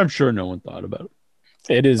Maya. I'm sure no one thought about it.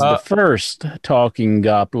 It is the first talking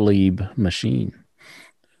Gottlieb machine.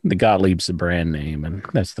 The Gottlieb's the brand name, and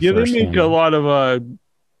that's the first they make one. a lot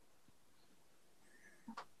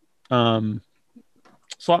of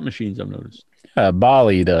slot machines, I've noticed.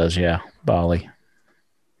 Bali does, yeah. Bali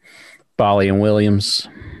and Williams.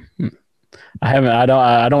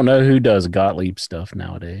 I don't know who does Gottlieb stuff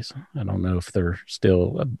nowadays. I don't know if they're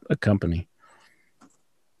still a company.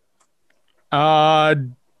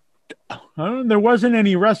 There wasn't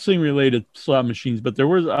any wrestling related slot machines, but there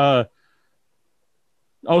was.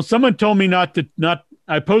 Someone told me not.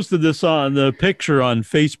 I posted this on the picture on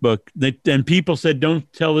Facebook, and people said,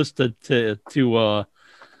 "Don't tell this to Lexar."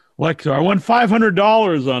 I won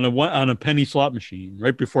 $500 on a penny slot machine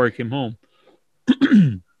right before I came home.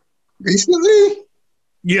 Recently?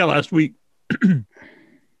 Yeah, last week.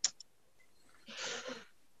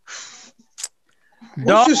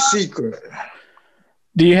 What's your secret?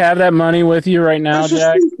 Do you have that money with you right now, What's your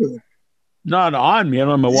Jack? secret? Not on me. I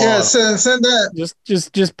don't have my wallet. Yeah, send that.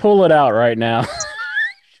 Just pull it out right now.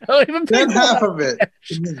 Don't even pick Send it half up. of it.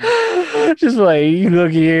 Just like,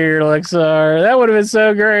 look here, Lexar. That would have been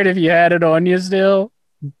so great if you had it on you still.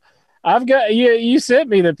 I've got you. You sent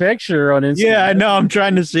me the picture on Instagram. Yeah, I know. I'm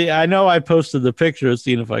trying to see. I know I posted the picture,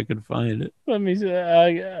 seeing if I could find it. Let me see.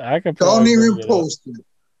 I could. Don't probably even bring it up. post it.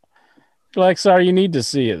 Lexar, you need to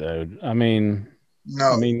see it though. I mean,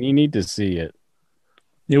 No. you need to see it.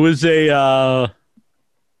 It was a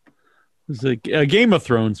Game of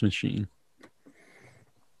Thrones machine.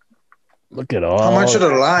 Look at all. How much are the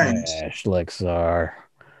that lines? cash, Lexar?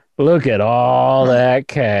 Look at all that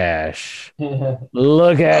cash.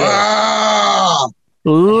 Look at it. Ah!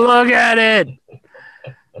 Look at it.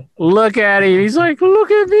 Look at him. He's like, look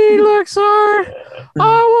at me, Lexar.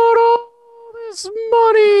 I want all this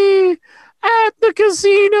money at the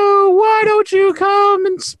casino. Why don't you come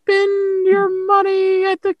and spend your money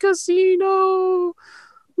at the casino?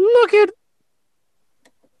 Look at.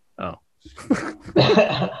 Oh.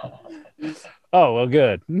 Oh, well,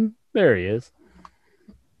 good. There he is.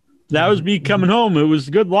 That was me coming home. It was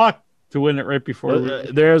good luck to win it right before.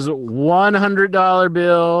 There's $100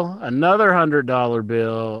 bill, another $100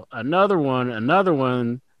 bill, another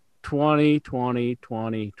one, 20, 20,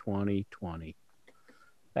 20, 20, 20.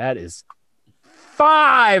 That is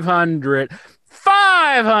 $500,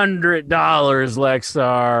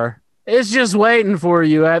 Lexar. It's just waiting for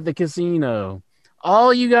you at the casino.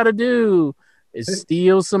 All you got to do is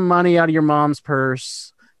steal some money out of your mom's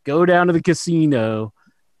purse, go down to the casino,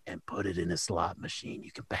 and put it in a slot machine.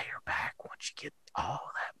 You can pay her back once you get all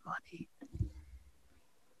that money.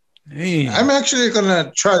 Hey, I'm actually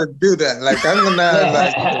gonna try to do that. Like I'm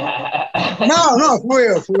gonna no, for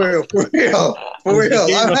real.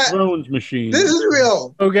 Game of I'm Thrones machine. this is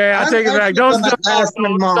real. Okay, I I'm take it back. actually Don't gonna ask my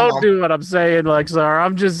mom. don't do what I'm saying, Lexar.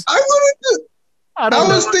 I'm just. I wanted to. I I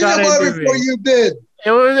was thinking about it before you did.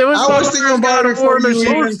 It was I was thinking about it war before you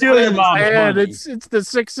machine. even steal your said it. mom's And money. it's the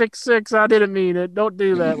 666. I didn't mean it. Don't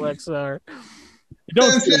do that, Lexar. Don't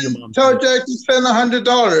Then steal your mom's tell money. Jack to send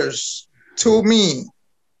 $100 to me.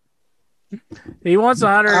 He wants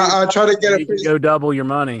 100. I'll try to get You can go double your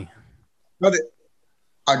money.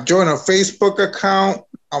 I'll join a Facebook account.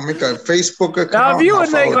 I'll make a Facebook account. Now, if you I'll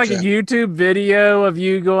would make follow like a Jack. YouTube video of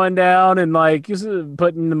you going down and like just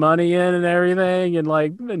putting the money in and everything,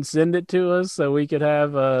 and send it to us so we could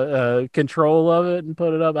have control of it and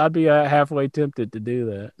put it up, I'd be halfway tempted to do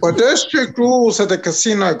that. But there's strict rules at the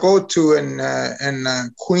casino I go to in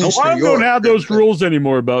Queens, A lot New of them York. don't have those rules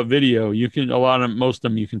ananymore about video. You can most of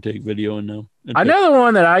them you can take video in now. I know the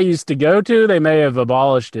one that I used to go to, they may have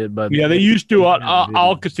abolished it, but Yeah, they used to. Yeah,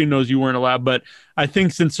 All casinos you weren't allowed, but I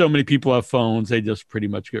think since so many people have phones, they just pretty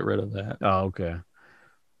much get rid of that. Oh, okay.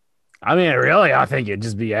 I mean, really, I think it'd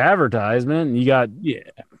just be advertisement. You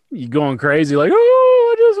going crazy like,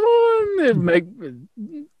 oh, I just won.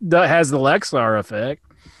 That has the Lexar effect.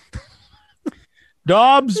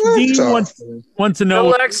 Dobbs Dean wants to The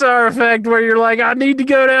know. Lexar effect, where you're like, I need to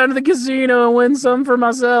go down to the casino and win some for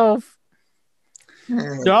myself.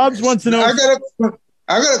 Dobbs wants to know. I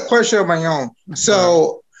got a question of my own.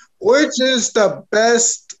 So, which is the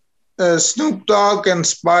best Snoop Dogg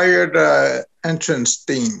inspired entrance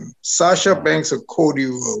theme? Sasha Banks or Cody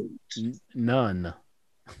Rhodes? None.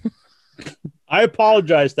 I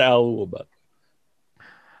apologize to Al about.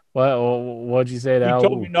 What'd you say? He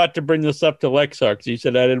told me not to bring this up to Lexar because he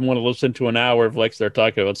said I didn't want to listen to an hour of Lexar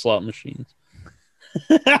talking about slot machines.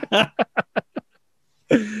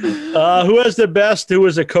 Who has the best? Who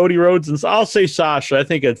is it? Cody Rhodes, and I'll say Sasha. I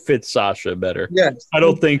think it fits Sasha better. Yes. I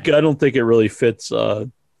don't think it really fits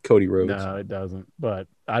Cody Rhodes. No, it doesn't. But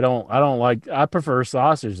I don't like. I prefer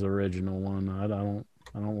Sasha's original one. I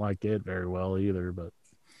don't like it very well either. But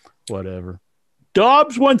whatever.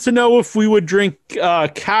 Dobbs wants to know if we would drink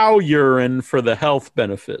cow urine for the health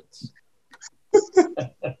benefits.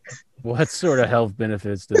 What sort of health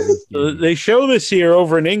benefits does this give you? They show this here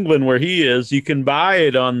over in England where he is. You can buy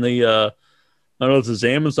it on the, I don't know if it's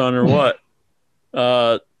Amazon or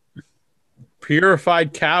what.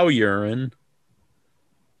 Purified cow urine.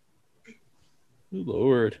 Good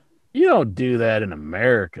Lord. You don't do that in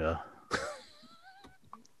America.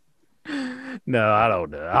 No, I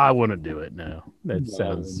don't know. I wouldn't do it. No, that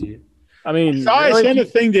sounds. I mean, I really, sent a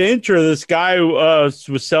thing to intro. This guy was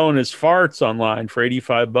selling his farts online for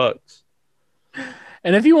 $85.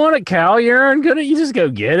 and if you want a cow urine, couldn't you just go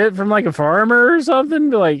get it from like a farmer or something?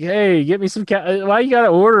 Be like, hey, get me some cow. Why you got to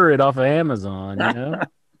order it off of Amazon? You know.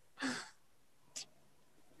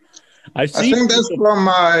 I I think that's from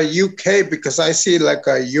UK because I see like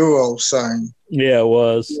a euro sign. Yeah, it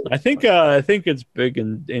was. I think it's big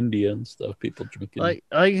in India and stuff. People drinking. Like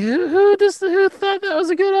who thought that was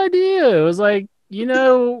a good idea? It was like,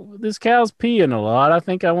 this cow's peeing a lot. I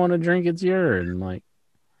think I want to drink its urine. Like,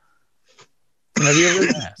 have you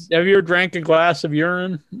ever drank a glass of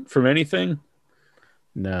urine from anything?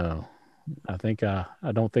 No, I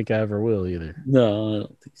don't think I ever will either. No, I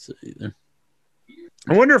don't think so either.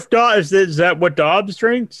 I wonder if Dobbs is that what Dobbs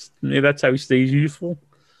drinks? Maybe that's how he stays youthful.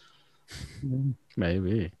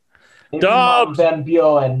 Maybe. Dobbs Van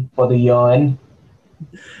Buren for the urine.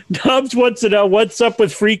 Dobbs wants to know what's up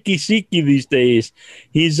with Freaky Seeky these days.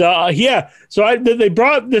 He's yeah. So they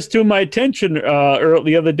brought this to my attention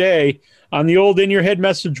the other day on the old In Your Head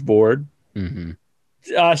message board. Mm-hmm.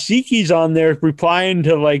 Seeky's on there replying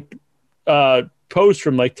to like posts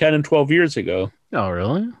from like 10 and 12 years ago. Oh,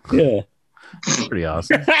 really? Yeah. Pretty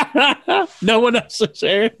awesome. No one else is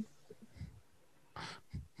there.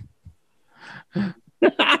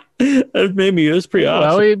 Maybe it was pretty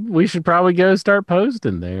awesome. Well, we should probably go start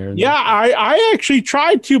posting there. Yeah, I actually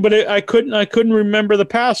tried to, but I couldn't remember the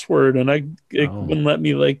password, and it wouldn't let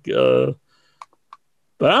me But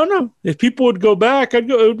I don't know if people would go back. It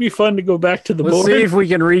would be fun to go back to the board. Let's see if we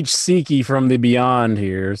can reach Seeky from the beyond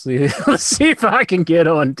here. Let's see if I can get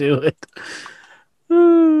onto it.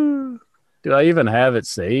 Do I even have it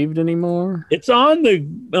saved anymore? It's on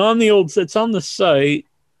the old. It's on the site.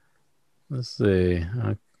 Let's see.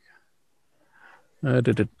 I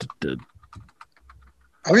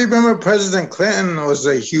remember President Clinton was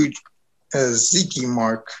a huge Zeke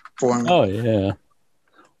mark for me. Oh yeah,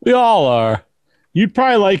 we all are. You'd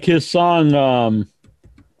probably like his song,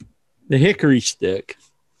 "The Hickory Stick."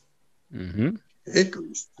 Mm-hmm.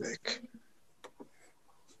 Hickory Stick.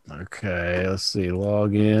 Okay, let's see.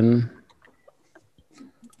 Log in.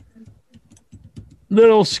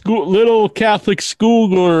 Little Catholic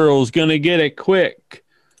schoolgirl's gonna get it quick.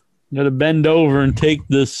 Gonna bend over and take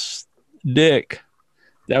this dick.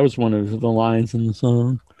 That was one of the lines in the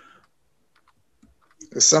song.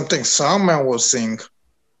 It's something Salman will sing.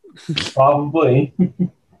 Probably.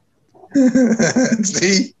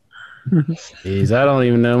 See? Jeez, I don't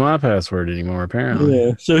even know my password anymore, apparently.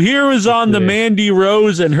 Yeah. So here was on the Mandy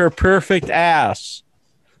Rose and her perfect ass.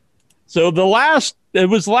 So it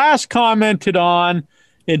was last commented on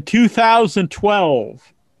in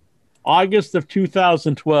 2012, August of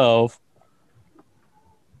 2012.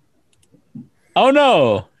 Oh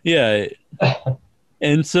no, yeah.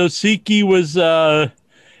 And so Seeky was,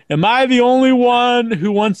 am I the only one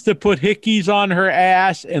who wants to put hickeys on her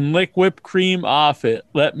ass and lick whipped cream off it?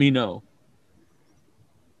 Let me know.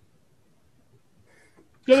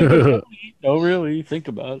 No, really, think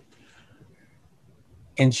about it.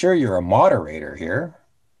 Ensure you're a moderator here.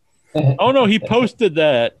 Oh no, he posted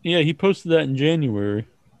that. Yeah, he posted that in January.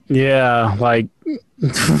 Yeah, like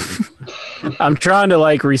I'm trying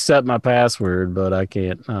to reset my password, but I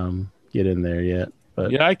can't get in there yet.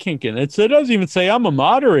 But yeah, I can't get it. So it doesn't even say I'm a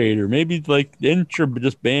moderator. Maybe Intro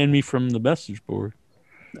just banned me from the message board.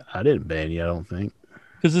 I didn't ban you, I don't think.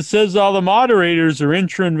 Because it says all the moderators are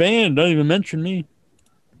Intro and Van. Don't even mention me.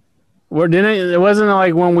 Well, it wasn't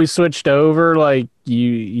like when we switched over, like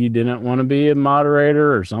you didn't want to be a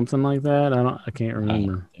moderator or something like that. I can't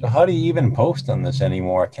remember. How do you even post on this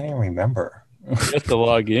anymore? I can't even remember. You have to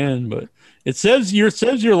log in, but it says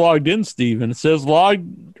you're logged in, Steven. It says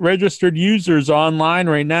registered users online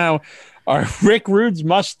right now are Rick Rude's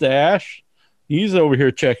mustache. He's over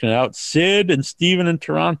here checking it out. Sid and Steven in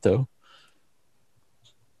Toronto.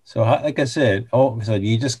 So, like I said, so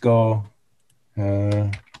you just go.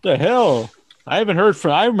 The hell? I haven't heard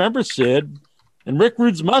from. I remember Sid and Rick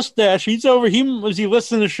Rude's mustache. He's over. Was he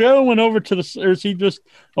listening to the show? Went over to the, or is he just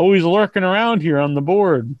always lurking around here on the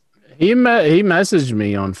board? He messaged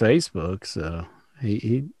me on Facebook, so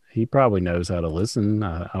he probably knows how to listen.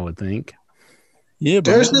 I would think. Yeah, but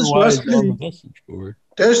there's this wrestling message board.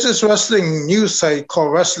 There's this wrestling news site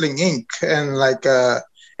called Wrestling Inc. And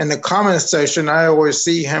in the comment section, I always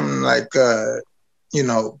see him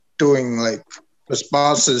doing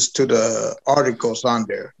responses to the articles on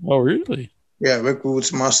there. Oh, really? Yeah, Rick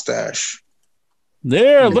Rude's mustache.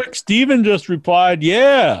 Look, Steven just replied,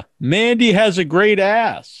 yeah, Mandy has a great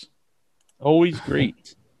ass. Always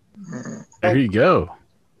great. There you go.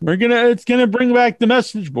 It's gonna bring back the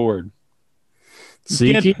message board.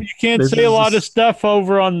 You can't say a lot of stuff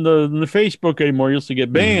over on the Facebook anymore. You'll still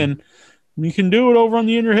get banned. You can do it over on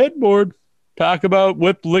the In Your Head board. Talk about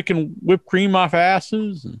licking whipped cream off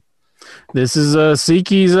asses. This is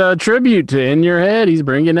Seeky's tribute to In Your Head. He's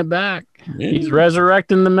bringing it back. Yeah. He's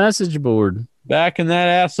resurrecting the message board. Backing that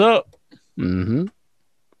ass up. Mm-hmm.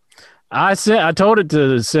 I told it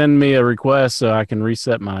to send me a request so I can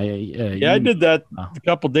reset my. I did that a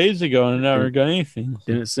couple days ago and I never got anything.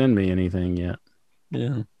 Didn't send me anything yet.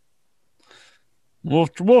 Yeah.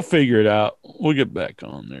 We'll figure it out. We'll get back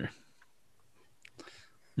on there.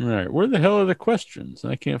 All right. Where the hell are the questions?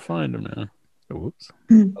 I can't find them now. Oh, whoops.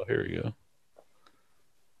 Oh, here we go.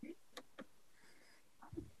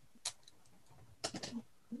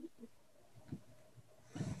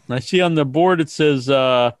 I see on the board it says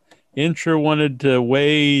Intra wanted to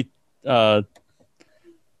weigh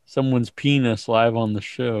someone's penis live on the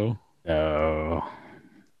show. Oh.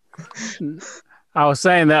 I was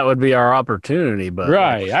saying that would be our opportunity, but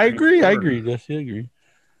right. I agree. Jesse, I agree.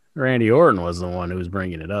 Randy Orton was the one who was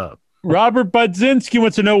bringing it up. Robert Budzinski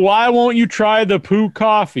wants to know, why won't you try the poo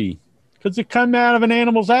coffee? Because it comes out of an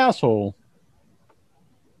animal's asshole.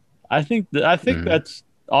 I think that's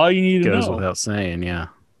all you need to know. Goes without saying, yeah.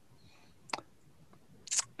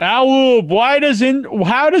 Aloob,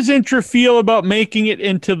 how does Intra feel about making it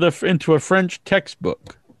into a French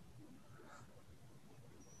textbook?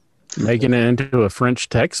 Making it into a French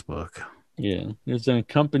textbook. Yeah, there's an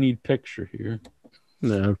accompanied picture here.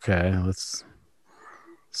 Okay, let's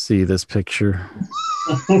see this picture.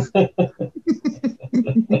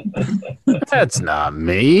 That's not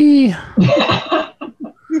me.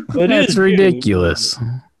 That's ridiculous.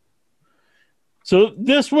 So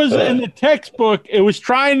this was in the textbook. It was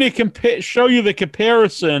trying to show you the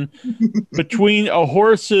comparison between a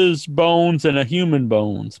horse's bones and a human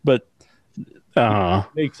bones, but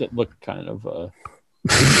makes it look kind of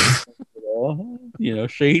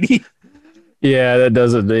shady. Yeah, that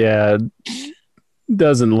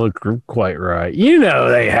doesn't look quite right.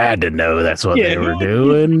 They had to know that's what they were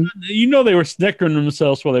doing. They were snickering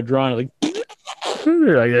themselves while they're drawing it.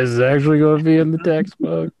 They're like, this is actually going to be in the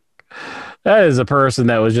textbook. That is a person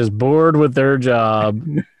that was just bored with their job.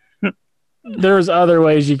 There's other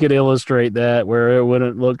ways you could illustrate that where it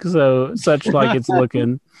wouldn't look such like it's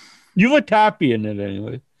looking. You look happy in it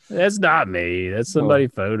anyway. That's not me. That's somebody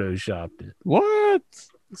photoshopped it. What?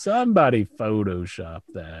 Somebody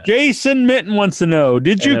photoshopped that. Jason Mitten wants to know,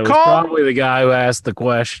 did you call? Probably the guy who asked the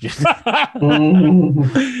question.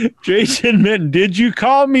 Jason Mitten, did you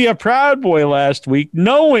call me a proud boy last week,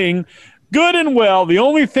 knowing good and well the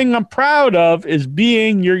only thing I'm proud of is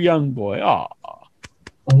being your young boy? Aw.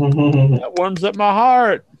 That warms up my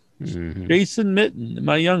heart. Mm-hmm. Jason Mitten,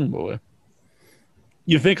 my young boy.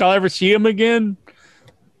 You think I'll ever see him again?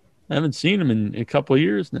 I haven't seen him in a couple of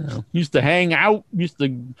years now. Used to hang out, used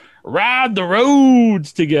to ride the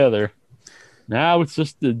roads together. Now it's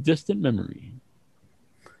just a distant memory.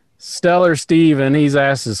 Stellar Steven, he's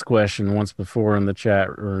asked this question once before in the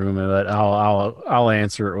chat room, but I'll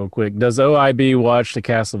answer it real quick. Does OIB watch the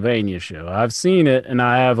Castlevania show? I've seen it, and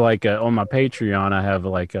I have on my Patreon, I have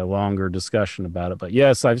a longer discussion about it. But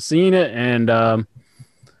yes, I've seen it, and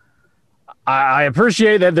I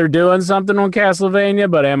appreciate that they're doing something on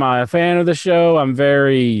Castlevania, but am I a fan of the show? I'm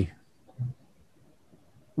very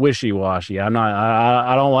wishy-washy. I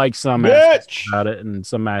don't like some aspects about it, and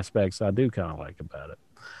some aspects I do kind of like about it.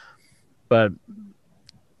 But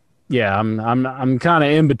yeah, I'm kind of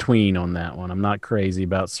in between on that one. I'm not crazy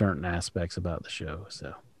about certain aspects about the show.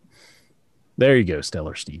 So there you go,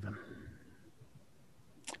 Stellar Steven.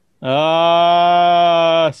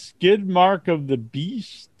 Skid Mark of the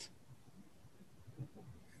Beast.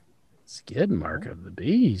 Skid Mark of the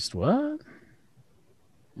Beast. What?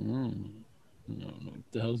 No, what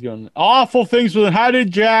the hell's going on? Awful things with it. How did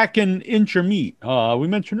Jack and Intra meet? We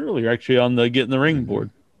mentioned earlier, actually, on the Get in the Ring board.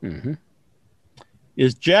 Mm-hmm.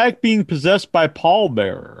 Is Jack being possessed by Paul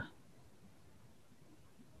Bearer?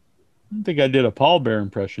 I don't think I did a Paul Bearer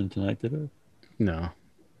impression tonight, did I? No.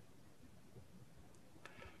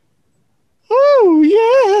 Oh,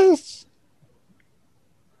 yes.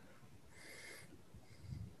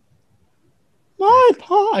 My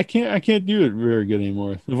Paul. I can't do it very good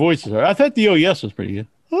anymore. The voice is hard. I thought the oh yes was pretty good.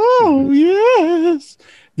 Oh, yes.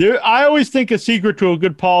 I always think a secret to a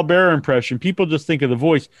good Paul Bearer impression, people just think of the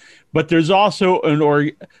voice, but there's also an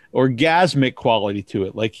orgasmic quality to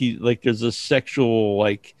it. Like there's a sexual,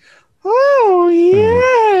 Oh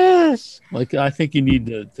yes. Like I think you need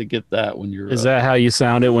to get that when you're. Is that how you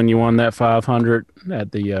sounded when you won that 500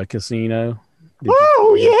 at the casino?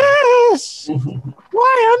 Oh yes.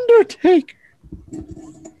 Why Undertaker?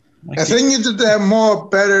 I think you did that more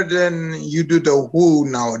better than you do the woo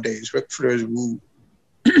nowadays. Ric Flair's woo.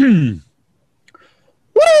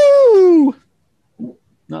 Woo!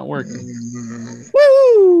 Not working.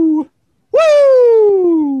 Woo!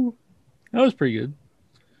 Woo! That was pretty good.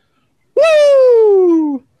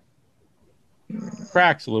 Woo!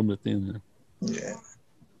 Cracks a little bit at the end there.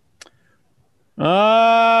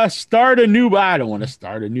 Yeah. Start a new. I don't want to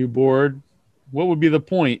start a new board. What would be the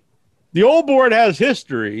point? The old board has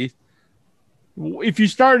history. If you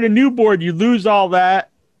start a new board, you lose all that,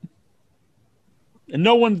 and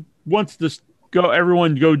no one wants to go.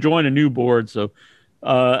 Everyone go join a new board. So,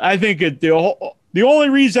 I think the only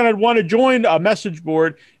reason I'd want to join a message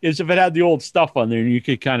board is if it had the old stuff on there, and you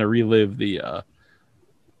could kind of relive the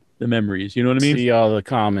memories. You know what I mean? See all the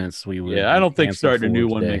comments we would. Yeah, I don't think answer starting a for new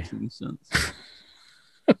one today. makes any sense.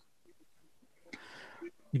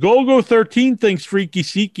 Golgo 13 thinks Freaky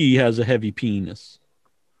Seeky has a heavy penis.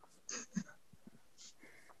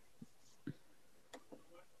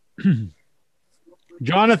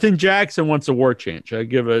 Jonathan Jackson wants a war chant. Should I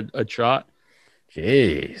give a shot?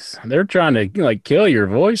 Jeez, they're trying to like kill your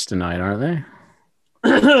voice tonight, aren't they?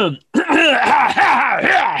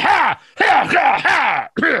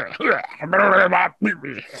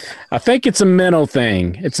 I think it's a mental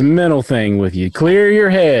thing. It's a mental thing with you. Clear your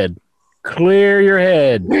head. Clear your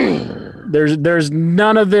head. There's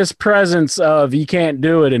none of this presence of you can't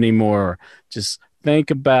do it anymore. Just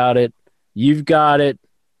think about it. You've got it.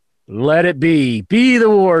 Let it be. Be the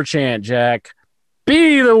war chant, Jack.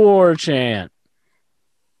 Be the war chant.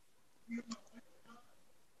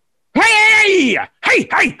 Hey! Hey!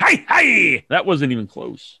 Hey! Hey! Hey! That wasn't even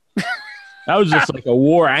close. That was just like a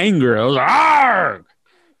war anger. I was like, arg!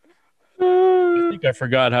 I think I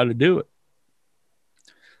forgot how to do it.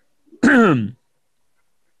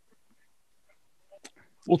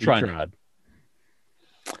 We'll try.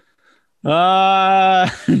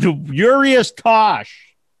 Urias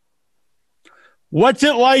Tosh. What's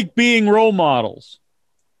it like being role models?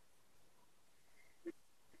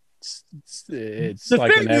 It's The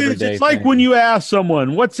like thing an is, everyday it's like thing. when you ask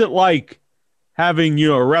someone, what's it like having,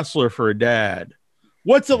 a wrestler for a dad?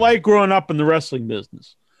 What's it like growing up in the wrestling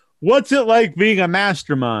business? What's it like being a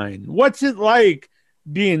mastermind? What's it like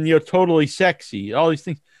being, totally sexy? All these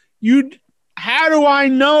things. How do I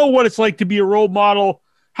know what it's like to be a role model?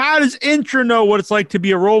 How does Intra know what it's like to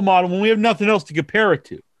be a role model when we have nothing else to compare it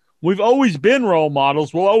to? We've always been role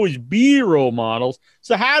models. We'll always be role models.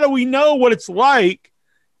 So how do we know what it's like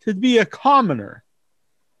to be a commoner?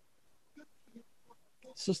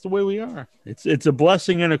 It's just the way we are. It's a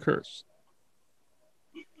blessing and a curse.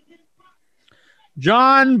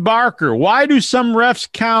 John Barker, why do some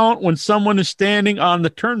refs count when someone is standing on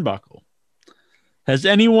the turnbuckle? Has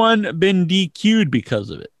anyone been DQ'd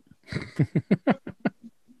because of it?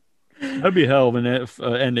 That'd be a hell of an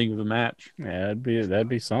ending of a match. Yeah, that'd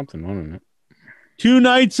be something, wouldn't it? 2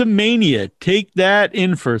 Nights of Mania. Take that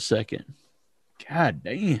in for a second. God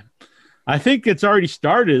damn. I think it's already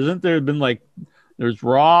started, isn't there? There's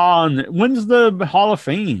Raw, and when's the Hall of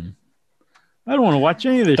Fame? I don't want to watch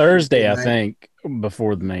any of this. Thursday, I think,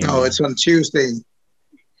 before the main. No, it's on Tuesday.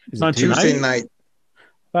 It's on Tuesday tonight? night.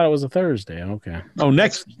 I thought it was a Thursday. Okay. Oh,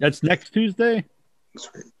 that's next Tuesday?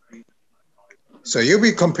 So you'll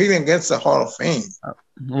be competing against the Hall of Fame. Are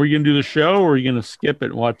we going to do the show, or are you going to skip it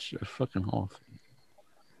and watch the fucking Hall of Fame?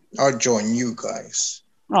 I'll join you guys.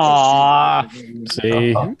 Aw.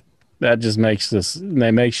 See, that just makes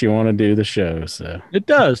you want to do the show. So It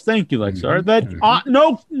does. Thank you, Lexar. That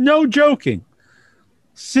no joking.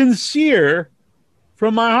 Sincere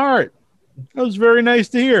from my heart. That was very nice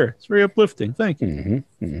to hear. It's very uplifting. Thank you.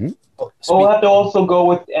 Well, we'll have to also go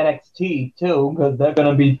with NXT too, because they're going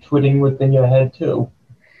to be tweeting within your head too.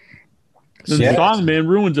 The song man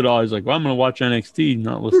ruins it all. He's like, well, I'm going to watch NXT,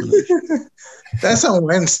 not listen to it. That's on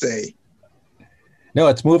Wednesday. No,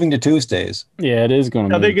 it's moving to Tuesdays. yeah, it is going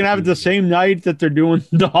to. Are they going to have it the same night that they're doing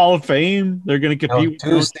the Hall of Fame? They're going to No, compete with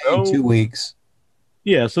their own Tuesday in show? 2 weeks.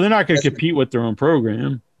 Yeah, so they're not going to compete with their own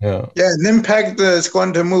program. Yeah. Yeah, and Impact is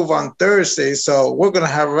going to move on Thursday, so we're going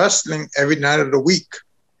to have wrestling every night of the week.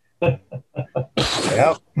 Yep.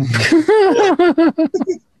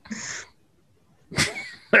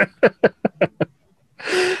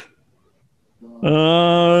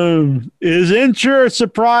 Is Incher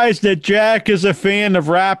surprised that Jack is a fan of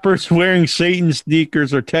rappers wearing Satan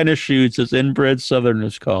sneakers or tennis shoes, as inbred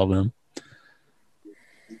Southerners call them?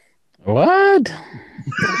 What?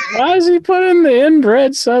 Why is he putting the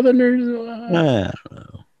inbred Southerners?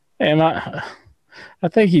 Am I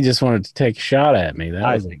think he just wanted to take a shot at me.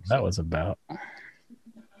 I think so. That was about.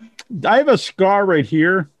 I have a scar right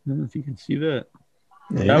here. I don't know if you can see that.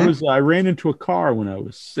 Yeah. I ran into a car when I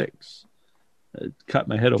was 6. It cut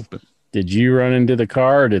my head open. Did you run into the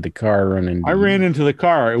car, or did the car run into I you? ran into the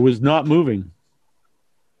car. It was not moving.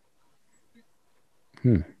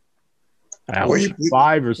 Ouch. Wait.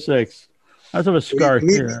 5 or 6. I have a scar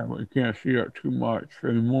We- here. I can't see it too much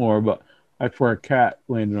anymore, but that's where a cat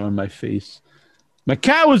landed on my face. My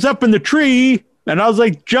cat was up in the tree, and I was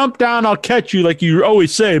like, jump down, I'll catch you, like you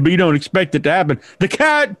always say, but you don't expect it to happen. The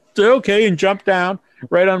cat said, okay, and jumped down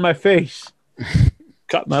right on my face.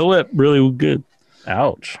 Cut my lip really good.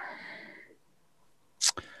 Ouch.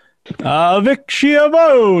 Vic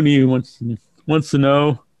Schiavone wants to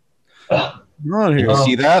know. You're on You here.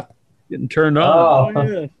 see that? Getting turned on. Oh. Oh,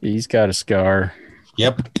 yeah. He's got a scar.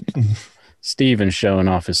 Yep. Steven's showing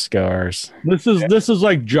off his scars. This is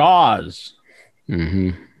like Jaws. Mm-hmm.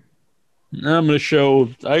 Now I'm going to show.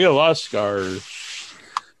 I got a lot of scars,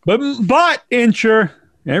 but Incher,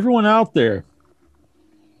 everyone out there,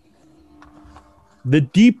 the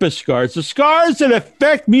deepest scars, the scars that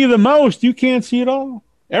affect me the most, you can't see it all.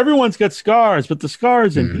 Everyone's got scars, but the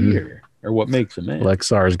scars in here are what makes a man.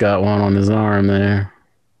 Lexar's got one on his arm there.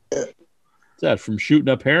 Is that from shooting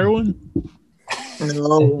up heroin?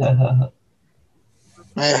 No.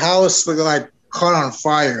 My house looked like caught on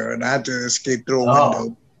fire, and I had to escape through a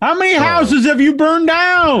window. How many houses have you burned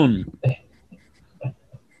down?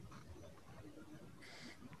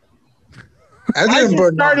 I I didn't just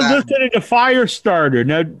burn down started that. listening to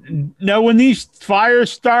Firestarter. Now, when these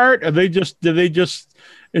fires start, do they just?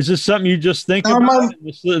 Is this something you just think No, about?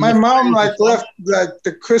 My mom left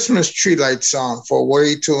the Christmas tree lights on for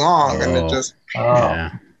way too long, and it just.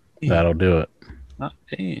 Yeah, that'll do it. Oh,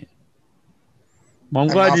 damn. Well, I'm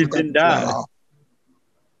my glad mom you got didn't turned die. off.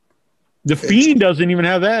 The Fiend doesn't even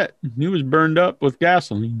have that. He was burned up with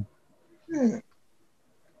gasoline.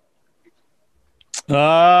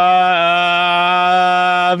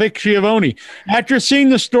 Vic Schiavone. After seeing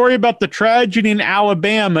the story about the tragedy in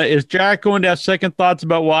Alabama, is Jack going to have second thoughts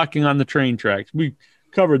about walking on the train tracks? We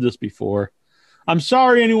covered this before. I'm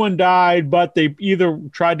sorry anyone died, but they either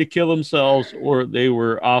tried to kill themselves or they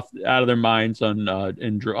were out of their minds on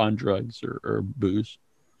drugs or booze.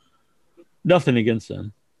 Nothing against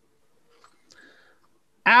them.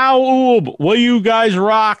 Al Oob, will you guys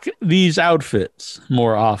rock these outfits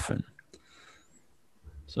more often?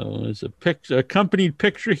 So there's a accompanied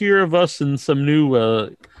picture here of us in some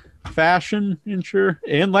new fashion, Incher,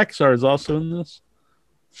 and Lexar is also in this.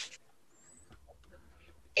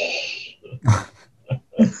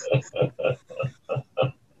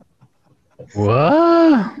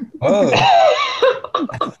 What? Oh,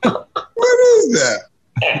 What is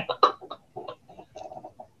that?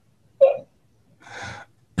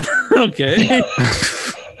 Okay.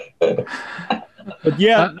 But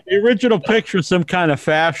yeah, the original picture is some kind of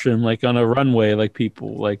fashion, like on a runway, like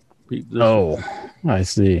people like. Oh, I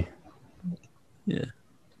see. Yeah,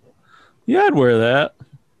 I'd wear that.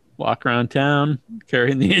 Walk around town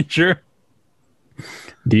carrying the Incher.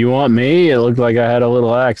 Do you want me? It looked like I had a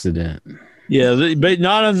little accident. Yeah, but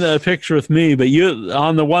not on the picture with me, but you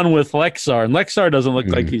on the one with Lexar, and Lexar doesn't look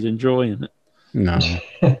like he's enjoying it. No.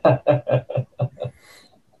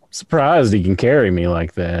 Surprised he can carry me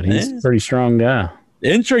like that. He's a pretty strong guy.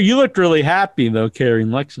 Incher, you looked really happy though carrying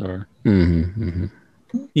Lexar. Mm-hmm,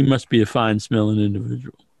 mm-hmm. He must be a fine-smelling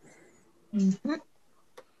individual. Do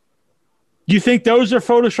you think those are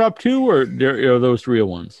Photoshop too, or are those real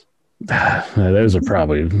ones? Those are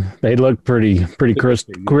probably. They look pretty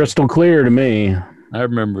crystal clear to me. I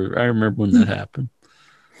remember when that happened.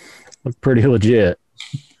 Look pretty legit.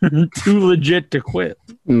 Too legit to quit.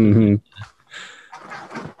 Mm-hmm.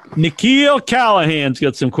 Nikhil Callahan's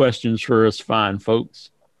got some questions for us fine folks.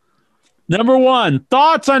 Number 1,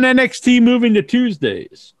 thoughts on NXT moving to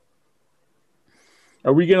Tuesdays?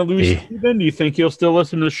 Are we going to lose Steven? Do you think he'll still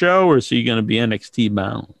listen to the show, or is he going to be NXT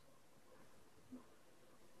bound?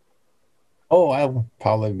 oh, I'll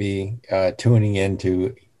probably be tuning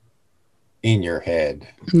into In Your Head.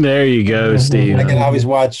 There you go, Steve. I can always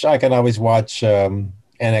watch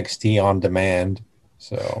NXT on demand.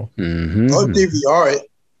 So Mm-hmm. Oh, DVR it.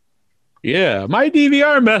 Yeah, my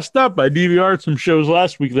DVR messed up. I DVR'd some shows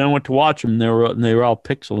last week. Then I went to watch them. They were all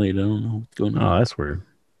pixelated. I don't know what's going on. Oh, that's weird.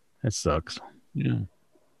 That sucks. Yeah.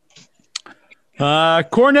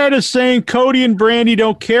 Cornette is saying Cody and Brandy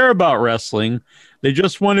don't care about wrestling. They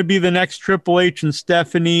just want to be the next Triple H and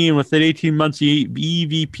Stephanie, and within 18 months, the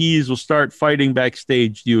EVPs will start fighting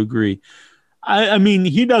backstage. Do you agree? I mean,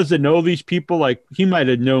 he doesn't know these people. Like, he might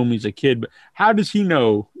have known him as a kid, but how does he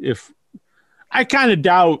know if... I kind of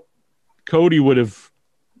doubt Cody would have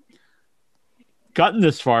gotten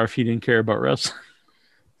this far if he didn't care about wrestling.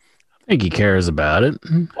 I think he cares about it.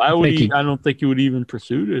 Why would he? I don't think he would even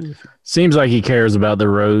pursue it. Seems like he cares about the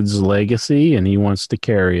Rhodes legacy, and he wants to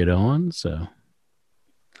carry it on, so...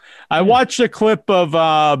 I watched a clip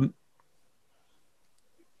of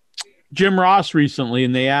Jim Ross recently,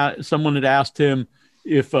 and someone had asked him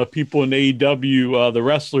if people in AEW, the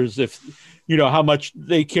wrestlers, if how much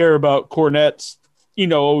they care about Cornette's,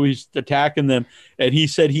 always attacking them, and he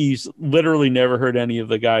said he's literally never heard any of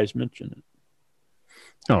the guys mention it.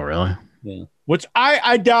 Oh, really? Yeah. Which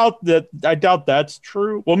I doubt that. I doubt that's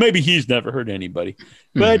true. Well, maybe he's never heard anybody,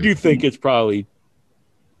 but I do think it's probably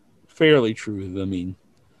fairly true. I mean.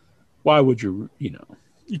 Why would you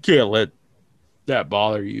can't let that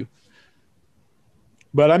bother you.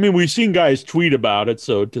 But, I mean, we've seen guys tweet about it,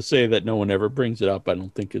 so to say that no one ever brings it up, I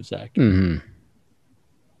don't think is accurate. Mm-hmm.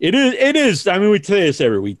 It is, I mean, we say this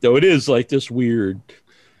every week, though. It is like this weird,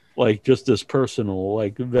 like just this personal,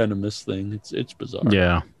 like venomous thing. It's bizarre.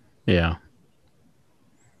 Yeah, yeah.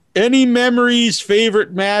 Any memories,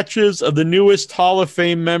 favorite matches of the newest Hall of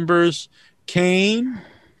Fame members? Kane?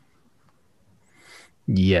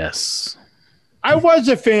 Yes. I was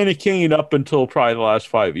a fan of Kane up until probably the last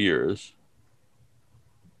 5 years.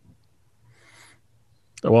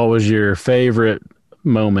 What was your favorite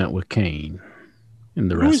moment with Kane in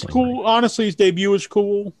the wrestling? It was cool. Ring? Honestly, his debut was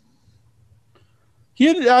cool.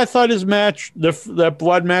 I thought his match, that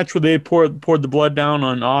blood match where they poured the blood down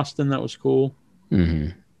on Austin, that was cool.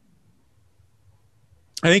 Mm-hmm.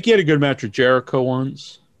 I think he had a good match with Jericho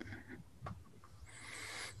once.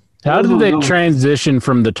 How did they transition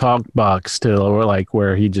from the talk box to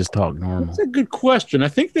where he just talked normal? That's a good question. I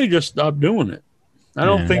think they just stopped doing it. I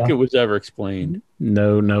don't think it was ever explained.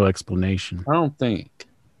 No explanation. I don't think.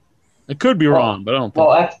 I could be wrong, but I don't think.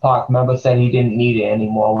 Well, X-Pac, remember, said he didn't need it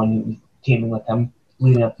anymore when he was teaming with him.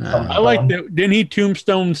 Leading up to I like that. Didn't he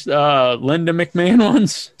tombstone Linda McMahon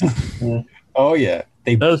once? Oh, yeah.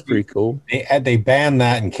 That was pretty cool. They banned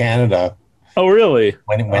that in Canada. Oh, really?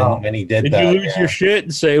 When he did that. Did you lose your shit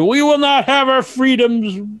and say, we will not have our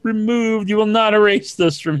freedoms removed. You will not erase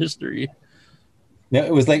this from history. No,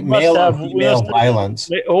 it was like male and female violence.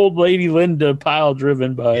 Old lady Linda pile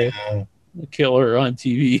driven by a killer on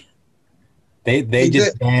TV. They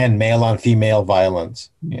just banned male on female violence.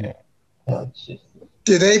 Yeah.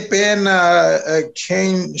 Did they ban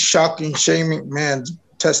Kane shocking Shane McMahon's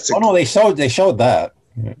testicles? Oh no, they showed that.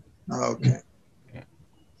 Yeah. Oh, okay.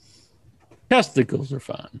 Testicles are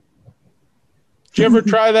fun. Did you ever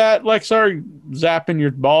try that, Lexar? Zapping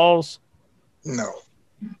your balls? No,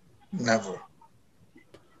 never.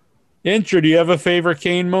 Intro, do you have a favorite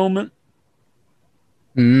Kane moment?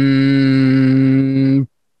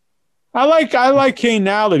 I like Kane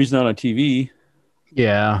now that he's not on TV.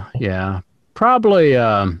 Yeah. Probably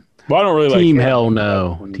well, I don't really Team like Hell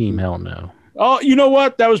No. Team Hell No. Oh, you know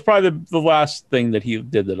what? That was probably the last thing that he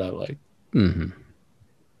did that I liked. Mm-hmm.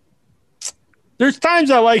 There's times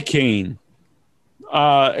I like Kane.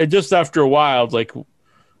 And just after a while, it's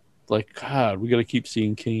like God, we got to keep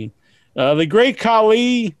seeing Kane. The Great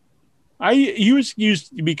Khali, he was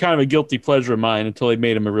used to be kind of a guilty pleasure of mine until they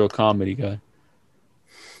made him a real comedy guy.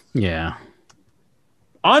 Yeah.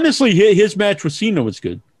 Honestly, his match with Cena was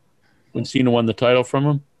good. When Cena won the title from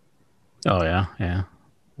him. Oh, yeah.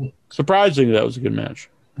 Surprisingly, that was a good match.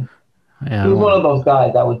 Yeah, he was one of those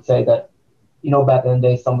guys I would say that, back in the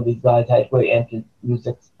day, some of these guys had great entrance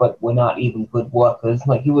music, but were not even good workers.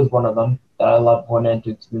 Like, he was one of them that I loved for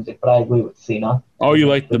entrance music, but I agree with Cena. Oh, you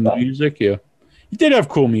like the music? Yeah. He did have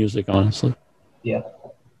cool music, honestly. Yeah.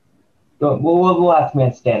 Well, the last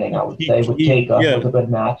man standing, I would say, with Taker was a good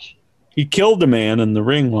match. He killed a man in the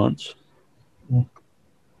ring once.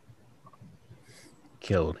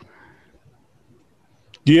 Killed him.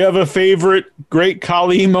 Do you have a favorite Great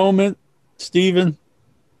Khali moment, Steven?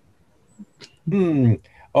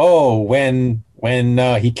 Oh, when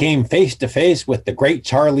he came face to face with the Great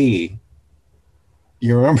Charlie.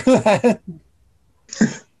 You remember that?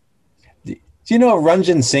 Do you know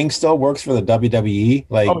Ranjin Singh still works for the WWE?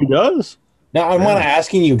 Oh, he does? Now I'm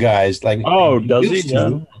asking you guys, does he?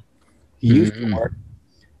 He used to work.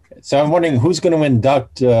 So I'm wondering who's going to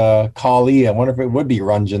induct Khali. I wonder if it would be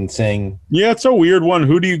Ranjin Singh. Yeah, it's a weird one.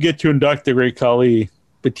 Who do you get to induct the Great Khali?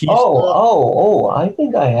 Batista? Oh, I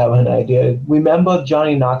think I have an idea. Remember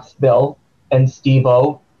Johnny Knoxville and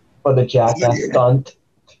Steve-O for the Jackass stunt?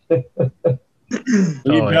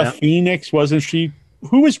 Oh, Beth yeah. Phoenix, wasn't she?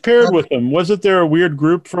 Who was paired with him? Wasn't there a weird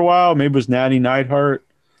group for a while? Maybe it was Natty Neidhart,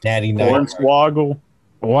 Natty Night. Hornswoggle.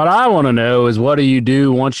 What I want to know is what do you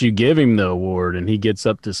do once you give him the award and he gets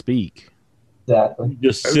up to speak? Exactly.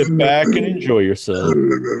 Just sit back and enjoy yourself.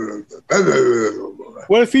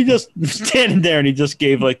 What if he just standing there and he just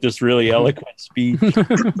gave like this really eloquent speech?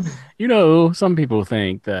 You know, some people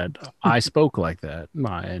think that I spoke like that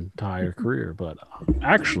my entire career, but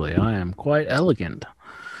actually I am quite elegant.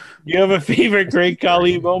 You have a favorite Great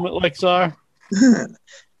Khali moment, Lexar?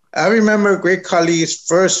 I remember Great Khali's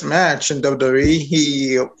first match in WWE.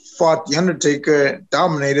 He fought The Undertaker,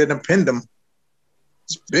 dominated, and pinned him.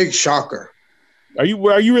 It's a big shocker. Are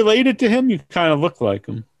you related to him? You kind of look like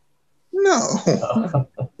him. No.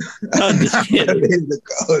 I'm just kidding. The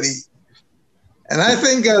Khali. And I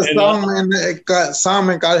think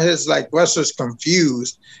Solomon got his like wrestlers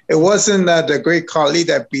confused. It wasn't the Great Khali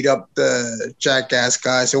that beat up the Jackass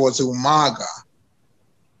guys. It was Umaga.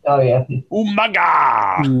 Oh yeah.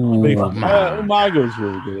 Umaga. Umaga's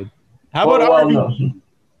really good. How about RVD?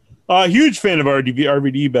 no. Huge fan of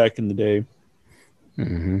RVD back in the day.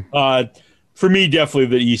 Mm-hmm. For me,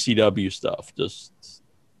 definitely the ECW stuff.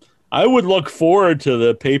 I would look forward to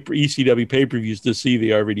the ECW pay-per-views to see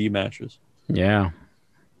the RVD matches. Yeah.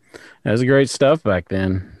 That was great stuff back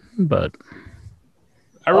then, but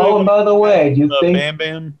And by the way, do you think Bam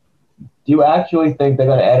Bam? do you actually think they're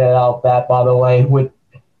gonna edit out that, by the way, with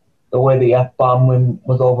the way the F-bomb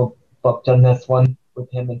was overbooked on this one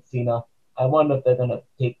with him and Cena? I wonder if they're gonna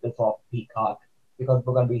take this off Peacock because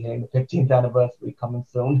we're gonna be hitting the 15th anniversary coming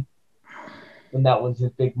soon. And that was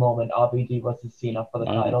his big moment, RVD versus Cena for the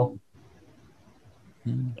title.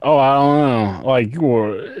 oh, I don't know. Like,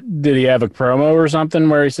 did he have a promo or something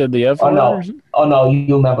where he said the F word? Oh no,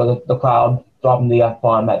 you remember the crowd dropping the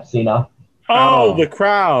F-bomb at Cena. Oh, Oh. the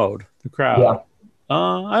crowd. Yeah.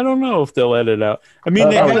 I don't know if they'll edit out. I mean,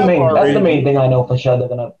 That's the main thing I know for sure they're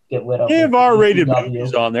gonna get rid of. They have R-rated ECW.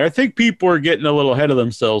 movies on there. I think people are getting a little ahead of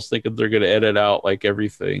themselves, thinking they're going to edit out like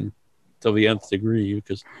everything to the nth degree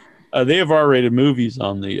because they have R-rated movies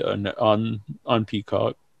on the on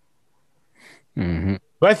Peacock. Mm-hmm.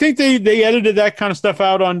 But I think they edited that kind of stuff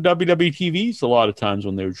out on WWE TVs a lot of times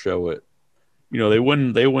when they would show it. You know, they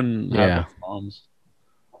wouldn't have bombs.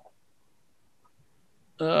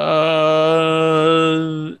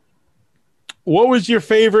 What was your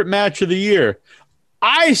favorite match of the year?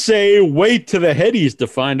 I say wait to the headies to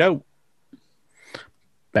find out.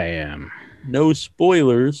 Bam. No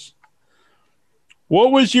spoilers.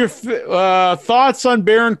 What was your thoughts on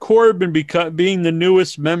Baron Corbin being the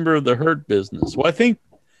newest member of the Hurt Business? Well, I think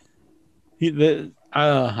I don't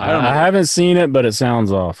know. I haven't seen it, but it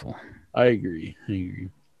sounds awful. I agree.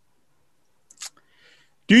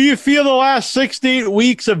 Do you feel the last 6 to 8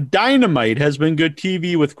 weeks of Dynamite has been good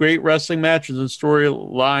TV with great wrestling matches and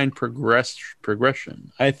storyline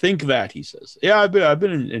progression? I think that, he says. Yeah, I've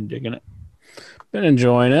been digging it. Been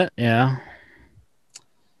enjoying it, yeah.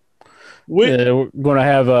 We're going to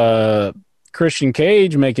have Christian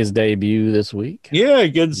Cage make his debut this week. Yeah,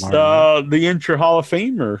 against the Intra Hall of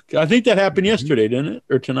Famer. I think that happened yesterday, didn't it?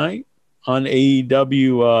 Or tonight on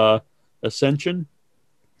AEW Ascension.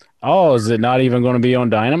 Oh, is it not even going to be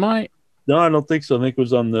on Dynamite? No, I don't think so. I think it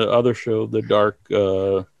was on the other show, the Dark.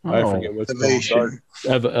 I forget what's called.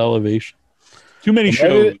 Elevation. Too many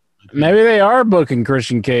shows. Maybe they are booking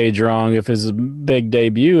Christian Cage wrong if his big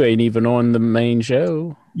debut ain't even on the main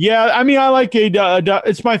show. Yeah, I mean, I like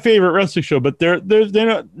it's my favorite wrestling show, but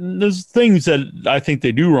there's things that I think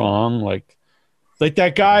they do wrong, like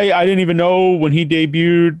that guy. I didn't even know when he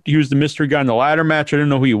debuted. He was the mystery guy in the ladder match. I didn't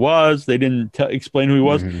know who he was. They didn't explain who he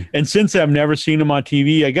was. Mm-hmm. And since I've never seen him on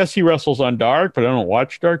TV, I guess he wrestles on Dark, but I don't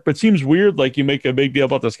watch Dark. But it seems weird, like you make a big deal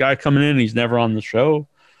about this guy coming in and he's never on the show.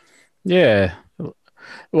 Yeah.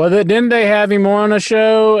 Well, didn't they have him on a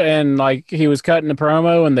show and like he was cutting the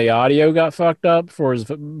promo and the audio got fucked up for his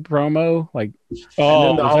promo? Like, the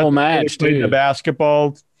whole match too. The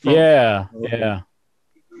basketball. Yeah.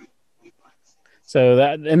 So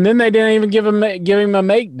and then they didn't even give him a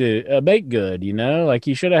make good. You know, like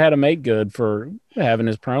he should have had a make good for having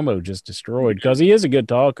his promo just destroyed because he is a good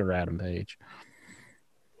talker, Adam Page.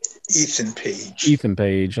 Ethan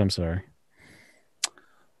Page. I'm sorry.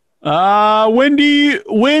 When do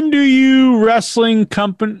you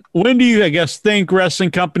I guess think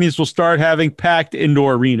wrestling companies will start having packed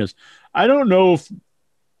indoor arenas? I don't know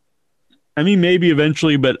maybe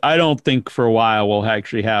eventually, but I don't think for a while we'll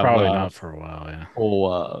actually have probably not for a while. Yeah,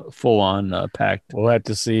 full on packed. We'll have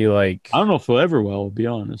to see. Like, I don't know if we'll ever will, to be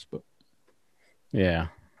honest, but yeah.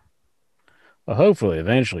 Well, hopefully,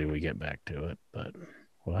 eventually we get back to it, but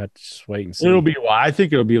We'll have to just wait and see. It'll be. Well, I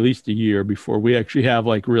think it'll be at least a year before we actually have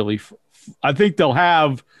like really. I think they'll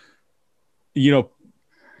have,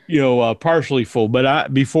 partially full,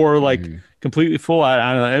 but before like completely full,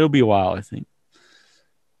 I don't know. It'll be a while. I think.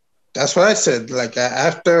 That's what I said. Like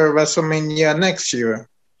after WrestleMania next year,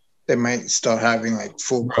 they might start having like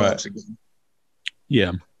full cards again.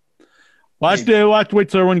 Yeah. We'll have to wait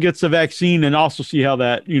till everyone gets the vaccine and also see how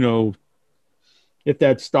that, if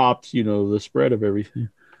that stops, the spread of everything.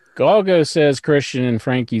 Galgo says Christian and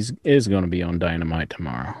Frankie's is going to be on Dynamite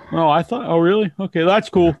tomorrow. Oh, really? Okay, that's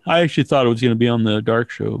cool. I actually thought it was going to be on the Dark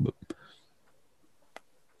Show, but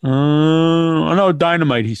I know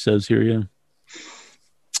Dynamite, he says here, yeah.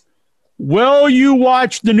 Will you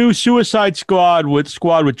watch the new Suicide Squad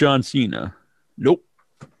with John Cena? Nope.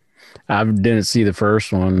 I didn't see the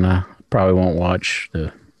first one. Probably won't watch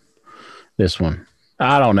this one.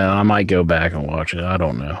 I don't know. I might go back and watch it. I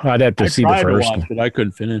don't know. I'd have to see the first one. I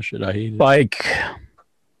couldn't finish it. I hate it. Like,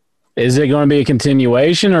 is it going to be a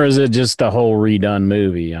continuation or is it just a whole redone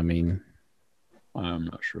movie? I mean, I'm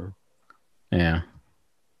not sure. Yeah.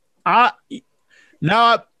 I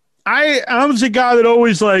was a guy that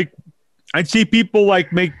always like, I'd see people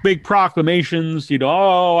like make big proclamations,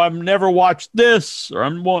 I've never watched this or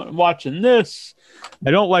I'm watching this.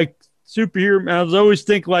 I don't like superhero. I was always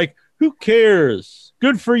think like, who cares?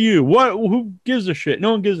 Good for you. Who gives a shit?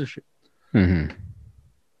 No one gives a shit. Mm-hmm.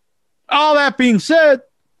 All that being said,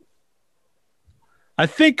 I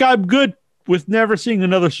think I'm good with never seeing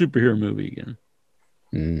another superhero movie again.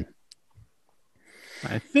 Mm.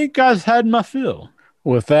 I think I've had my fill.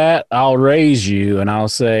 With that, I'll raise you and I'll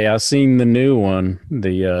say I've seen the new one,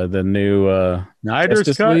 the new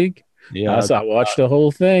Snyder's Cut? League. Yeah, I watched the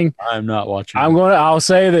whole thing. I'm not watching. I'll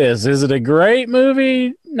say this: is it a great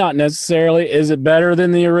movie? Not necessarily. Is it better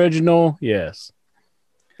than the original? Yes,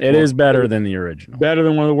 it is better than the original. Better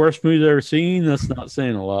than one of the worst movies I've ever seen. That's not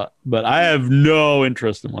saying a lot, but I have no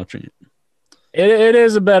interest in watching it. It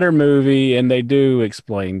is a better movie, and they do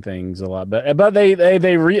explain things a lot better. But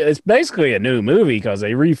it's basically a new movie because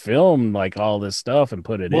they refilmed like all this stuff and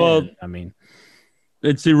put it in. I mean,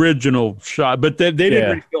 it's the original shot, but they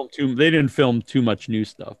didn't refilm too. They didn't film too much new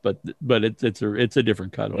stuff, but it's a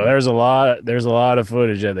different cut. Well, there's a lot of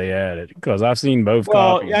footage that they added because I've seen both.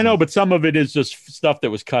 Copies. I know, but some of it is just stuff that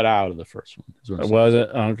was cut out of the first one. Was it?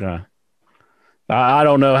 Okay. I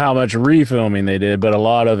don't know how much refilming they did, but a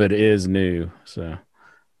lot of it is new. So,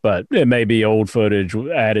 but it may be old footage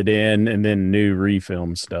added in and then new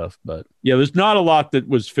refilm stuff. But yeah, there's not a lot that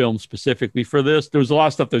was filmed specifically for this. There was a lot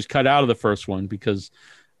of stuff that was cut out of the first one because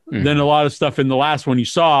then a lot of stuff in the last one you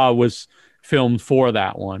saw was filmed for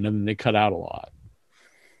that one, and then they cut out a lot.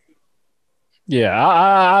 Yeah,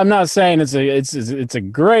 I'm not saying it's a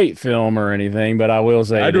great film or anything, but I will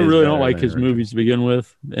say I don't like his movies to begin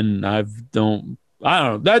with, and I don't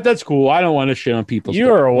know. That's cool. I don't want to shit on people. You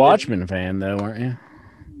were a Watchmen fan, though, weren't you?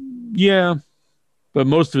 Yeah, but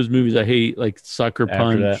most of his movies I hate, like Sucker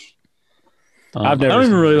Punch. I don't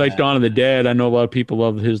even really like Dawn of the Dead. I know a lot of people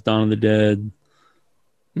love his Dawn of the Dead.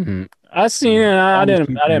 Mm-hmm. I've seen it. I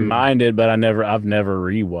didn't mind it, but I've never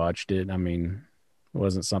rewatched it. I mean, it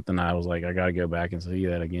wasn't something I was like, I got to go back and see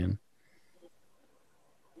that again.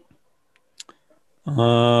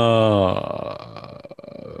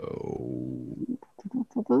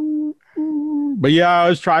 But yeah,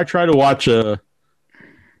 I try to watch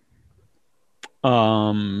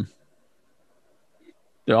I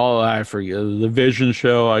forget the Vision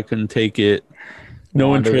show. I couldn't take it.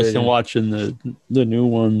 No interest in watching the new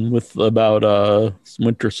one about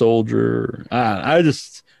Winter Soldier. I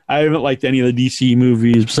haven't liked any of the DC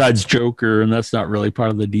movies besides Joker, and that's not really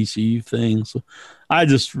part of the DC thing. So I've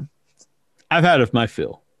had my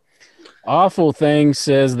fill. Awful Thing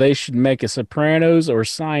says they should make a Sopranos or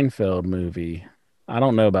Seinfeld movie. I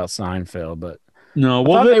don't know about Seinfeld, but no.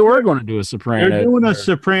 Well, they were going to do a Sopranos. They're doing a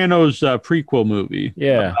Sopranos prequel movie.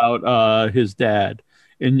 Yeah, about his dad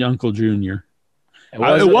and Uncle Junior. It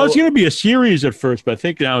was going to be a series at first, but I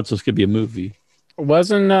think now it's just going to be a movie.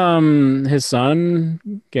 Wasn't his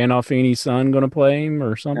son, Gandolfini's son, going to play him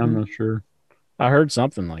or something? I'm not sure. I heard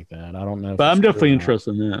something like that. I don't know. But I'm definitely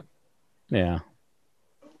interested in that. Yeah.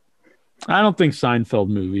 I don't think Seinfeld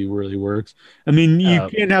movie really works. I mean, you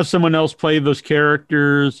can't have someone else play those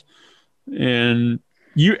characters. And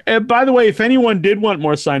by the way, if anyone did want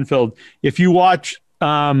more Seinfeld, if you watch,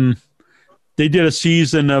 they did a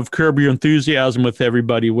season of Curb Your Enthusiasm with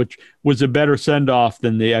everybody, which was a better send off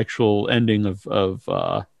than the actual ending of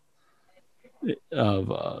the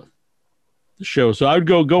show. So I would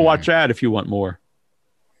go watch that if you want more.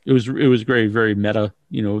 It was great, very meta.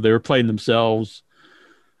 They were playing themselves.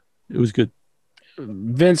 It was good.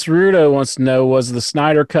 Vince Rudo wants to know, was the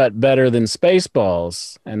Snyder Cut better than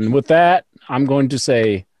Spaceballs? And with that, I'm going to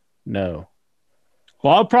say no.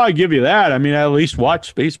 Well, I'll probably give you that. I mean, I at least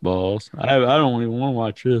watch Spaceballs. I don't even want to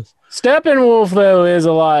watch this. Steppenwolf, though, is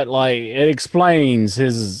a lot like it explains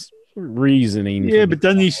his reasoning. Yeah, but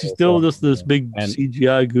then he's still just this big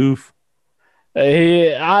CGI goof.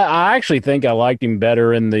 I actually think I liked him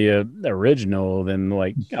better in the original than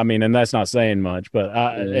and that's not saying much, but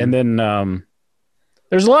and then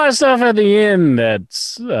there's a lot of stuff at the end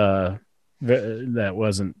that's that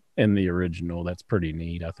wasn't in the original. That's pretty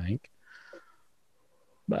neat, I think.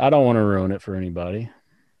 But I don't want to ruin it for anybody.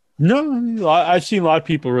 No, I've seen a lot of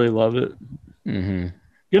people really love it. Mm-hmm.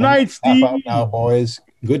 Good night, Steve. Out now, boys.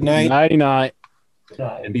 Good night. Nighty night.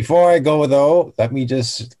 And before I go, though, let me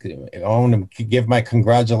just I want to give my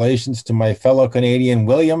congratulations to my fellow Canadian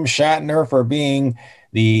William Shatner for being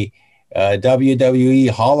the WWE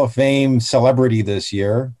Hall of Fame celebrity this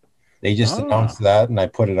year. They just announced that, and I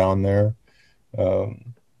put it on there.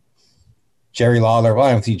 Jerry Lawler. Well,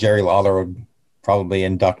 I don't see Jerry Lawler would probably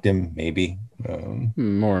induct him, maybe.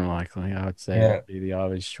 More than likely, I would say that'd be the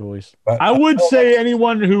obvious choice. But I would say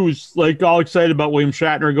anyone who's like all excited about William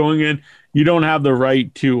Shatner going in, you don't have the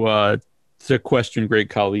right to question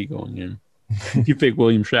Great Khali going in. You think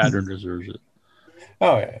William Shatner deserves it?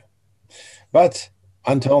 Oh yeah. But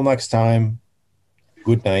until next time,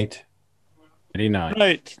 good night. Good night.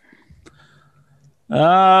 Right.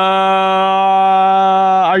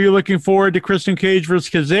 Are you looking forward to Christian Cage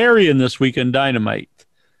versus Kazarian this week in Dynamite?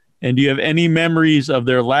 And do you have any memories of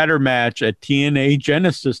their ladder match at TNA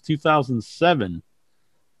Genesis 2007?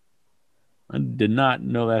 I did not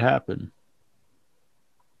know that happened.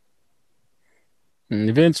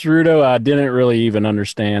 Vince Rudo, I didn't really even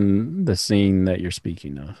understand the scene that you're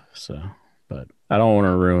speaking of. But I don't want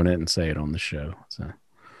to ruin it and say it on the show.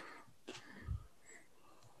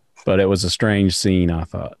 But it was a strange scene, I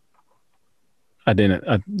thought.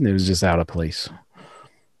 It was just out of place.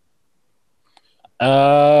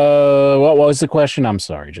 What was the question? I'm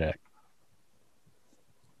sorry, Jack.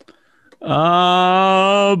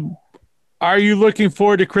 Are you looking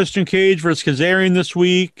forward to Christian Cage versus Kazarian this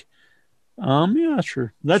week? Yeah,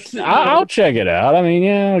 sure. I'll check it out. I mean,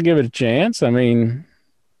 yeah, I'll give it a chance. I mean,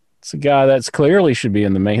 it's a guy that's clearly should be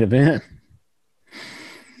in the main event.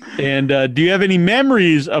 And do you have any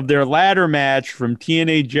memories of their ladder match from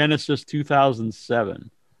TNA Genesis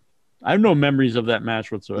 2007? I have no memories of that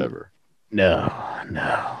match whatsoever. No.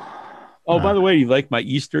 Oh, by the way, you like my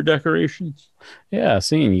Easter decorations? Yeah, I've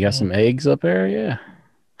seen. You got some eggs up there? Yeah.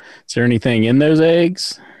 Is there anything in those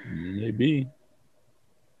eggs? Maybe.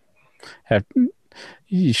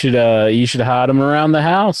 You should hide them around the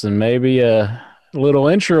house, and maybe a little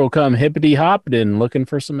intro will come hippity hopping looking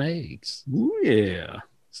for some eggs. Ooh, yeah.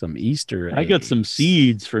 Some Easter eggs. I got some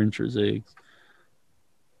seeds for Intra's eggs.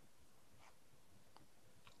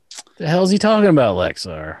 The hell's he talking about,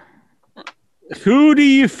 Lexar? Who do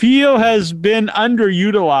you feel has been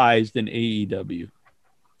underutilized in AEW?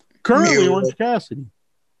 Currently, Miro. Orange Cassidy.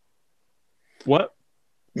 What?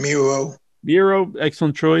 Miro. Miro,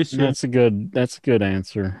 excellent choice. Yeah. That's a good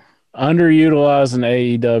answer. Underutilized in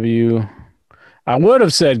AEW. I would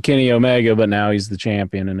have said Kenny Omega, but now he's the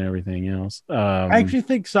champion and everything else. I actually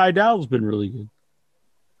think Seidel's been really good.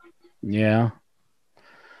 Yeah.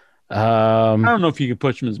 I don't know if you can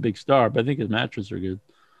push him as a big star, but I think his matches are good.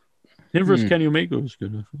 Him versus Kenny Omega was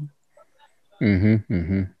good. I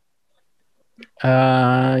think.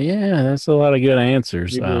 Yeah, that's a lot of good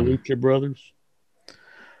answers. Lucha Brothers.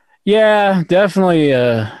 Yeah, definitely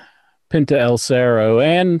Penta El Cerro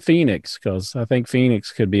and Phoenix, because I think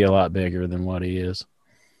Phoenix could be a lot bigger than what he is.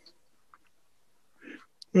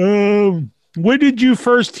 When did you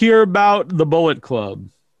first hear about the Bullet Club?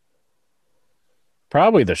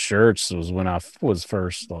 Probably the shirts was when I was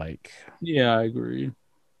first like. Yeah, I agree.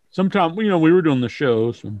 Sometime, we were doing the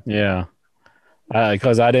show. So. Yeah.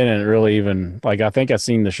 Because I didn't really even, I think I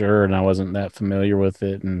seen the shirt and I wasn't that familiar with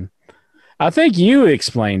it. And I think you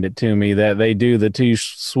explained it to me that they do the too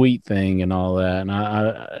sweet thing and all that. And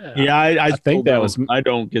I think that was, I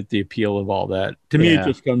don't get the appeal of all that. To me, it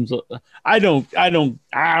just comes, I don't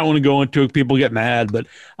want to go into it. People get mad, but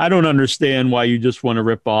I don't understand why you just want to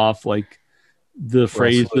rip off the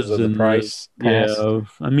phrases and the price. Yeah.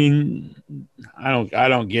 I mean, I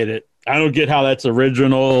don't get it. I don't get how that's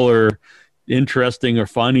original or interesting or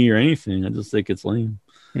funny or anything. I just think it's lame.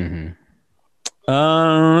 Mm-hmm.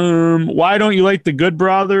 Why don't you like the Good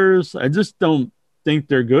Brothers? I just don't think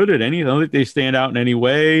they're good at anything. I don't think they stand out in any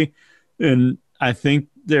way. And I think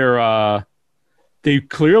they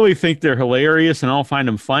clearly think they're hilarious and I don't find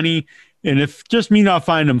them funny. And if just me not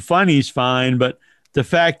finding them funny is fine, but the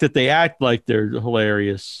fact that they act like they're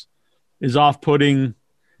hilarious is off-putting,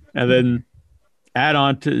 and then add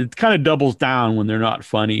on to it, kind of doubles down when they're not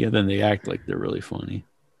funny, and then they act like they're really funny.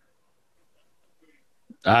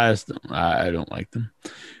 I don't like them.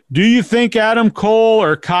 Do you think Adam Cole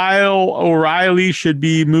or Kyle O'Reilly should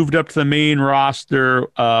be moved up to the main roster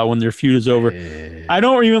when their feud is over? I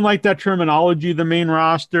don't even like that terminology, the main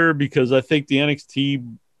roster, because I think the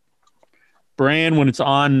NXT brand, when it's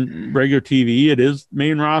on regular TV, it is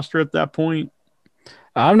main roster at that point.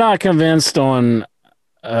 I'm not convinced on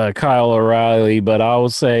Kyle O'Reilly, but I will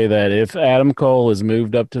say that if Adam Cole is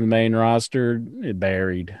moved up to the main roster, it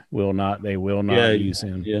buried. They will not use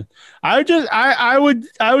him. Yeah, I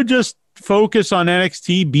would just focus on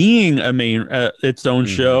NXT being a main its own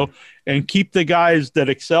show and keep the guys that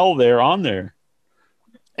excel there on there.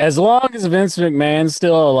 As long as Vince McMahon's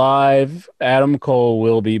still alive, Adam Cole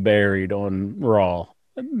will be buried on Raw.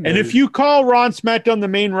 And if you call Raw and SmackDown the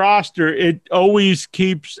main roster, it always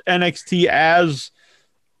keeps NXT as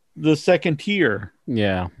the second tier.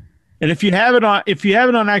 Yeah. And if you have it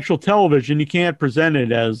on actual television, you can't present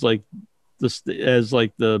it as like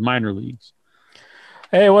the minor leagues.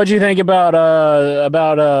 Hey, what'd you think about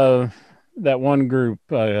that one group,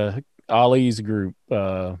 Ali's group,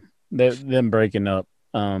 them breaking up?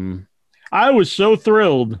 I was so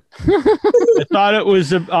thrilled. I thought it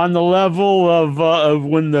was on the level of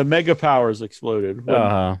when the Mega Powers exploded,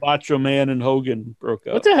 when Macho Man and Hogan broke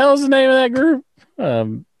up. What the hell is the name of that group?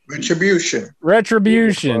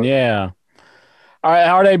 Retribution. Yeah.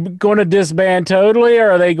 Are they going to disband totally,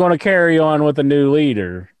 or are they going to carry on with a new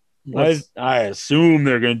leader? I assume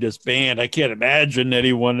they're going to disband. I can't imagine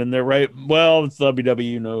anyone in their right. Well, it's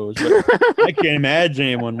WWE knows, but I can't imagine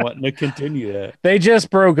anyone wanting to continue that. They just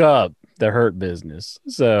broke up the Hurt Business,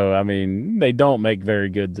 so I mean, they don't make very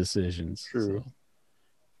good decisions. True.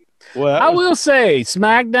 So. Well, I will say,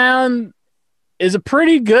 SmackDown is a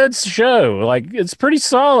pretty good show. Like, it's pretty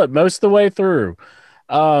solid most of the way through.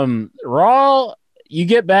 Raw, you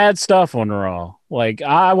get bad stuff on Raw. Like,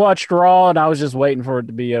 I watched Raw and I was just waiting for it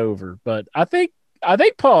to be over. But I think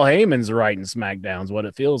Paul Heyman's writing SmackDown's what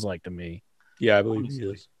it feels like to me. Yeah, I believe he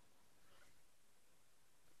is.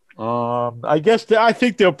 I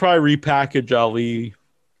think they'll probably repackage Ali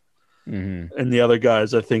and the other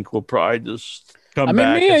guys. I think will probably just come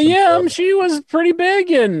back. Mia Yim, she was pretty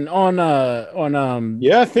big on I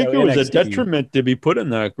think it was NXT. A detriment to be put in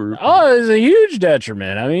that group. Oh, it was a huge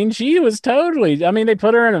detriment. I mean, she was totally. They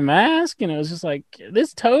put her in a mask, and it was just like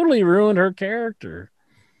this totally ruined her character.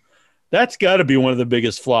 That's got to be one of the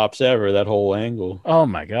biggest flops ever. That whole angle. Oh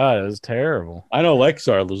my god, it was terrible. I know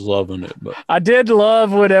Lexar was loving it, but I did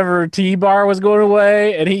love whenever T-Bar was going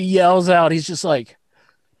away, and he yells out. He's just like,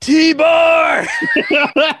 T-Bar!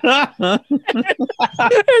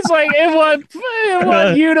 It's like, in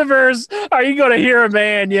what universe are you going to hear a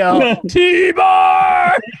man yell,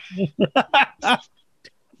 T-Bar?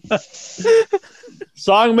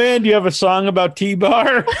 Song man, do you have a song about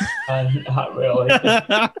T-Bar? Not really.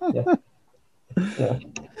 Yeah.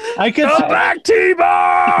 I could come back,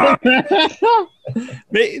 T-Bar.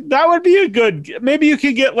 That would be a good. Maybe you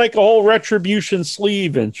could get like a whole Retribution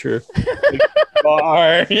sleeve intro.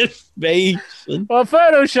 Bar, space. Well,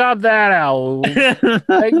 Photoshop that out.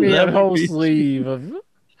 Make me a whole sleeve of.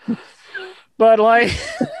 But like,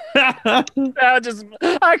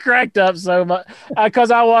 I cracked up so much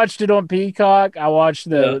because I watched it on Peacock. I watched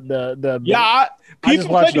people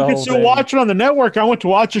said you could still watch it on the network. I went to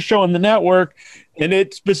watch a show on the network, and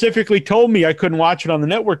it specifically told me I couldn't watch it on the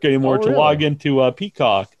network anymore to log into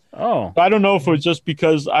Peacock. Oh, I don't know if it was just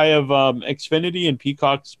because I have Xfinity and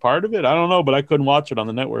Peacock's part of it. I don't know, but I couldn't watch it on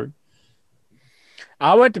the network.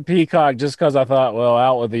 I went to Peacock just because I thought, well,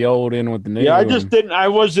 out with the old, in with the new. Yeah, I just didn't. I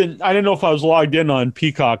didn't know if I was logged in on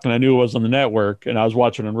Peacock, and I knew it was on the network, and I was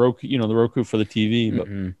watching on Roku, the Roku for the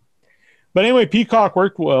TV. But anyway, Peacock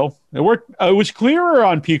worked well. It worked. It was clearer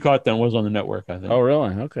on Peacock than it was on the network, I think. Oh,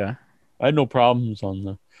 really? Okay. I had no problems on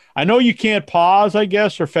the. I know you can't pause, I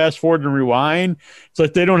guess, or fast forward and rewind. It's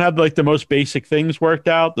like they don't have like the most basic things worked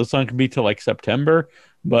out. The sun can be till like September,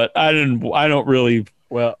 but I don't really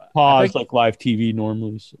pause like live TV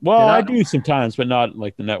normally. Well, I do sometimes, but not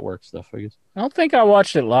like the network stuff, I guess. I don't think I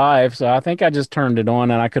watched it live, so I think I just turned it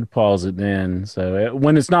on and I could pause it then. So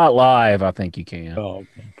when it's not live, I think you can. Oh,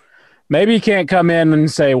 okay. Maybe you can't come in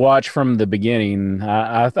and say watch from the beginning.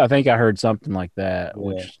 I think I heard something like that.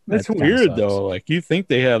 Which that's weird though. Like you think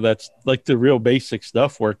they have that's like the real basic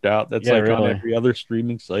stuff worked out. That's on every other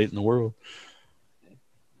streaming site in the world.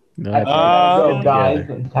 I gotta go, guys.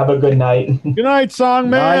 Have a good night. Good night, song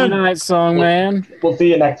man. Night, song man. We'll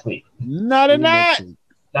see you next week. Not a night.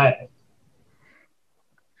 Night.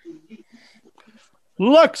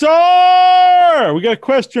 Luxor, we got a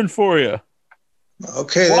question for you.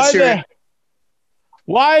 Okay, let's hear it.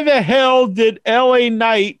 Why the hell did LA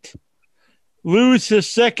Knight lose his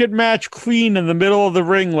second match clean in the middle of the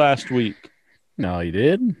ring last week? No, he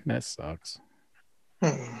did? That sucks.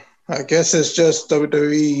 I guess it's just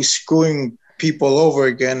WWE screwing people over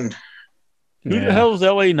again. Who the hell is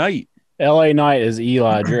LA Knight? LA Knight is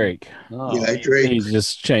Eli Drake. Eli Drake. He's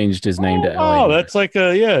just changed his name to LA. Oh, that's like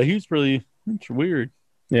he's really that's weird.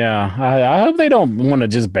 Yeah, I hope they don't want to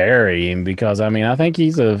just bury him because, I mean, I think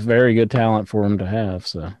he's a very good talent for him to have.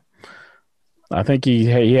 So I think he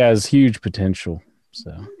has huge potential.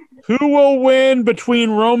 So who will win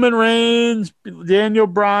between Roman Reigns, Daniel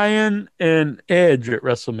Bryan, and Edge at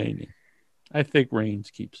WrestleMania? I think Reigns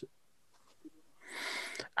keeps it.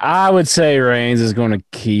 I would say Reigns is going to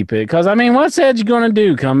keep it because, I mean, what's Edge going to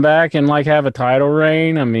do? Come back and like have a title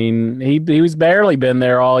reign? I mean, he's barely been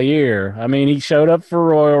there all year. I mean, he showed up for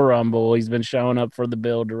Royal Rumble. He's been showing up for the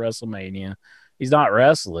build to WrestleMania. He's not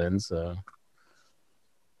wrestling, so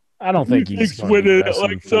I don't think he's going to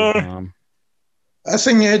like I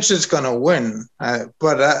think Edge is gonna win,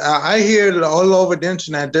 but I hear all over the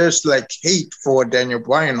internet there's like hate for Daniel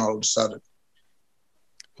Bryan all of a sudden.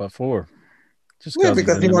 What for? Just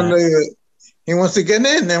because he wants to get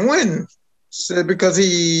in and win. So because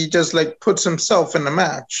he just like puts himself in the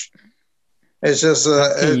match. It's just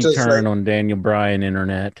turn on Daniel Bryan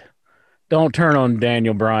internet. Don't turn on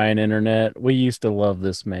Daniel Bryan internet. We used to love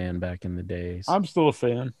this man back in the days. I'm still a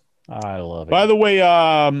fan. I love it. By the way,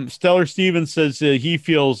 Stellar Stevens says he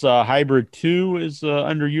feels Hybrid 2 is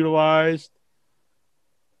underutilized.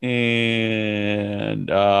 And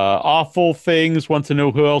Awful Things wants to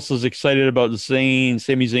know who else is excited about Sami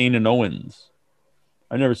Zayn and Owens.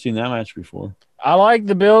 I've never seen that match before. I like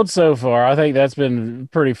the build so far. I think that's been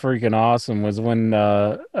pretty freaking awesome. Was when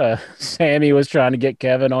Sammy was trying to get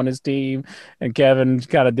Kevin on his team, and Kevin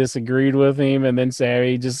kind of disagreed with him, and then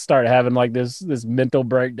Sammy just started having like this mental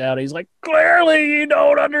breakdown. He's like, "Clearly, you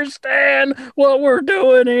don't understand what we're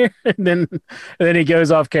doing here." And then he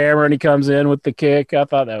goes off camera and he comes in with the kick. I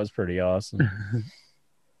thought that was pretty awesome.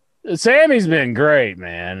 Sammy's been great,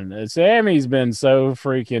 man. Sammy's been so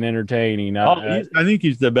freaking entertaining. I think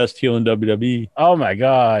he's the best heel in WWE. Oh my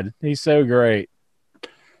God, he's so great.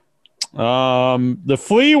 The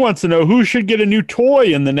Flea wants to know who should get a new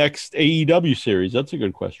toy in the next AEW series. That's a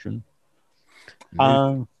good question.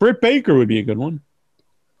 Britt Baker would be a good one.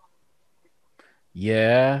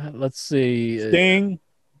 Yeah, let's see. Sting.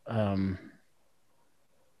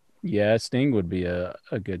 Yeah, Sting would be a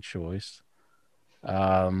good choice.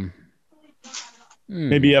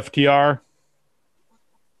 Maybe FTR.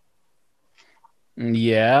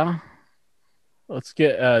 Yeah. Let's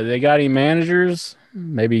get they got any managers?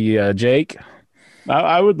 Maybe Jake.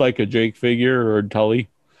 I would like a Jake figure or a Tully.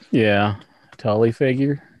 Yeah, Tully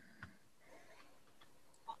figure.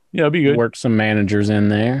 Yeah, it'd be good. Work some managers in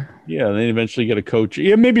there. Yeah, then eventually get a coach.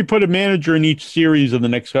 Yeah, maybe put a manager in each series of the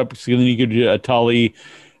next episode. Then you could do a Tully.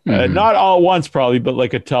 Not all at once, probably, but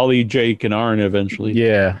like a Tully, Jake, and Arn eventually.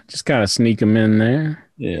 Yeah, just kind of sneak them in there.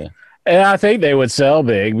 Yeah. And I think they would sell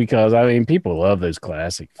big because, I mean, people love those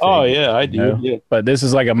classic figures. Oh, yeah, I do. You know? Yeah. But this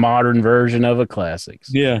is like a modern version of a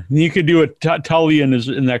classics. Yeah. You could do a Tully in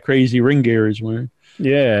that crazy ring gear he's wearing.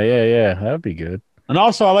 Yeah. That would be good. And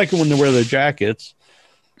also, I like it when they wear their jackets.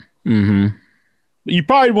 Mm-hmm. You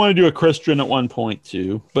probably want to do a Christian at one point,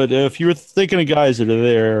 too. But if you're thinking of guys that are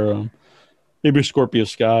there, maybe Scorpio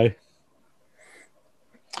Sky.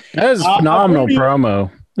 That was a phenomenal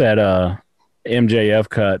promo that MJF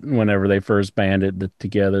cut whenever they first banded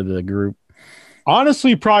together the group.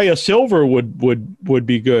 Honestly, probably a Silver would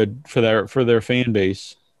be good for their fan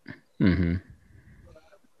base. Mm-hmm.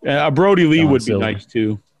 Brody Lee John would Silver. be nice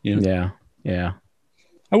too. Yeah.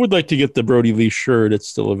 I would like to get the Brody Lee shirt. It's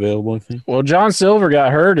still available, I think. Well, John Silver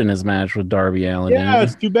got hurt in his match with Darby Allin. Yeah,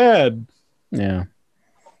 it's too bad. Yeah.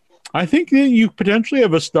 I think that you potentially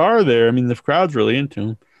have a star there. I mean, the crowd's really into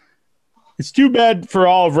him. It's too bad for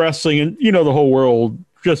all of wrestling and, the whole world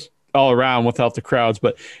just all around without the crowds.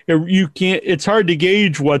 But you can't. It's hard to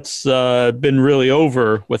gauge what's been really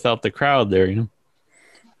over without the crowd there,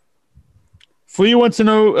 Flea wants to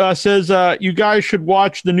know, says, you guys should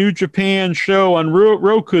watch the New Japan show on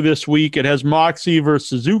Roku this week. It has Moxley versus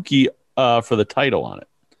Suzuki for the title on it.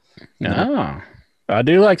 Oh, I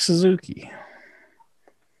do like Suzuki.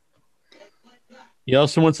 He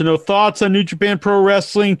also wants to know thoughts on New Japan Pro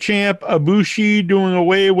Wrestling champ Ibushi doing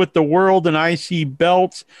away with the world and IC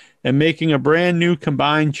belts and making a brand new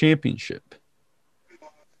combined championship.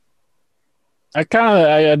 I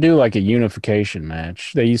do like a unification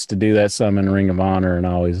match. They used to do that some in Ring of Honor, and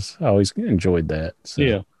I always enjoyed that. So,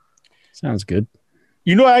 Yeah. sounds good.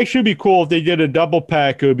 You know, actually, it'd be cool if they did a double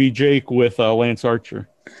pack. It would be Jake with Lance Archer.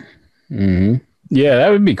 Mm-hmm. Yeah, that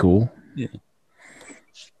would be cool. Yeah.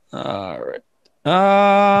 All right. The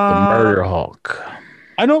Murder Hawk.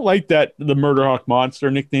 I don't like the Murder Hawk monster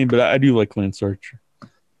nickname, but I do like Lance Archer.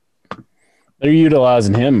 They're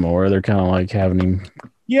utilizing him more. They're kind of like having him.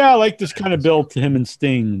 Yeah, I like this kind of build to him and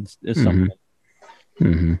Sting or something.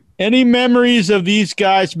 Mm-hmm. Any memories of these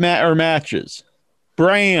guys or matches?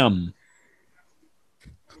 Bram.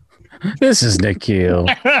 This is Nikhil.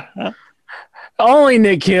 Only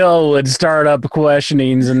Nikhil would start up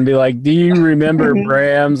questionings and be like, "Do you remember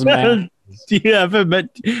Bram's match?" Yeah, but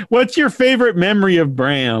what's your favorite memory of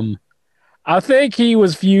Bram? I think he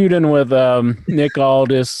was feuding with Nick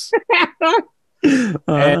Aldis.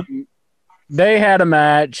 And they had a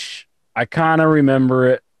match. I kind of remember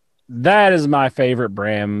it. That is my favorite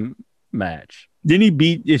Bram match.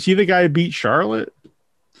 Is he the guy who beat Charlotte?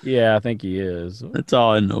 Yeah, I think he is. That's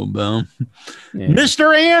all I know about him. Yeah.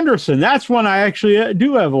 Mr. Anderson. That's one I actually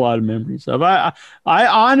do have a lot of memories of. I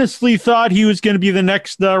honestly thought he was going to be the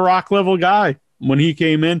next rock level guy when he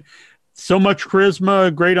came in. So much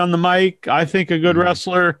charisma, great on the mic. I think a good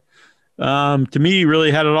wrestler. To me, he really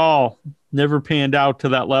had it all. Never panned out to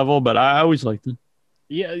that level, but I always liked him.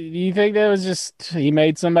 Yeah, you think that was just he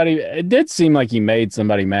made somebody? It did seem like he made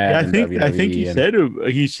somebody mad. Yeah, I think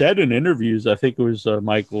he said in interviews. I think it was Shawn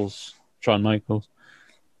Michaels.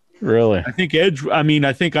 Really? I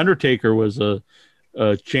think Undertaker was a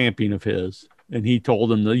champion of his, and he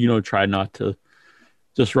told him to try not to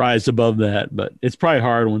just rise above that. But it's probably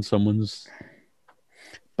hard when someone's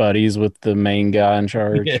buddies with the main guy in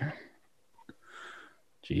charge. Yeah.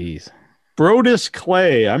 Jeez. Brodus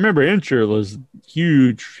Clay. I remember Incher was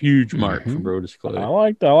huge mark for Brodus Clay. I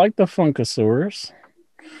like the Funkasaurus.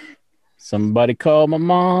 Somebody called my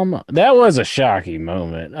mom. That was a shocking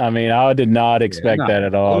moment. I mean, I did not expect that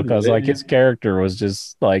at all because his character was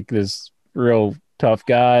just like this real tough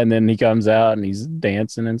guy, and then he comes out and he's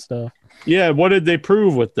dancing and stuff. Yeah, what did they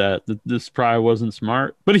prove with that? That this probably wasn't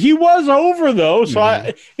smart, but he was over though.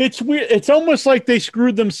 So it's weird. It's almost like they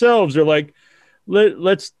screwed themselves. They're like,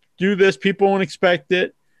 let's do this. People won't expect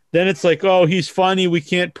it. Then it's like, oh, he's funny. We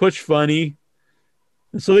can't push funny.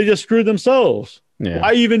 And so they just screwed themselves. Yeah.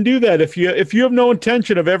 Why even do that? If you have no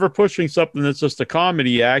intention of ever pushing something that's just a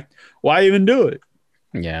comedy act, why even do it?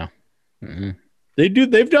 Yeah. Mm-hmm.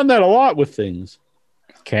 They've done that a lot with things.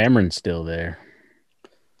 Cameron's still there.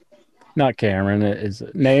 Not Cameron. It's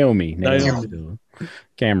Naomi.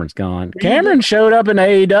 Cameron's gone. Cameron showed up in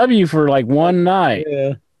AEW for like one night.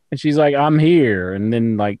 Yeah. And she's like, I'm here. And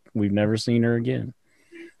then, like, we've never seen her again.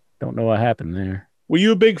 Don't know what happened there. Were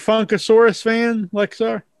you a big Funkasaurus fan,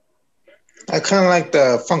 Lexar? I kind of like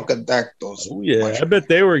the Funkadactyls. Oh, yeah. I bet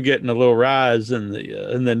they were getting a little rise in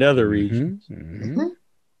the nether region. Mm-hmm.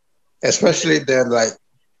 Especially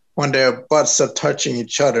when their butts are touching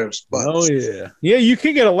each other's butts. Oh, yeah. Yeah, you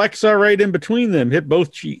could get a Lexar right in between them, hit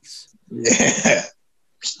both cheeks. Yeah.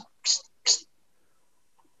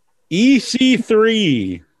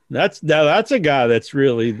 EC3. That's a guy that's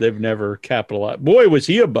really they've never capitalized. Boy, was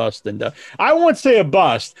he a bust I won't say a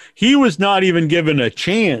bust. He was not even given a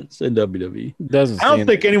chance in WWE. I don't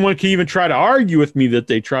think anyone can even try to argue with me that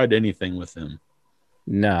they tried anything with him.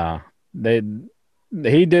 No,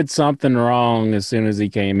 he did something wrong as soon as he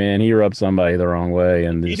came in. He rubbed somebody the wrong way,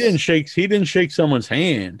 and he didn't shake someone's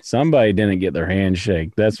hand. Somebody didn't get their hand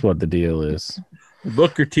shake. That's what the deal is.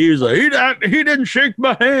 Booker T was like, he didn't shake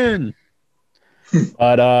my hand.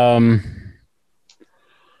 But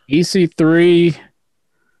EC3,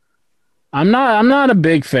 I'm not a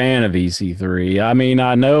big fan of EC3. I mean,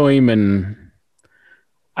 I know him, and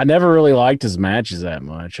I never really liked his matches that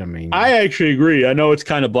much. I mean, I actually agree. I know it's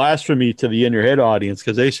kind of blasphemy to the In Your Head audience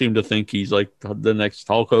because they seem to think he's like the next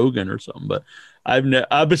Hulk Hogan or something. But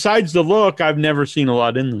besides the look, I've never seen a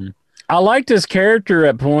lot in them. I liked his character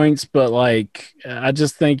at points, but like I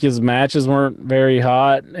just think his matches weren't very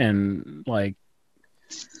hot, and like.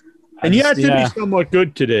 And you have to be somewhat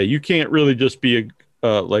good today. You can't really just be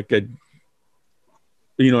an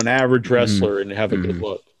average wrestler and have a good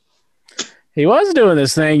look. He was doing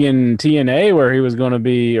this thing in TNA where he was going to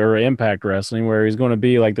be, or Impact Wrestling, where he's going to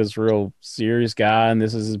be like this real serious guy, and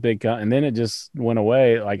this is his big and then it just went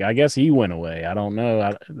away. Like, I guess he went away. I don't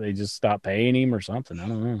know. They just stopped paying him or something. I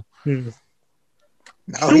don't know.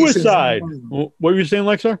 Suicide. What were you saying,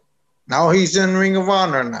 Lexar? Now he's in Ring of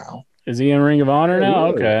Honor now. Is he in Ring of Honor now?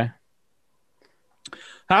 Really? Okay.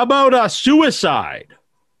 How about Suicide?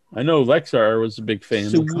 I know Lexar was a big fan.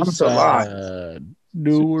 Comes alive.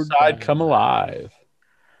 Suicide Come Alive.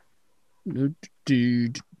 I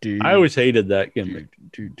always hated that gimmick.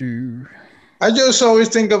 I just always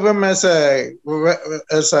think of him as a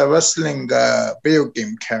wrestling video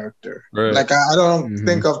game character. Right. Like I don't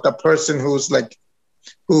think of the person who's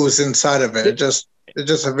inside of it. It's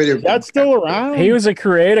just a video game. That's still around. He was a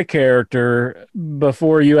creative character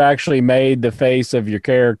before you actually made the face of your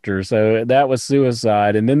character. So that was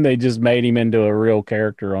Suicide. And then they just made him into a real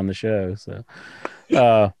character on the show. So,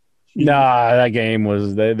 that game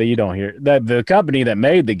was you don't hear that. The company that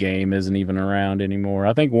made the game isn't even around anymore.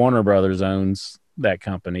 I think Warner Brothers owns that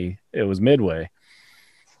company. It was Midway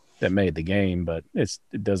that made the game, but it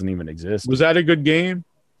doesn't even exist. Was that a good game?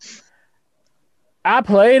 I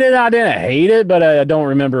played it. I didn't hate it, but I don't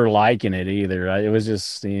remember liking it either. It was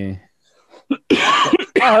just. I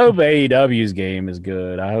hope AEW's game is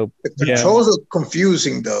good. I hope The controls are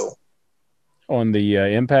confusing though. on the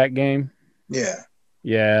Impact game. Yeah.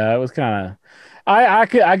 Yeah, it was kind of.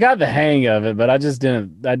 I got the hang of it, but I just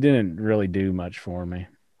didn't. That didn't really do much for me.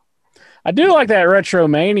 I do like that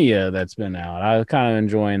Retromania that's been out. I was kind of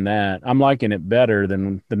enjoying that. I'm liking it better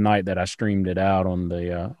than the night that I streamed it out on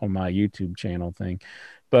the on my YouTube channel thing.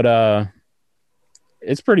 But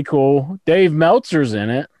it's pretty cool. Dave Meltzer's in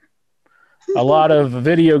it. A lot of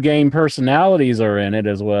video game personalities are in it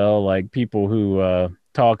as well, like people who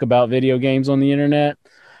talk about video games on the internet.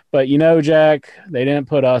 But Jack, they didn't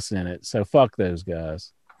put us in it, so fuck those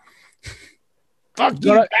guys. Fuck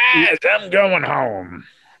you guys, I'm going home.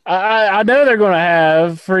 I know they're going to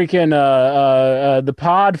have freaking the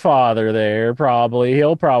Podfather there. Probably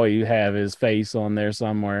he'll probably have his face on there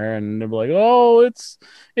somewhere, and they'll be like, "Oh, it's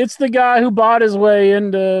the guy who bought his way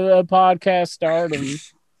into a podcast stardom."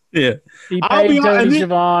 Yeah, He paid Tony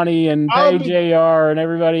Schiavone and paid JR and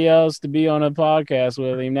everybody else to be on a podcast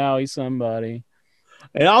with him. Now he's somebody.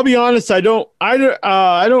 And I'll be honest, I don't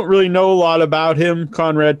really know a lot about him,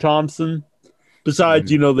 Conrad Thompson.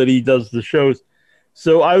 Besides, that he does the shows.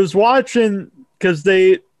 So I was watching because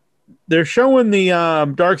they're showing the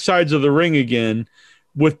Dark Sides of the Ring again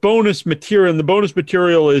with bonus material, and the bonus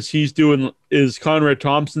material is Conrad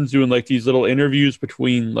Thompson's doing like these little interviews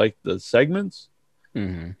between like the segments.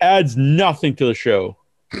 Mm-hmm. Adds nothing to the show.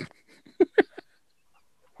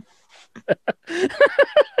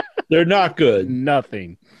 They're not good.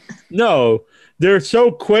 Nothing. No, they're so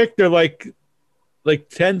quick. They're like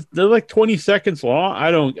 10. They're like 20 seconds long. I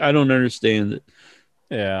don't understand it.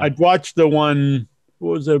 Yeah, I'd watched the one.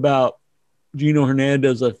 What was it about? Gino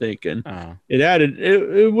Hernandez, I think, and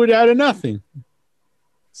it would add nothing.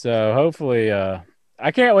 So hopefully, I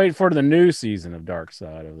can't wait for the new season of Dark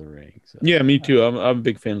Side of the Ring. So. Yeah, me too. I'm a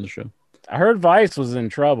big fan of the show. I heard Vice was in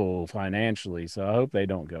trouble financially, so I hope they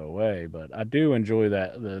don't go away. But I do enjoy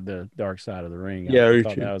the Dark Side of the Ring. Yeah, I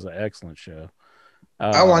thought that was an excellent show.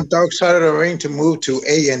 I want Dark Side of the Ring to move to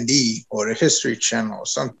A&E or the History Channel or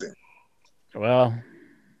something. Well,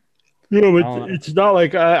 but it's not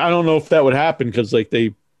like I don't know if that would happen because like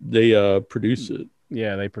they produce it.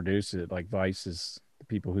 Yeah, they produce it. Like Vice is the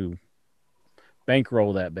people who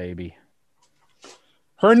bankroll that baby.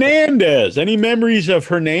 Hernandez. Any memories of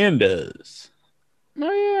Hernandez?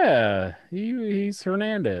 Oh yeah, he's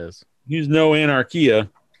Hernandez. He's no Anarchia.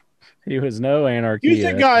 He was no Anarchia. He's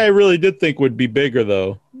a guy I really did think would be bigger,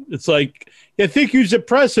 though. It's like I think he was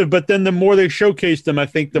impressive, but then the more they showcased him, I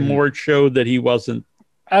think the more it showed that he wasn't.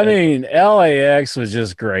 I mean, LAX was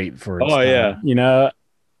just great for its time. Yeah.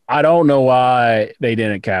 I don't know why they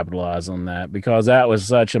didn't capitalize on that because that was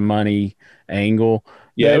such a money angle.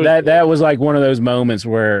 Yeah, that was like one of those moments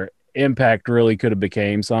where Impact really could have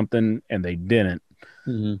became something, and they didn't.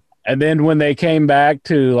 Mm-hmm. And then when they came back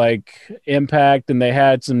to like Impact, and they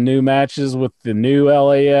had some new matches with the new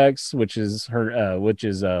LAX, which is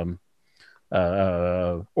Ortiz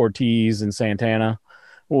and Santana.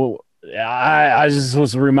 Well, I just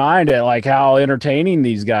was reminded like how entertaining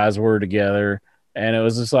these guys were together, and it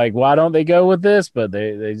was just like, why don't they go with this? But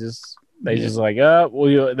they just like,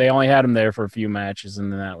 they only had them there for a few matches,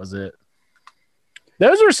 and then that was it.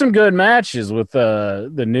 Those were some good matches with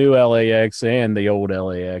the new LAX and the old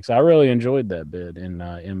LAX. I really enjoyed that bit in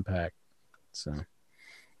Impact. So,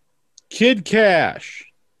 Kid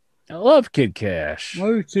Cash. I love Kid Cash. I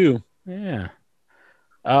do too. Yeah.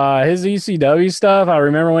 His ECW stuff, I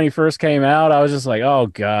remember when he first came out, I was just like, oh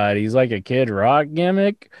God, he's like a Kid Rock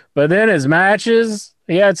gimmick. But then his matches,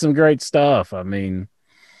 he had some great stuff. I mean,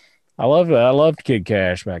 I loved Kid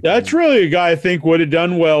Cash back then. That's really a guy I think would have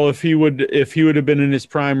done well if he would have been in his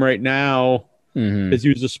prime right now, because he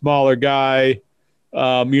was a smaller guy.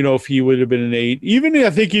 If he would have been an 8, I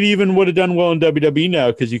think he even would have done well in WWE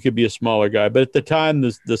now because you could be a smaller guy. But at the time,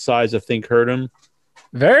 the size I think hurt him.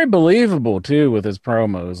 Very believable too with his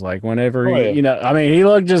promos. Like whenever yeah. he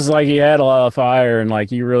looked just like he had a lot of fire and like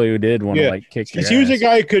he really did want to like kick your ass. He was a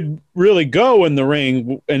guy who could really go in the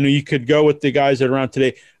ring and he could go with the guys that are around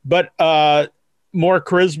today, but more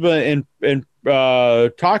charisma and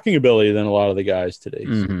talking ability than a lot of the guys today.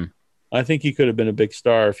 Mm-hmm. So I think he could have been a big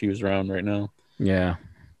star if he was around right now. Yeah.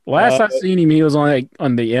 Last I seen him, he was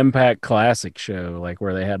on the Impact Classic show, like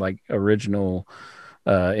where they had like original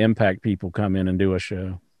Impact people come in and do a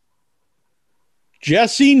show.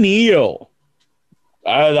 Jesse Neal.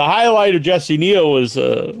 The highlight of Jesse Neal was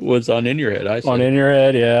on In Your Head. On In Your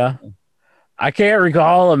Head, yeah. I can't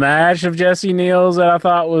recall a match of Jesse Neal's that I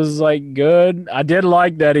thought was like good. I did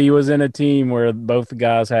like that he was in a team where both the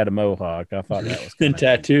guys had a mohawk. I thought that was and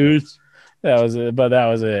tattoos. That was it, but that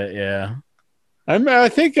was it. Yeah. I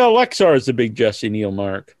think Lexar is a big Jesse Neal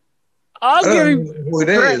mark. I'll give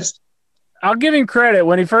him credit.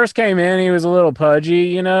 When he first came in, he was a little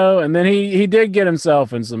pudgy, and then he did get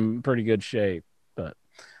himself in some pretty good shape. But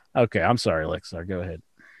okay, I'm sorry, Lexar. Go ahead.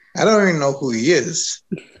 I don't even know who he is.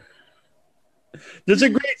 There's a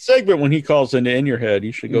great segment when he calls In Your Head.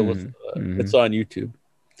 You should go listen to that. Mm-hmm. It's on YouTube.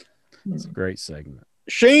 It's a great segment.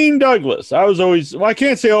 Shane Douglas. I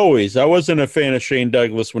can't say always. I wasn't a fan of Shane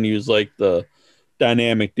Douglas when he was like the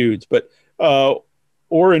dynamic dudes, but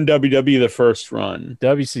or in WWE the first run.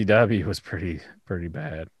 WCW was pretty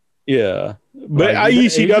bad. Yeah, but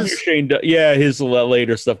ECW Shane. Yeah, his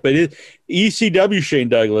later stuff, but ECW Shane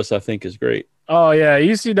Douglas I think is great. Oh yeah,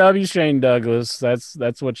 ECW Shane Douglas.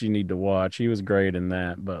 That's what you need to watch. He was great in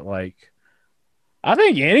that, but like, I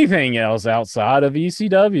think anything else outside of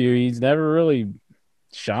ECW, he's never really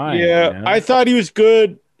shined. Yeah, I thought he was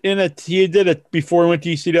good. He did it before he went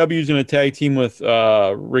to ECW. He was in a tag team with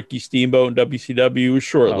Ricky Steamboat in WCW. It was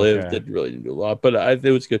short-lived. Okay. It really didn't do a lot, but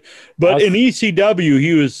it was good. But in ECW,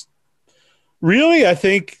 he was really, I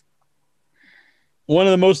think, one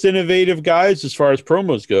of the most innovative guys as far as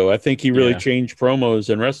promos go. I think he really changed promos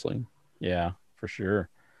in wrestling. Yeah, for sure.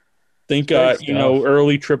 Think,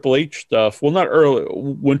 early Triple H stuff. Well, not early.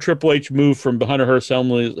 When Triple H moved from Hunter Hearst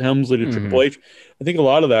Helmsley to Triple H, I think a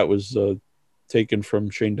lot of that was taken from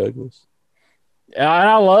Shane Douglas.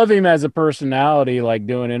 I love him as a personality, like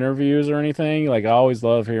doing interviews or anything. Like I always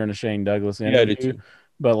love hearing a Shane Douglas interview. Yeah, I do too.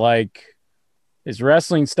 But like his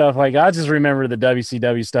wrestling stuff, like I just remember the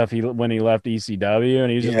WCW stuff when he left ECW and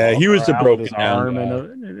he was just he was the broken arm guy.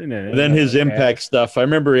 And then his Impact stuff. I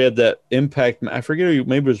remember he had that Impact. I forget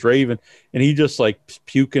maybe it was Raven, and he just like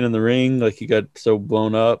puking in the ring, like he got so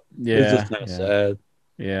blown up. Yeah, it was just kind of sad.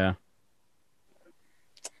 Yeah.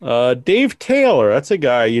 Dave Taylor, that's a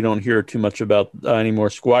guy you don't hear too much about anymore.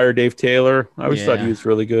 Squire Dave Taylor. I always thought he was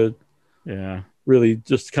really good. Yeah. Really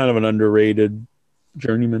just kind of an underrated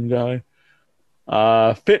journeyman guy.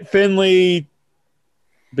 Fit Finley.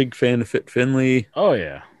 Big fan of Fit Finley. Oh,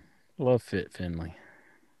 yeah. Love Fit Finley.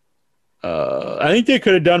 I think they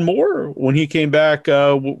could have done more when he came back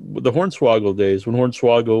with the Hornswoggle days. When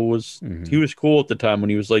Hornswoggle was, he was cool at the time when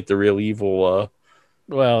he was like the real evil.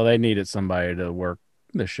 Well, they needed somebody to work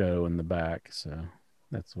the show in the back, so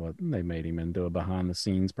that's what they made him into, a behind the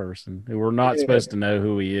scenes person who we're not supposed to know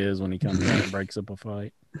who he is when he comes out and breaks up a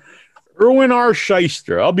fight. Erwin R.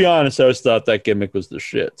 Shyster. I'll be honest, I always thought that gimmick was the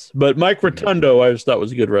shits. But Mike Rotundo, I always thought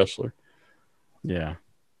was a good wrestler. Yeah.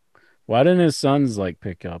 Why didn't his sons like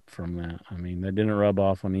pick up from that? I mean, they didn't rub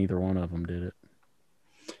off on either one of them, did it?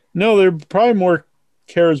 No, they're probably more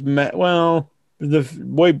charismatic. Well, the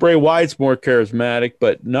boy Bray Wyatt's more charismatic,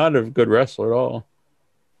 but not a good wrestler at all.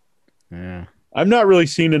 Yeah. I've not really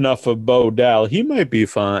seen enough of Bo Dal. He might be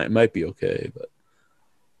fine, might be okay, but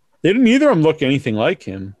neither of them look anything like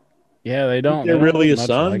him. Yeah, they don't. They're really his much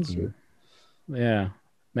sons. like yeah.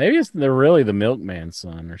 Maybe they're really the milkman's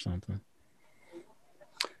son or something.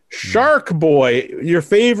 Shark Boy. Your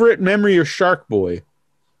favorite memory of Shark Boy?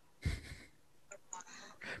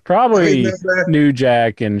 Probably New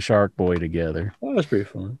Jack and Shark Boy together. That was pretty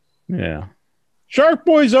fun. Yeah. Shark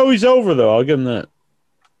Boy's always over, though. I'll give him that.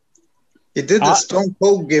 He did the Stone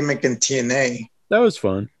Cold gimmick in TNA. That was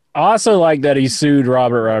fun. I also like that he sued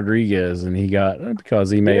Robert Rodriguez and he got, because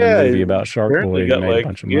he made a movie about Shark Boy. He got made a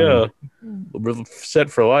bunch of money. Set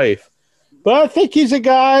for life. But I think he's a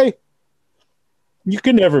guy, you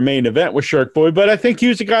can never main event with Shark Boy, but I think he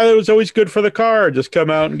was a guy that was always good for the card. Just come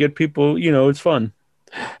out and get people, it's fun.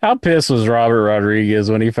 How pissed was Robert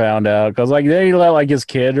Rodriguez when he found out? Because like then he let like his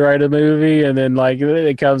kid write a movie, and then like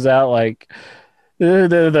it comes out like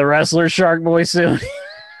the wrestler Shark Boy soon.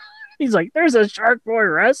 He's like, "There's a Shark Boy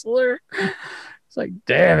wrestler." It's like,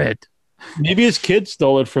 damn it. Maybe his kid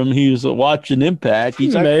stole it from. He was watching Impact.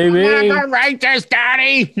 He's like, Maybe. I'm not gonna write this,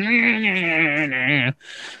 Daddy.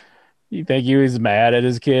 You think he was mad at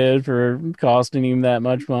his kid for costing him that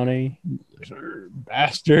much money?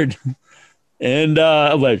 Bastard. And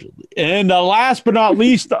allegedly. And last but not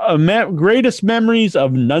least, greatest memories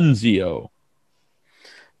of Nunzio.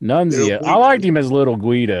 Nunzio. I liked him as Little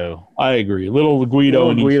Guido. I agree. Little Guido.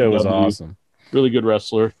 Little Guido was awesome. Really good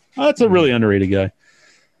wrestler. That's a really underrated guy.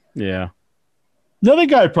 Yeah. Another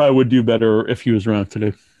guy probably would do better if he was around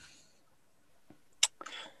today.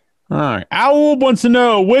 All right. Owl wants to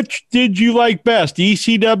know, which did you like best?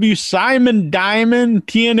 ECW Simon Diamond,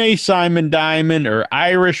 TNA Simon Diamond, or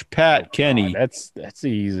Irish Pat Kenny? Oh, that's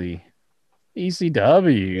easy.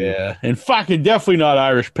 ECW. Yeah. And fucking definitely not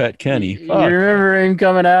Irish Pat Kenny. You remember him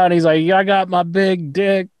coming out and he's like, I got my big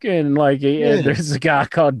dick. And like, there's a guy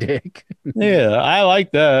called Dick. Yeah, I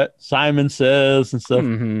like that. Simon Says and stuff.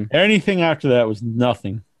 Mm-hmm. Anything after that was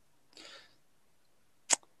nothing.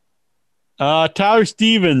 Tyler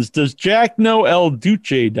Stevens, does Jack know El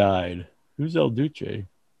Duce died? Who's El Duce?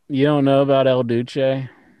 You don't know about El Duce?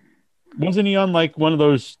 Wasn't he on like one of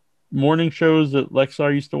those morning shows that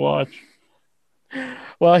Lexar used to watch?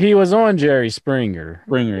 Well, he was on Jerry Springer.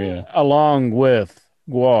 Yeah. Along with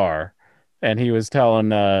Guar. And he was telling,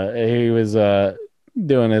 he was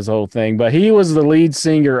doing his whole thing. But he was the lead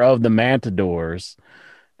singer of the Matadors.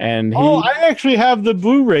 And I actually have the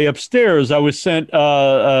Blu-ray upstairs. I was sent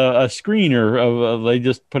a screener of. They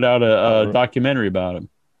just put out a documentary about him.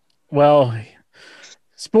 Well,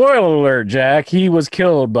 spoiler alert, Jack. He was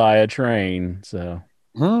killed by a train. So,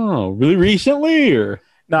 really recently, or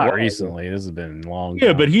not recently? This has been long.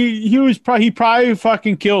 Yeah, but he probably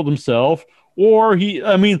fucking killed himself, or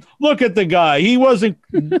look at the guy. He wasn't.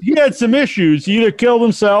 He had some issues. He either killed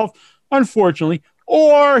himself, unfortunately,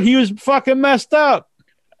 or he was fucking messed up.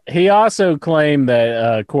 He also claimed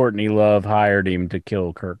that Courtney Love hired him to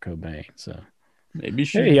kill Kurt Cobain. So maybe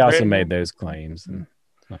he also made those claims.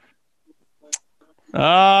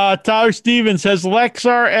 Tyler Stevens, has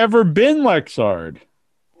Lexar ever been Lexard?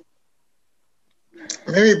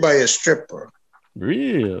 Maybe by a stripper.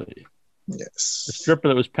 Really? Yes. A stripper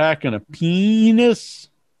that was packing a penis?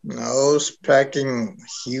 No, it's packing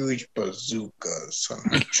huge bazookas on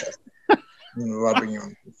her chest. And rubbing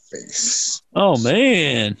on your face. Oh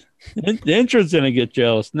man, the entrance gonna get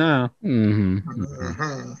jealous now.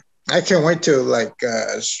 Mm-hmm. I can't wait till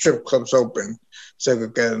strip clubs open so I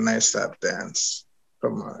could get a nice lap dance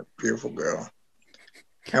from a beautiful girl.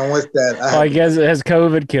 And with that, I guess has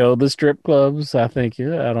COVID killed the strip clubs? I think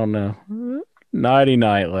I don't know. Nighty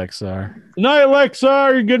night, Lexar. Night, Lexar.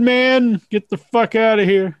 You're a good man. Get the fuck out of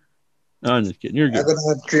here. No, I'm just kidding. You're good. I'm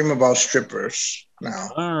gonna dream about strippers now.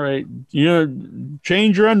 All right.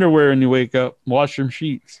 Change your underwear when you wake up. Wash them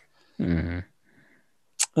sheets. Mm-hmm.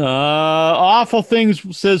 Awful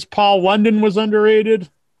Things says Paul London was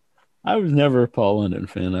underrated. I was never a Paul London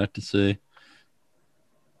fan, I have to say.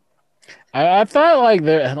 I thought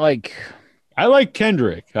I like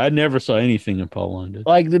Kendrick. I never saw anything in Paul London.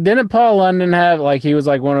 Didn't Paul London have he was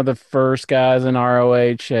one of the first guys in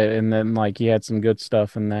ROH, and then he had some good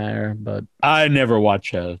stuff in there, but I never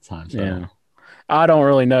watched that at the time. So. Yeah, I don't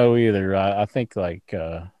really know either. I think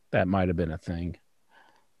that might have been a thing.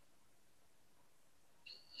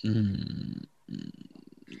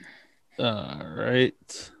 All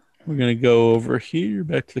right, we're gonna go over here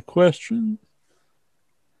back to the question.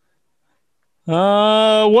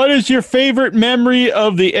 What is your favorite memory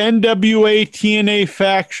of the NWA TNA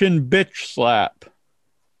faction bitch slap?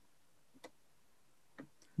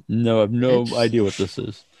 No, I have no idea what this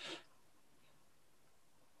is.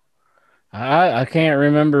 I can't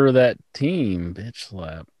remember that team bitch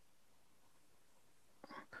slap.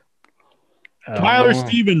 Tyler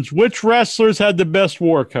Stevens, which wrestlers had the best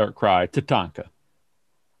war cry? Tatanka.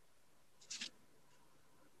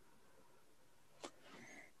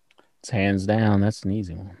 It's hands down. That's an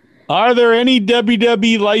easy one. Are there any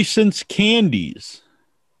WWE licensed candies?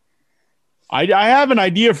 I have an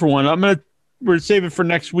idea for one. We're gonna save it for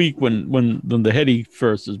next week when the Heady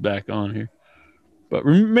first is back on here. But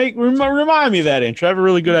remind me of that intro. I have a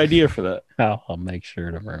really good idea for that. I'll make sure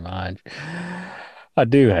to remind you. I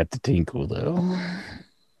do have to tinkle though.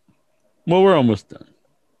 Well, we're almost done.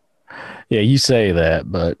 Yeah, you say that,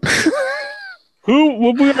 but we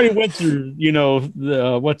already went through.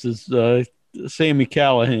 What's his Sammy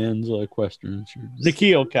Callahan's questions.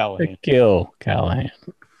 Nikhil Callahan. Nikhil Callahan.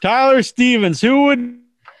 Tyler Stevens. Who would?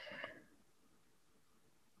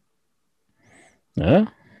 Huh?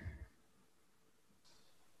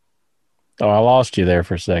 Oh, I lost you there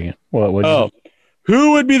for a second. What?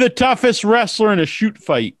 Who would be the toughest wrestler in a shoot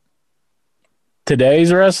fight?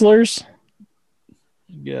 Today's wrestlers?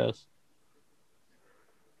 Yes.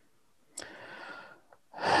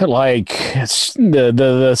 Like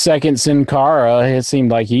the second Sin Cara, it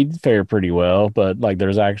seemed like he'd fare pretty well, but like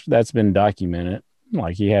that's been documented.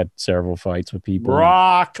 Like he had several fights with people.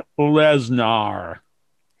 Brock Lesnar.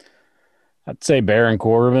 I'd say Baron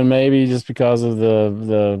Corbin maybe just because of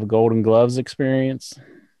the Golden Gloves experience.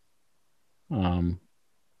 I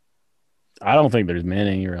don't think there's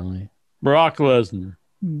many really. Brock Lesnar.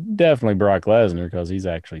 Definitely Brock Lesnar because he's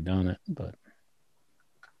actually done it, but.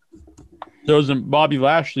 So isn't Bobby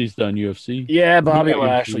Lashley's done UFC? Yeah, Bobby He might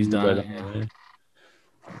Lashley's be done better. it.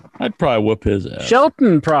 I'd probably whoop his ass.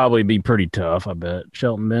 Shelton probably be pretty tough, I bet.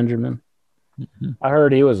 Shelton Benjamin. Mhm. I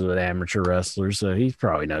heard he was an amateur wrestler, so he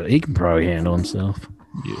can probably handle himself.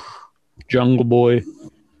 Jungle Boy.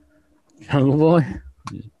 Jungle Boy.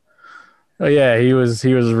 Oh yeah, he was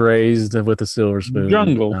raised with a silver spoon.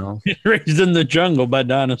 Jungle. No, Raised in the jungle by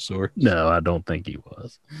dinosaurs. no, I don't think he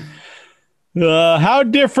was. How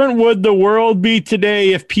different would the world be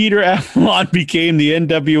today if Peter Avalon became the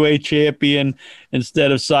NWA champion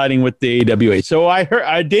instead of siding with the AWA? So I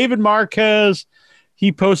heard David Marquez,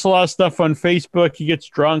 he posts a lot of stuff on Facebook. He gets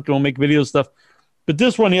drunk and will make video stuff. But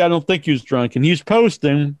this one, I don't think he was drunk. And he's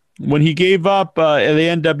posting when he gave up the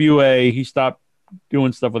NWA, he stopped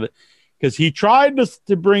doing stuff with it because he tried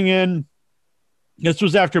to bring in. This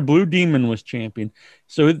was after Blue Demon was champion.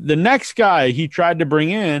 So the next guy he tried to bring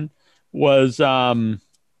in was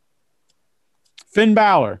Finn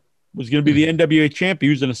Balor was going to be the NWA champion.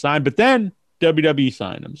 He was going to sign, but then WWE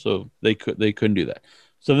signed him, so they couldn't do that.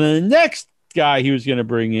 So then the next guy he was going to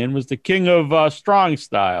bring in was the king of strong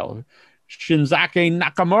style, Shinzaki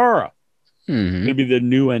Nakamura. Going to be the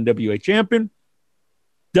new NWA champion.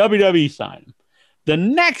 WWE signed him. The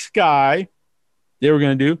next guy they were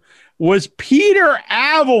going to do was Peter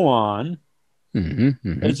Avalon as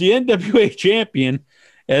the NWA champion.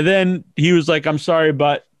 And then he was like, I'm sorry,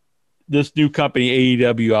 but this new company,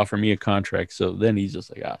 AEW, offered me a contract. So then he's just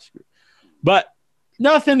like, screw it. But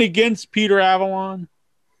nothing against Peter Avalon.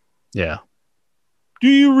 Yeah. Do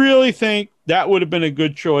you really think that would have been a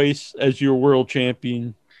good choice as your world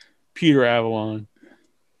champion, Peter Avalon?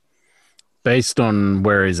 Based on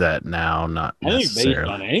where he's at now, not I think necessarily. based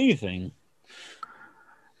on anything.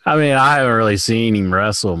 I mean, I haven't really seen him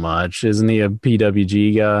wrestle much. Isn't he a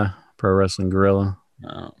PWG guy, Pro Wrestling Guerrilla?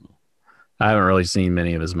 No. I haven't really seen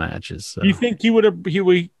many of his matches. So. Do you think he would have? Do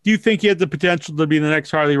you think he had the potential to be the next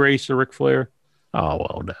Harley Race or Ric Flair? Oh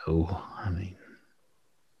well, no. I mean,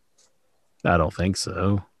 I don't think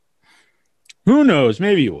so. Who knows?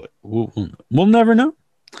 Maybe he would. We'll never know.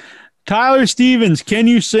 Tyler Stevens, can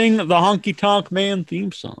you sing the Honky Tonk Man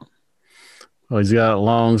theme song? Well, he's got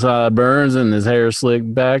long sideburns and his hair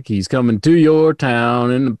slicked back. He's coming to your town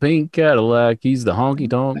in a pink Cadillac. He's the honky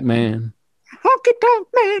tonk man. Honky Tonk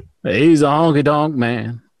Man. He's a honky tonk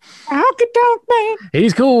man. Honky Tonk Man.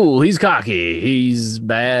 He's cool. He's cocky. He's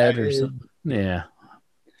bad or something. Yeah.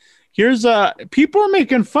 Here's people are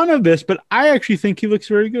making fun of this, but I actually think he looks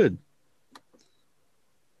very good.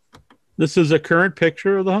 This is a current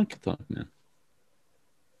picture of the Honky Tonk Man.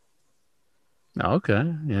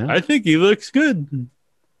 Okay. Yeah. I think he looks good.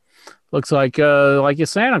 Looks like a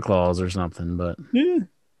Santa Claus or something, but Yeah.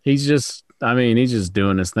 he's just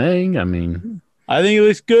doing his thing. I mean, I think he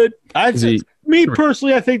looks good. he- Me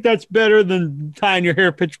personally, I think that's better than tying your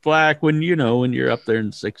hair pitch black when you're up there in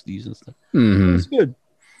the 60s and stuff. It's good.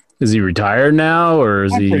 Is he retired now or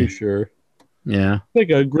is I'm he? pretty sure. Yeah. Like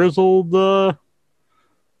a grizzled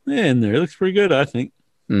man there. It looks pretty good, I think.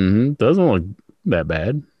 Doesn't look that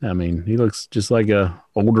bad. I mean, he looks just like a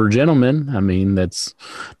older gentleman. I mean, that's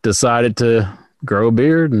decided to grow a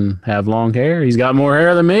beard and have long hair. He's got more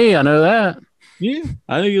hair than me. I know that. Yeah,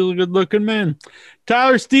 I think he's a good looking man.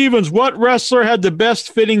 Tyler Stevens, what wrestler had the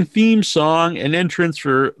best fitting theme song and entrance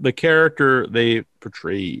for the character they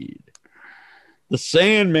portrayed? The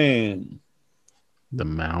Sandman. The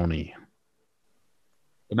Mountie.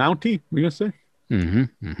 The Mountie, we gonna say?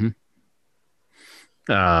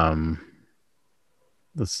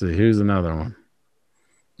 Let's see. Who's another one?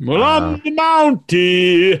 Well, I'm the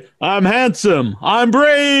Mountie. I'm handsome. I'm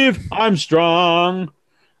brave. I'm strong.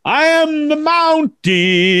 I am the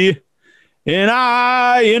Mountie, and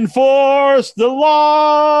I enforce the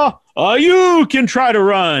law. You can try to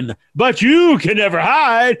run, but you can never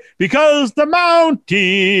hide because the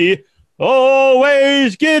Mountie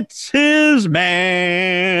always gets his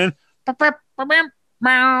man.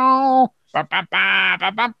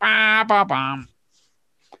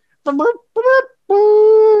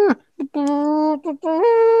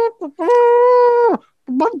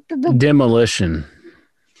 Demolition.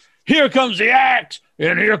 Here comes the axe,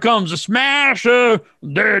 and here comes the smasher.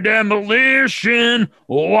 Their demolition,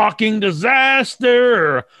 walking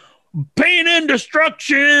disaster. Pain and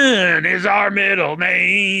destruction is our middle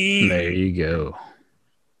name. There you go.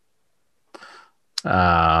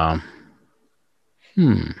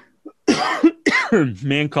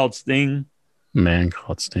 Man Called Sting. Man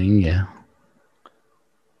Called Sting, yeah.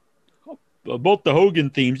 Both the Hogan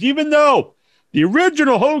themes, even though the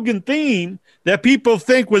original Hogan theme that people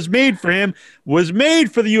think was made for him was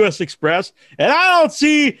made for the U.S. Express. And I don't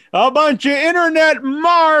see a bunch of internet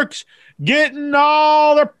marks getting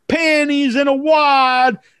all their panties in a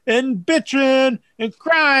wad and bitching and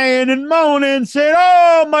crying and moaning, saying,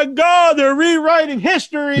 oh my God, they're rewriting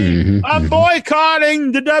history. I'm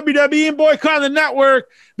boycotting the WWE and boycotting the network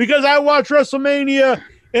because I watch WrestleMania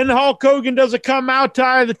and Hulk Hogan doesn't come out to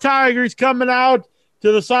Eye of the Tiger. He's coming out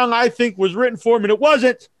to the song I think was written for him, and it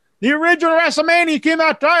wasn't. The original WrestleMania came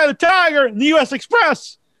out to Eye of the Tiger, and the U.S.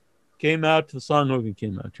 Express came out to the song Hogan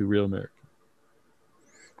came out to, Real America.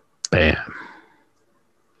 Bam.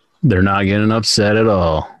 They're not getting upset at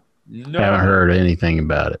all. No. Haven't heard anything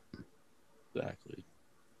about it. Exactly.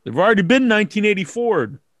 They've already been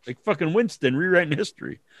 1984, like fucking Winston rewriting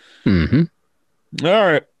history. Mm-hmm. All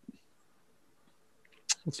right.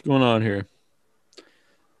 What's going on here?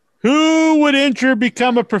 Who would enter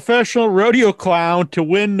become a professional rodeo clown to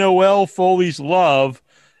win Noelle Foley's love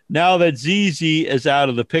now that ZZ is out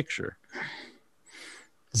of the picture?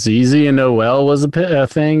 ZZ and Noelle was a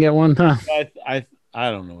thing at one time. I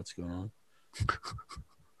don't know what's going on.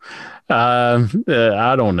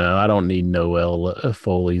 I don't know. I don't need Noelle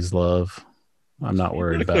Foley's love. I'm not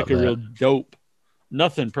worried about Like a that. real dope.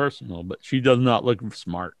 Nothing personal, but she does not look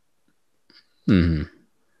smart. Mm-hmm.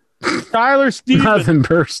 Tyler Stevens Nothing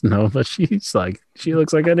personal, but she looks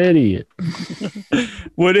like an idiot.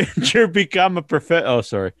 would enter become a Oh,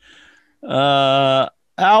 sorry.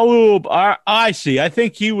 Alub, I see. I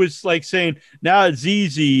think he was like saying, now that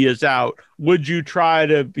ZZ is out, would you try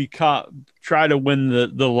to win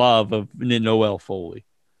the love of Noelle Foley?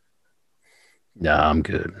 No, I'm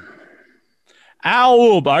good.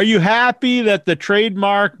 Alub, are you happy that the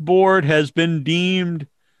trademark board has been deemed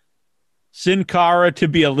Sin Cara to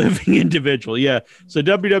be a living individual? Yeah. So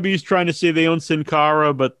WWE is trying to say they own Sin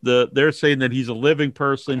Cara, but they're saying that he's a living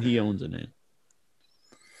person. He owns a name.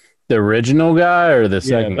 The original guy or the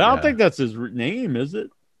second but I don't guy? think that's his name, is it?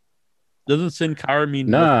 Doesn't Sin Cara mean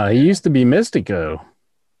Nah, he used to be Mystico.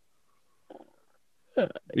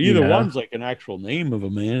 either one's like an actual name of a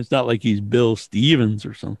man. It's not like he's Bill Stevens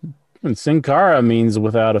or something. And Sin Cara means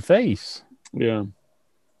without a face. Yeah.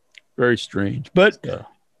 Very strange. But So,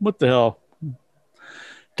 what the hell?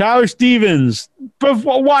 Tyler Stevens, but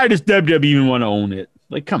why does WWE even want to own it?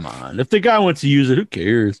 Like, come on. If the guy wants to use it, who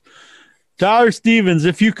cares? Tyler Stevens,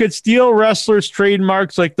 if you could steal wrestlers'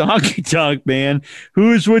 trademarks like the Honky Tonk Man,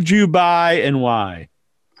 whose would you buy and why?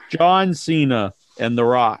 John Cena and The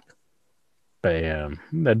Rock. bam.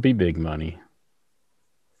 That'd be big money.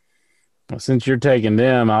 Well, since you're taking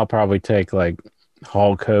them, I'll probably take like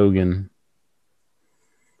Hulk Hogan,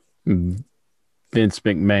 Vince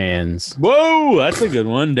McMahon's. Whoa, that's a good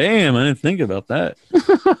one. Damn, I didn't think about that.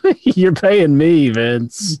 You're paying me,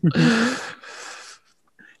 Vince.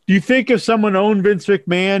 Do you think if someone owned Vince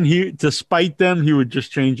McMahon, to spite them, he would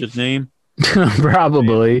just change his name?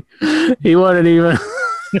 Probably. He wouldn't even.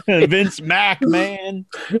 Vince McMahon.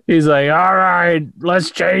 He's like, all right,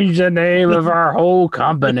 let's change the name of our whole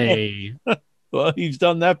company. Well, he's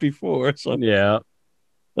done that before. So, Yeah.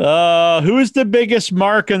 who is the biggest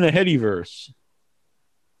mark in the Headyverse?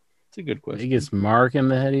 It's a good question. Biggest mark in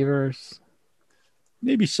the Headyverse?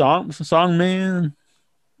 Maybe Song Man.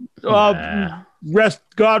 Nah.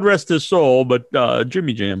 God rest his soul, but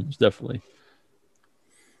Jimmy Jam was definitely.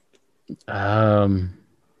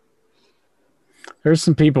 There's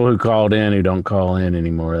some people who called in who don't call in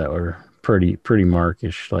anymore that were pretty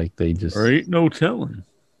markish. Like they just. There ain't no telling.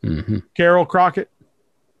 Mm-hmm. Carol Crockett.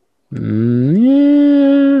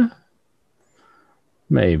 Yeah.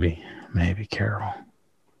 Maybe Carol.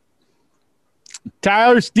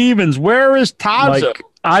 Tyler Stevens. Where is Tazo? Like,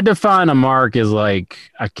 I define a mark as like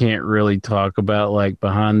I can't really talk about like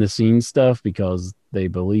behind the scenes stuff because they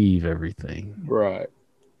believe everything. Right.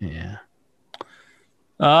 Yeah.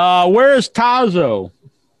 Where is Tazo?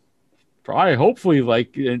 Probably, hopefully,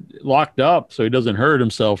 like locked up so he doesn't hurt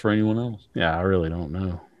himself or anyone else. Yeah, I really don't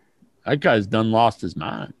know. That guy's done lost his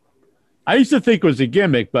mind. I used to think it was a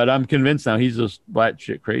gimmick, but I'm convinced now he's just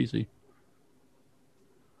batshit crazy.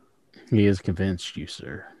 He has convinced you,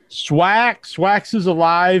 sir. Swax is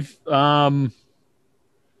alive. I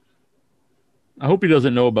hope he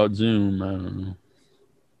doesn't know about Zoom. I don't know.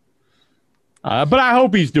 But I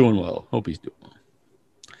hope he's doing well.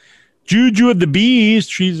 Juju of the Bees,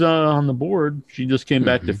 she's on the board. She just came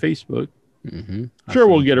back to Facebook. Sure,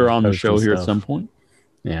 we'll get her on the show here at some point.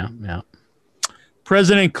 Yeah.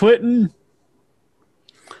 President Clinton.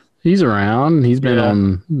 He's around. He's been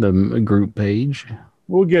on the group page.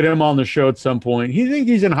 We'll get him on the show at some point. He thinks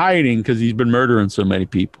he's in hiding because he's been murdering so many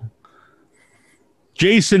people.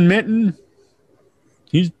 Jason Minton.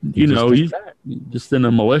 He's just in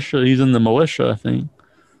the militia. He's in the militia, I think.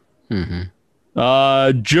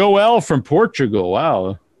 Joel from Portugal.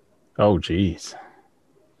 Wow. Oh, geez.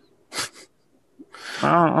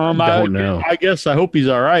 I don't know. I guess I hope he's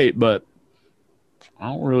all right, but I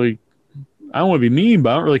don't want to be mean, but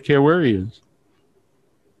I don't really care where he is.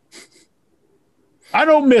 I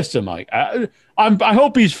don't miss him, Mike. I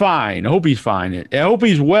hope he's fine. I hope he's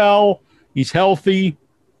well. He's healthy,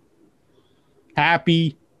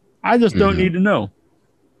 happy. I just don't need to know.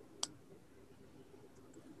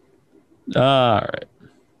 All right.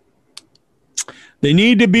 They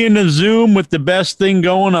need to be in the Zoom with the best thing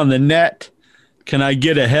going on the net. Can I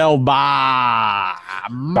get a hell bah?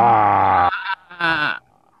 Bah.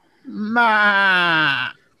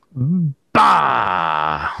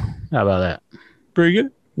 How about that? Pretty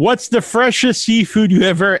good. What's the freshest seafood you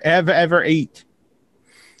ever ate?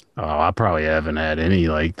 Oh, I probably haven't had any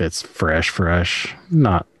that's fresh.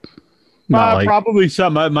 Not probably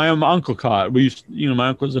something my uncle caught. My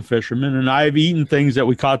uncle's a fisherman, and I've eaten things that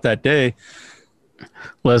we caught that day.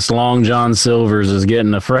 Unless Long John Silver's is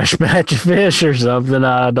getting a fresh batch of fish or something,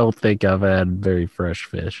 I don't think I've had very fresh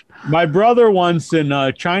fish. My brother once in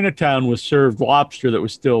Chinatown was served lobster that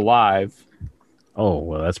was still alive. Oh,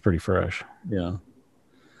 well, that's pretty fresh. Yeah.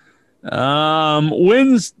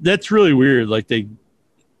 That's really weird. They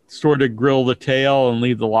sort of grill the tail and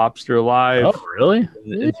leave the lobster alive. Oh, really?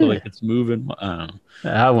 Until it's moving. I don't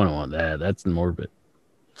know. I wouldn't want that. That's morbid.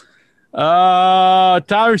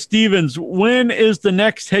 Tyler Stevens, when is the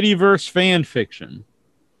next Headyverse fan fiction?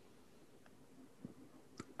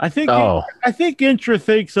 I think Intra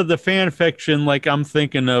thinks of the fan fiction like I'm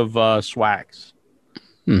thinking of Swax.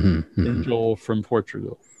 Angel from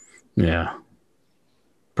Portugal. Yeah.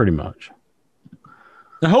 Pretty much.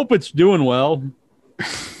 I hope it's doing well.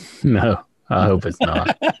 No, I hope it's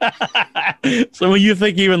not. So you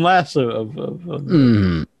think even less of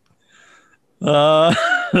how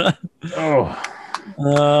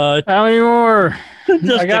many more?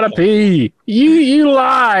 I gotta pee. You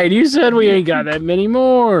lied. You said we ain't got that many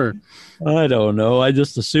more. I don't know. I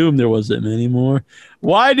just assumed there wasn't many more.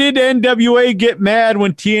 Why did NWA get mad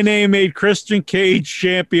when TNA made Christian Cage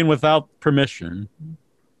champion without permission?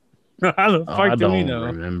 How the fuck do we know? I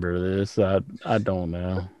don't remember this. I don't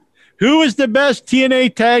know. Who is the best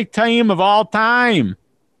TNA tag team of all time?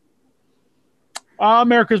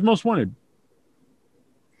 America's Most Wanted.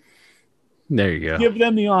 There you go. Give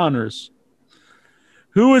them the honors.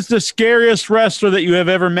 Who is the scariest wrestler that you have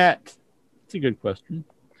ever met? That's a good question.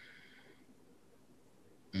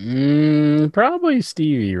 Probably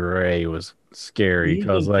Stevie Ray was scary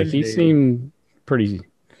because he seemed pretty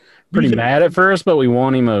mad at first, but we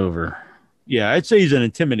won him over. Yeah, I'd say he's an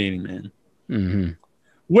intimidating man.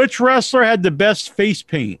 Which wrestler had the best face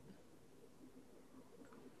paint?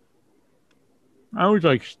 I always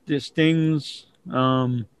like Sting's.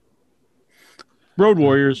 Road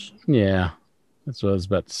Warriors. Yeah, that's what I was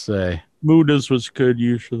about to say. Muda's was good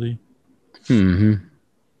usually.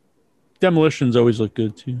 Demolitions always look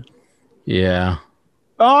good too. Yeah.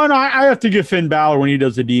 Oh, and I have to give Finn Balor when he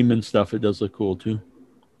does the demon stuff. It does look cool too.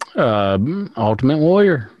 Ultimate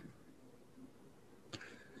Warrior.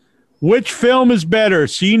 Which film is better,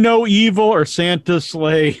 See No Evil or Santa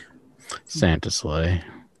Slay? Santa Slay.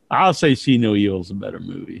 I'll say See No Evil is a better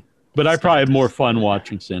movie, but I probably have more fun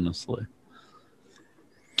watching Santa Slay.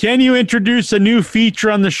 Can you introduce a new feature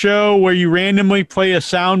on the show where you randomly play a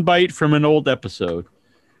soundbite from an old episode?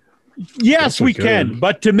 Yes, we can.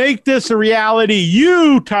 But to make this a reality,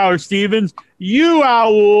 you, Tyler Stevens, you,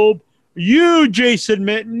 Owl, you, Jason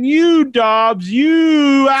Minton, you, Dobbs,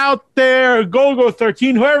 you out there,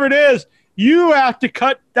 Gogo13, whoever it is, you have to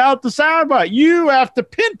cut out the soundbite. You have to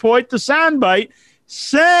pinpoint the soundbite.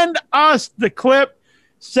 Send us the clip.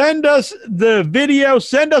 Send us the video.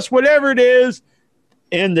 Send us whatever it is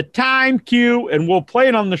in the time cue, and we'll play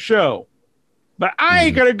it on the show. But I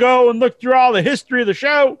ain't going to go and look through all the history of the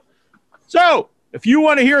show. So if you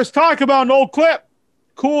want to hear us talk about an old clip,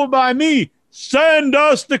 cool by me. Send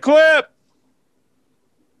us the clip.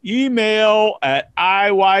 email at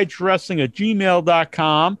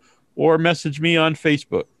iwatchwrestling@gmail.com or message me on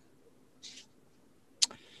Facebook.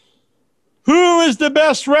 Who is the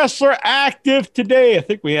best wrestler active today? I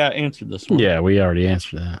think we answered this one. Yeah, we already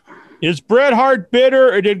answered that. Is Bret Hart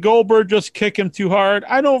bitter, or did Goldberg just kick him too hard?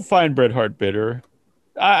 I don't find Bret Hart bitter.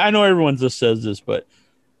 I know everyone just says this, but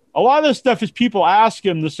a lot of this stuff is people ask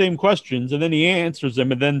him the same questions, and then he answers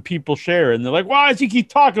them, and then people share, and they're like, why does he keep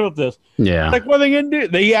talking about this? Yeah. Like, what are they going to do?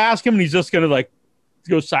 They ask him, and he's just going to, like,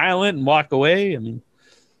 go silent and walk away. I mean,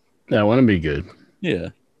 That wouldn't be good. yeah.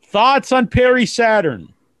 Thoughts on Perry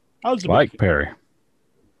Saturn? How's Like Perry.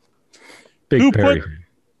 Big Who Perry.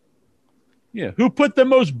 Who put the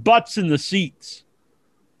most butts in the seats?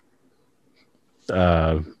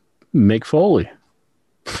 Mick Foley.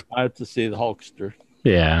 I have to say the Hulkster.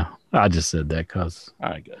 Yeah, I just said that because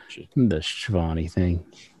I got you. the Shivani thing.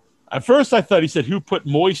 At first, I thought he said, who put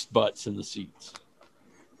moist butts in the seats?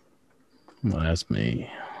 Well, that's me.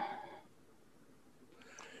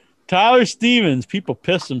 Tyler Stevens. People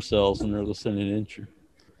piss themselves when they're listening to Intro.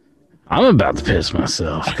 I'm about to piss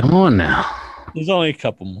myself. Come on now. There's only a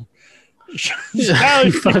couple more.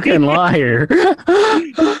 You fucking liar.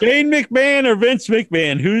 Shane McMahon or Vince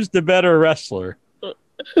McMahon? Who's the better wrestler?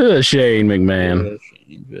 Shane McMahon.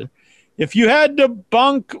 If you had to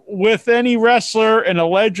bunk with any wrestler in a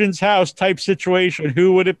Legends house type situation,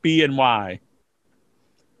 who would it be and why?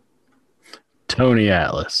 Tony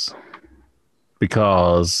Atlas.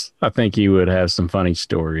 Because I think he would have some funny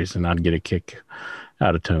stories and I'd get a kick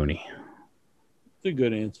out of Tony. That's a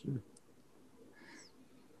good answer.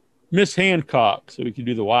 Miss Hancock, so we can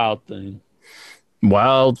do the wild thing.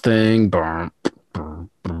 Wild thing.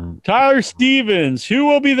 Tyler Stevens, who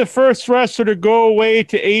will be the first wrestler to go away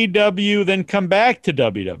to AEW, then come back to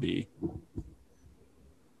WWE?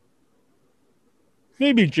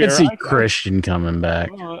 Maybe I could Jared. see Christian coming back.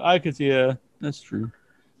 I could see, yeah, that's true.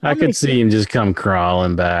 I could see him just come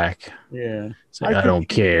crawling back. Yeah. Say, I could don't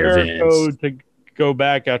see care, Jericho Vince. to go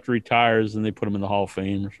back after he retires and they put him in the Hall of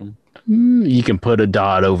Fame or something. You can put a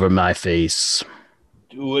dot over my face.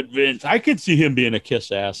 Do it, Vince. I could see him being a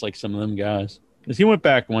kiss ass like some of them guys. Because he went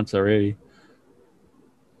back once already.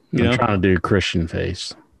 You know? I'm trying to do Christian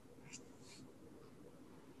face.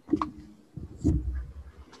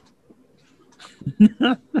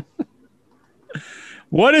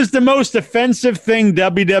 What is the most offensive thing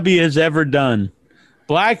WWE has ever done?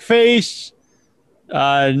 Blackface,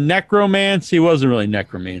 necromancy. It wasn't really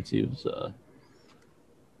necromancy. It was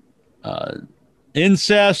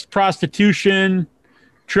incest, prostitution,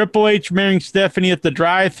 Triple H marrying Stephanie at the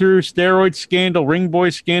drive-thru, steroid scandal, ring boy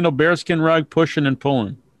scandal, bearskin rug, pushing and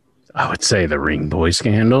pulling. I would say the Ring Boy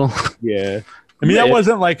scandal. Yeah. I mean, that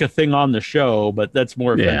wasn't like a thing on the show, but that's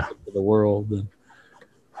more offensive to the world. Than...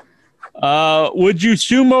 would you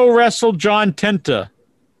sumo wrestle John Tenta?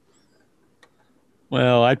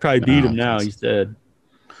 Well, I'd probably beat him now. He's dead.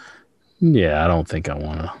 Yeah, I don't think I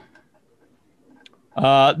want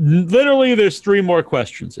to. Literally, there's 3 more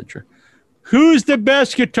questions. Who's the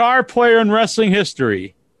best guitar player in wrestling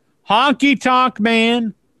history? Honky Tonk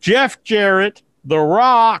Man, Jeff Jarrett, The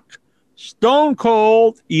Rock, Stone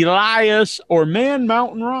Cold, Elias, or Man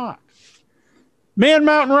Mountain Rock? Man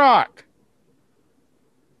Mountain Rock.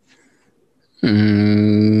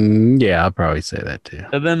 Yeah, I'll probably say that too.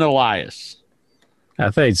 And then Elias.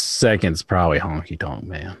 I think second's probably Honky Tonk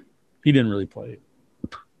Man. He didn't really play it.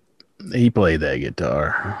 He played that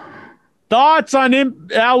guitar. Thoughts on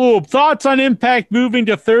Impact moving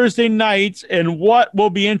to Thursday nights, and what will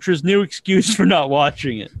be Intra's new excuse for not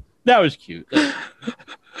watching it? That was cute.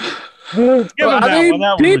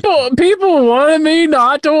 People wanted me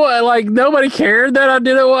not to like. Nobody cared that I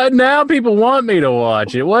did it. Now people want me to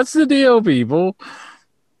watch it. What's the deal, people?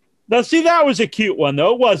 Now, see, that was a cute one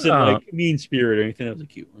though. It wasn't like mean spirit or anything. That was a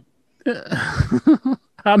cute one.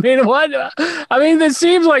 I mean, what? I mean, it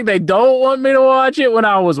seems like they don't want me to watch it when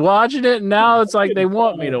I was watching it, and now it's like they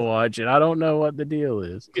want me to watch it. I don't know what the deal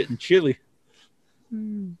is. Getting chilly.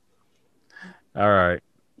 All right.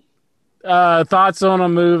 Thoughts on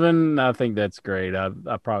them moving? I think that's great. I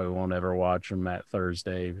probably won't ever watch them at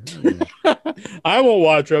Thursday. I won't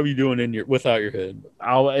watch. I'll be doing without your head.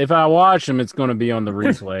 If I watch them, it's going to be on the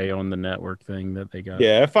replay on the network thing that they got.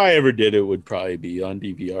 Yeah, if I ever did, it would probably be on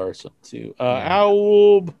DVR or something too.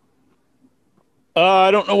 Owl.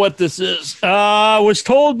 I don't know what this is. Was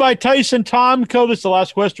told by Tyson Tomko. This is the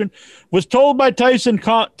last question. Was told by Tyson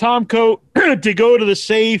Tomko to go to the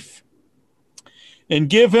safe and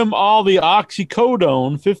give him all the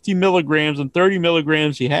oxycodone, 50 milligrams and 30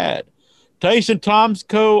 milligrams he had. Tyson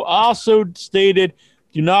Tomko also stated,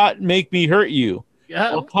 "Do not make me hurt you."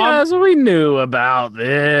 Well, Tom- guys, we knew about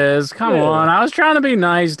this. Come Yeah. on. I was trying to be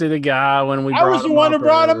nice to the guy when we I was the him one who up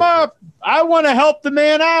brought him earlier. up. I want to help the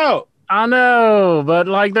man out. I know, but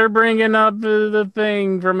like they're bringing up the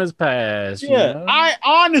thing from his past. Yeah, You know? I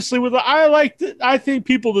honestly, I think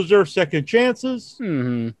people deserve second chances.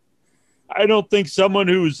 Mhm. I don't think someone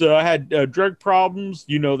who's had drug problems,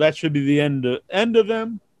 that should be the end of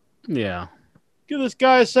them. Yeah. Give this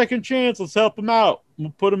guy a second chance. Let's help him out. We'll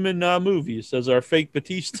put him in movies as our fake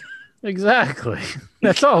Batista. Exactly.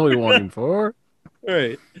 That's all we want him for. All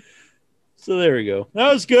right. So there we go.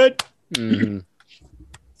 That was good. Mhm.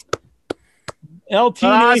 LT But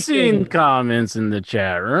I Nation. seen comments in the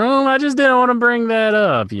chat room. I just didn't want to bring that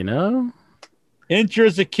up, Incher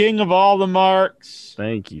is the king of all the marks.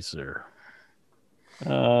 Thank you, sir.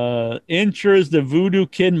 Incher is the Voodoo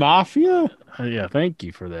Kid Mafia. Yeah, thank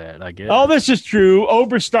you for that, I guess. Oh, this is true.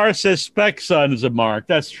 Oberstar says Spec Son is a mark.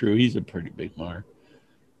 That's true. He's a pretty big mark.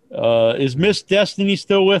 Is Miss Destiny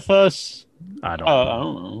still with us? I don't I know.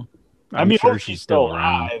 don't know. I'm sure hope she's still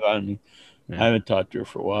around. alive. I mean, Yeah. I haven't talked to her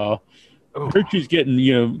for a while. Heard she's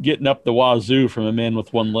getting up the wazoo from a man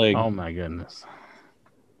with one leg. Oh, my goodness.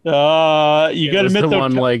 You got to admit the though.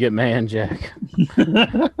 one-legged man, Jack.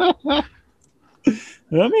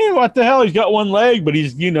 I mean, what the hell? He's got one leg, but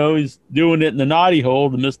he's doing it in the naughty hole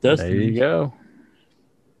to Miss Destiny. There you go.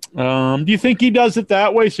 Do you think he does it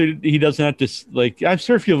that way so he doesn't have to I'm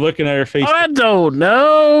sure if you're looking at her face, I don't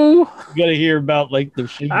know. you got to hear about the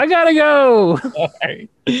shit. I gotta go. All right.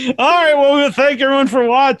 Well, we'll thank everyone for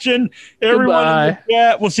watching. Everyone in the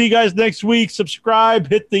chat. We'll see you guys next week. Subscribe,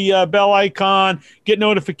 hit the bell icon, get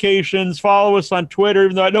notifications, follow us on Twitter,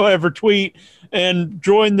 even though I don't ever tweet, and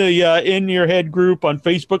join the In Your Head group on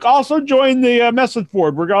Facebook. Also join the message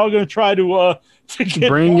board. We're all going to try to get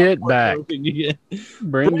Bring more it back.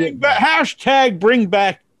 Bring it back. Hashtag bring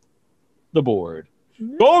back the board.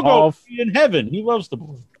 Go be in heaven. He loves the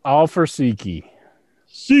board. All for Seeky.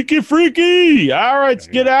 Seeky freaky. All right, let's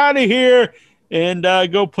get out of here and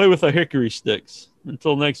go play with our hickory sticks.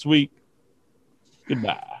 Until next week,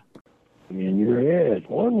 goodbye. In your head,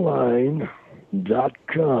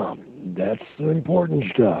 online.com. That's the important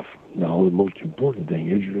stuff. Now, the most important thing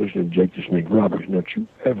is you're listening to Jake the Snake Roberts. Don't you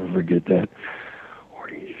ever forget that, or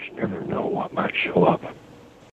you just never know what might show up.